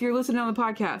whoever, if you're listening on the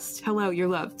podcast, hello, you're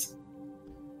loved.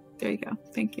 There you go.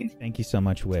 Thank you. Thank you so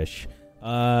much, Wish.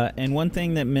 And one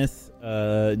thing that Myth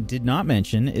did not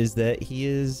mention is that he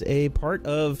is a part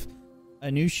of a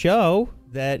new show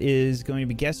that is going to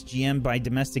be guest GM by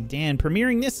Domestic Dan,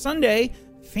 premiering this Sunday,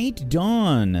 Faint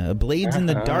Dawn, Blades in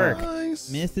the Dark. Nice.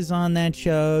 Myth is on that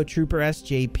show, Trooper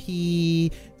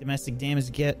SJP, Domestic Dan is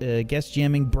guest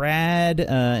jamming Brad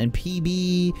and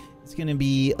PB. It's going to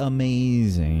be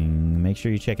amazing. Make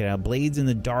sure you check it out. Blades in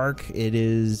the Dark. It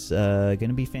is going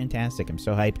to be fantastic. I'm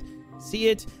so hyped. See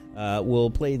it. We'll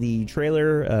play the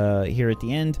trailer here at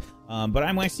the end. But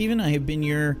I'm Wes Steven. I have been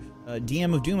your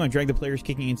DM of Doom. I've dragged the players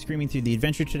kicking and screaming through the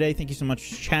adventure today. Thank you so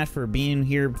much, chat, for being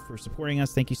here, for supporting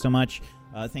us. Thank you so much.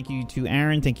 Thank you to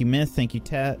Aaron. Thank you, Myth. Thank you,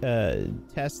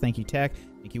 Tess. Thank you, Tech.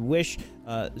 Thank you, Wish.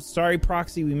 Sorry,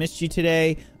 Proxy, we missed you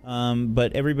today.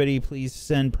 But everybody, please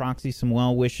send Proxy some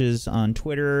well wishes on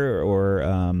Twitter or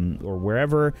wherever.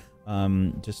 wherever.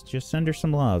 Just send her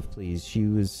some love, please. She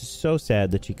was so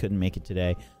sad that she couldn't make it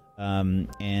today,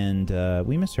 and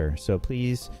we miss her. So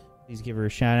please give her a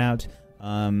shout out,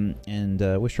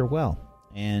 and wish her well.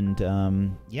 And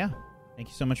yeah, thank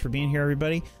you so much for being here,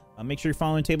 everybody. Make sure you're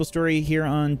following Table Story here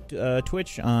on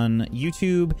Twitch, on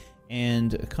YouTube,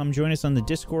 and come join us on the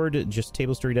Discord, just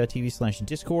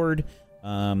tablestory.tv/Discord,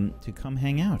 to come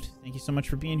hang out. Thank you so much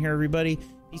for being here, everybody.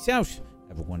 Peace out.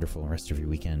 Have a wonderful rest of your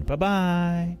weekend.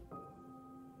 Bye-bye.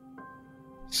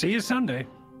 See you Sunday.